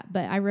all of that.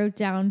 But I wrote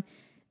down,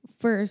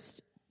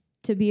 first,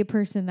 to be a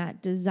person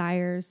that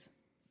desires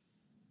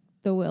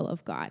the will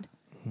of God,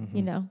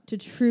 you know, to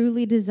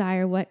truly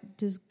desire what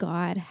does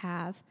God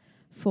have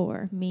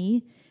for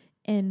me,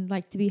 and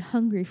like to be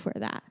hungry for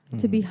that,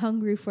 to be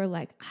hungry for,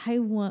 like, I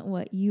want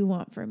what you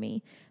want for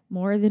me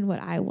more than what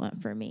I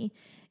want for me.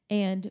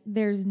 And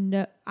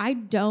I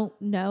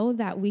don't know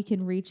that we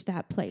can reach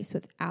that place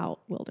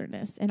without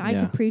wilderness. And I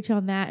could preach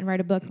on that and write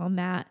a book on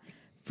that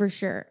for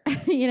sure,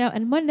 you know,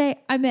 and one day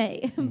I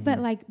may, but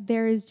like,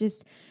 there is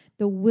just,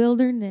 the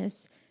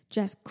wilderness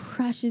just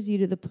crushes you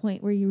to the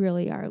point where you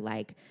really are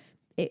like,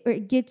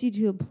 it gets you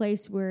to a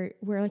place where,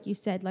 like you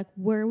said, like,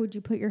 where would you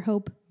put your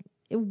hope,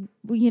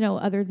 you know,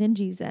 other than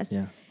Jesus?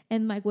 Yeah.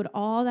 And like, when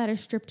all that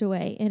is stripped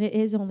away and it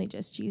is only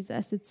just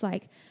Jesus, it's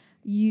like,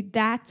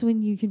 that's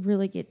when you can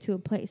really get to a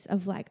place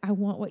of like, I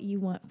want what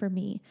you want for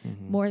me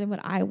more than what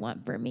I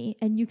want for me.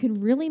 And you can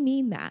really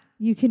mean that.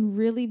 You can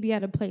really be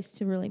at a place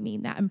to really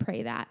mean that and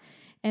pray that.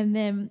 And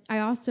then I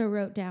also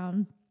wrote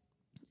down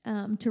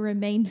to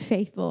remain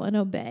faithful and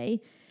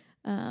obey,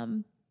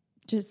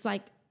 just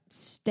like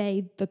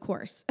stay the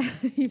course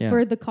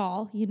for the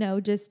call, you know,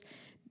 just,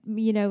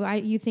 you know,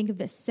 you think of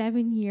the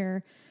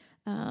 7-year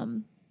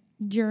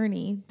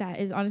journey that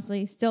is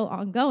honestly still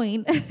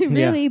ongoing,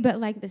 really,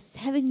 but like the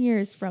 7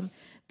 years from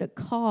the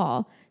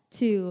call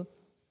to,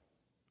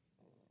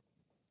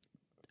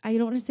 I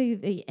don't want to say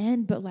the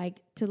end, but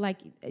like to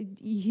like,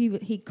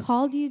 he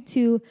called you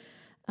to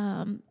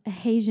a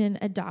Haitian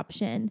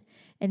adoption,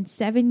 and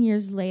 7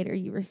 years later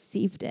you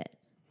received it,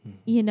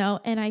 you know?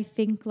 And I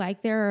think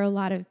like there are a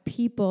lot of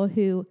people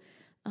who,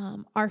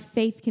 our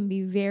faith can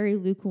be very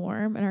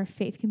lukewarm, and our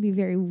faith can be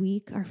very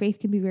weak. Our faith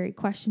can be very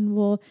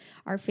questionable.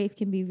 Our faith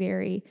can be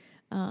very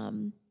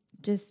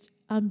just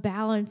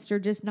unbalanced or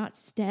just not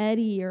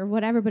steady or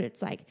whatever. But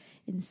it's like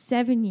in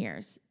 7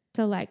 years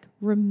to like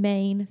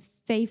remain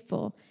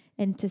faithful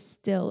and to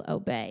still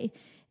obey.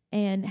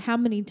 And how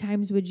many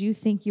times would you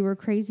think you were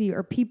crazy,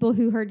 or people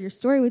who heard your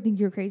story would think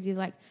you were crazy?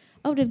 Like,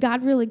 oh, did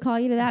God really call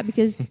you to that?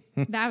 Because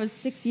that was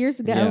 6 years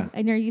ago. Yeah.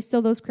 And are you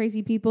still those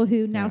crazy people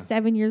who now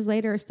 7 years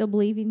later are still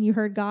believing you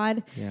heard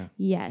God? Yeah.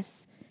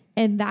 Yes.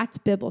 And that's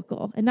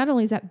biblical. And not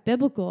only is that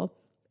biblical,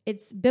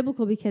 it's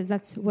biblical because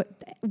that's what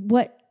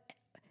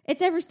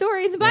it's every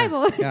story in the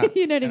Bible. Yeah.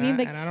 You know what I mean?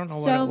 Like, and I don't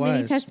know so what it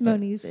many was,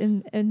 testimonies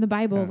in the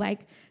Bible,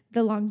 like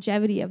the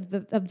longevity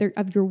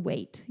of your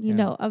wait, you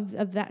know,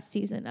 of that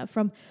season, of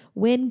from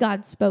when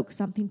God spoke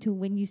something to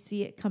when you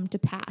see it come to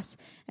pass.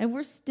 And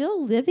we're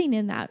still living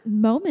in that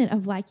moment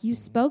of like, you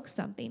spoke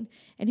something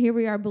and here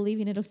we are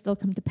believing it'll still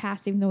come to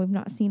pass, even though we've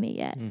not seen it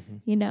yet,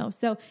 you know?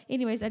 So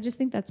anyways, I just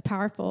think that's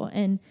powerful.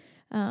 And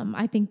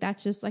I think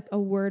that's just like a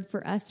word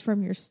for us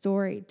from your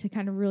story to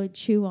kind of really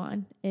chew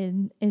on,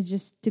 and is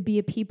just to be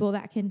a people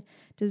that can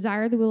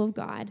desire the will of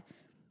God,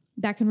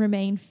 that can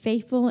remain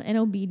faithful and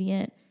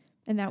obedient,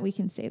 and that we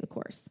can stay the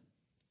course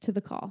to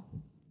the call.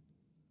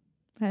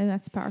 I think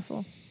that's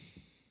powerful.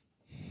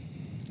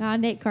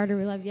 Nate Carter,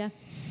 we love you.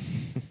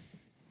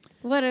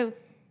 What a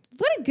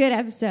good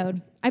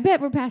episode. I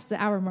bet we're past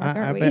the hour mark,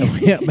 aren't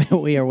we? I bet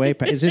we are way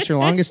past. Is this your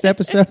longest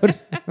episode?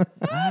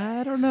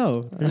 I don't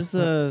know.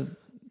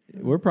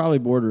 We're probably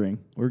bordering.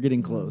 We're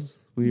getting close.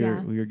 We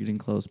are getting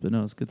close, but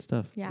no, it's good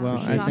stuff. Yeah, Well,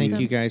 sure. I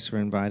thank you guys for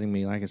inviting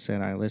me. Like I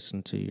said, I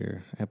listened to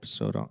your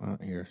episode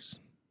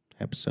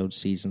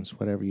seasons,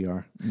 whatever you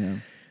are. Yeah.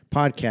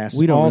 Podcast.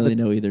 We don't really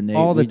know either, Nate.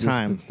 All the we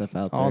time. Just put stuff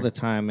out there. All the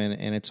time.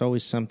 And it's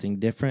always something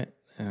different.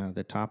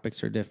 The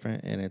topics are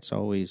different, and it's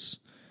always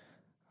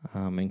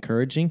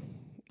encouraging.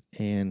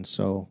 And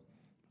so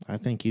I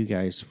thank you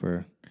guys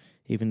for,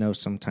 even though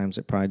sometimes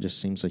it probably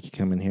just seems like you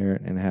come in here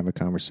and have a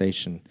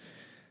conversation.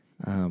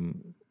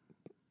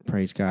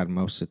 Praise God,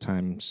 most of the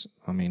times,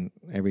 I mean,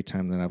 every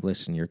time that I've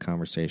listened, your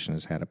conversation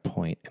has had a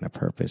point and a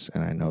purpose,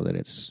 and I know that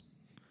it's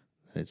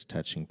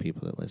touching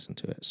people that listen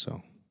to it.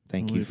 So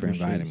thank you for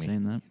inviting me.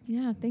 Saying that.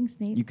 Yeah, thanks,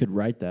 Nate. You could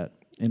write that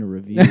in a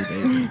review,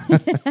 Dave,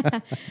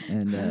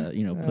 and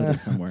put it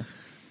somewhere.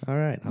 All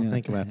right, I'll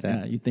think about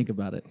that. Yeah, you think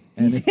about it.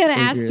 He's going to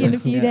ask you in a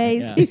few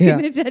days. Yeah. He's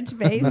going to touch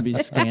base. I'm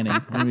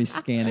gonna be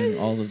scanning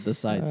all of the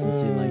sites and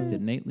see, like,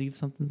 did Nate leave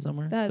something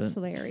somewhere? That's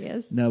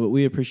hilarious. No, but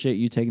we appreciate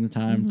you taking the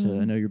time to.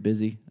 I know you're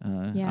busy.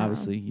 Yeah.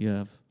 Obviously, you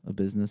have a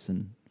business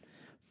and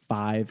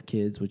 5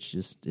 kids, which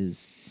just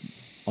is.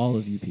 All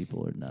of you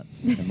people are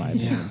nuts, in my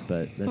opinion.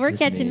 But that's We're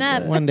just catching me,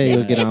 up. One day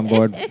you'll get on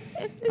board.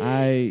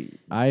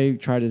 I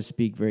try to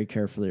speak very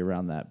carefully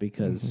around that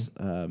because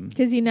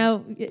Because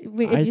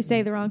if you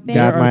say the wrong thing,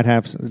 God might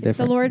have some different.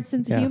 the Lord's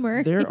sense of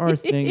humor. there are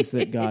things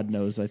that God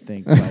knows. I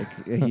think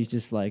like He's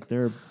just like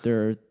there.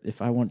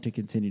 If I want to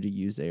continue to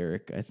use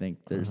Eric, I think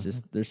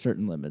there's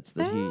certain limits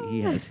that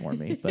he has for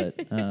me.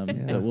 But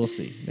we'll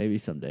see. Maybe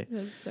someday.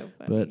 That's so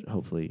funny. But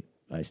hopefully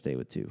I stay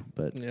with 2.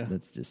 But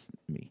that's just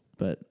me.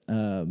 But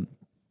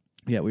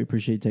we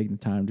appreciate you taking the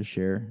time to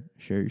share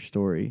your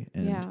story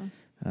and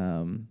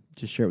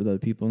just share it with other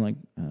people. And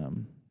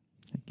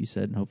like you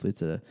said, and hopefully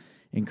it's a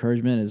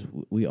encouragement, as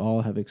we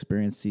all have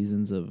experienced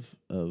seasons of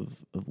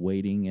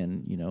waiting,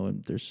 and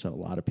and there's a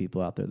lot of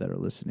people out there that are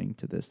listening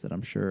to this that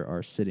I'm sure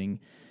are sitting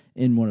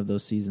in one of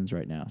those seasons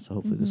right now. So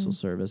hopefully this will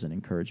serve as an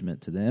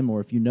encouragement to them, or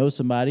if you know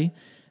somebody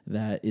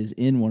that is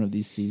in one of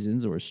these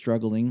seasons or is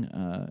struggling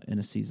in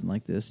a season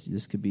like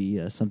this could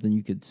be something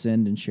you could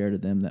send and share to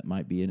them that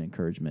might be an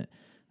encouragement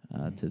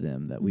to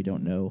them, that we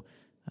don't know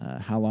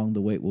how long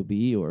the wait will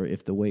be or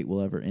if the wait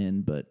will ever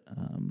end, but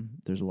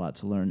there's a lot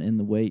to learn in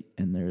the wait,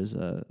 and there's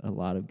a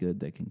lot of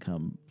good that can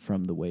come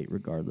from the wait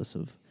regardless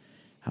of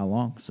how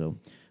long. So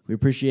we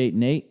appreciate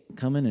Nate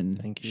coming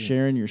and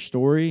sharing your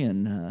story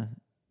and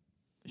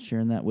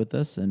sharing that with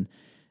us. And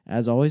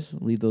as always,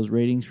 leave those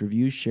ratings,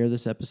 reviews, share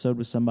this episode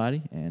with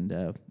somebody,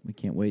 and we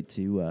can't wait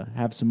to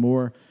have some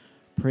more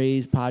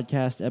Praise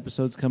Podcast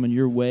episodes coming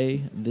your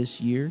way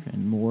this year,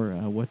 and more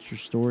What's Your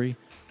Story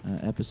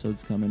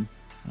episodes coming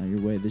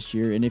your way this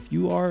year. And if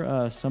you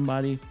are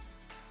somebody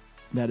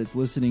that is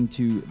listening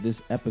to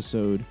this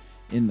episode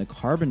in the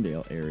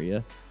Carbondale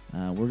area,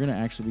 we're going to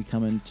actually be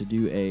coming to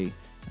do a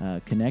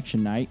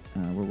connection night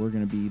where we're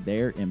going to be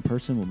there in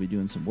person. We'll be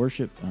doing some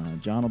worship.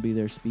 John will be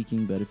there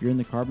speaking. But if you're in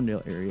the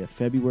Carbondale area,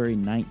 February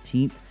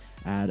 19th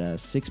at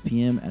 6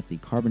 p.m. at the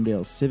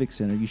Carbondale Civic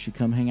Center, you should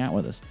come hang out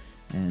with us.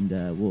 And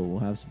we'll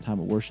have some time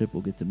of worship.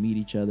 We'll get to meet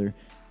each other,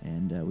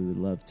 and we would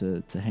love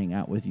to hang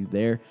out with you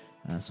there.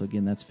 So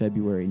again, that's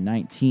February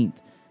 19th,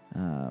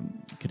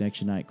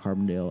 Connection Night,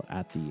 Carbondale,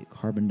 at the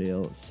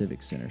Carbondale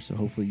Civic Center. So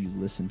hopefully you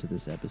listened to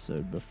this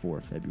episode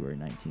before February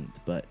 19th.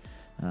 But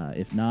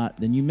if not,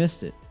 then you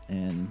missed it,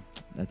 and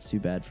that's too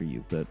bad for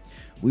you. But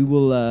we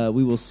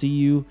will see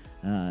you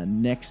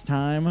next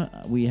time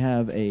we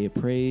have a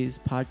praise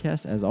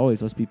podcast. As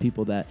always, let's be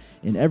people that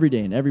in every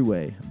day and every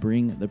way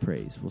bring the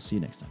praise. We'll see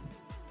you next time.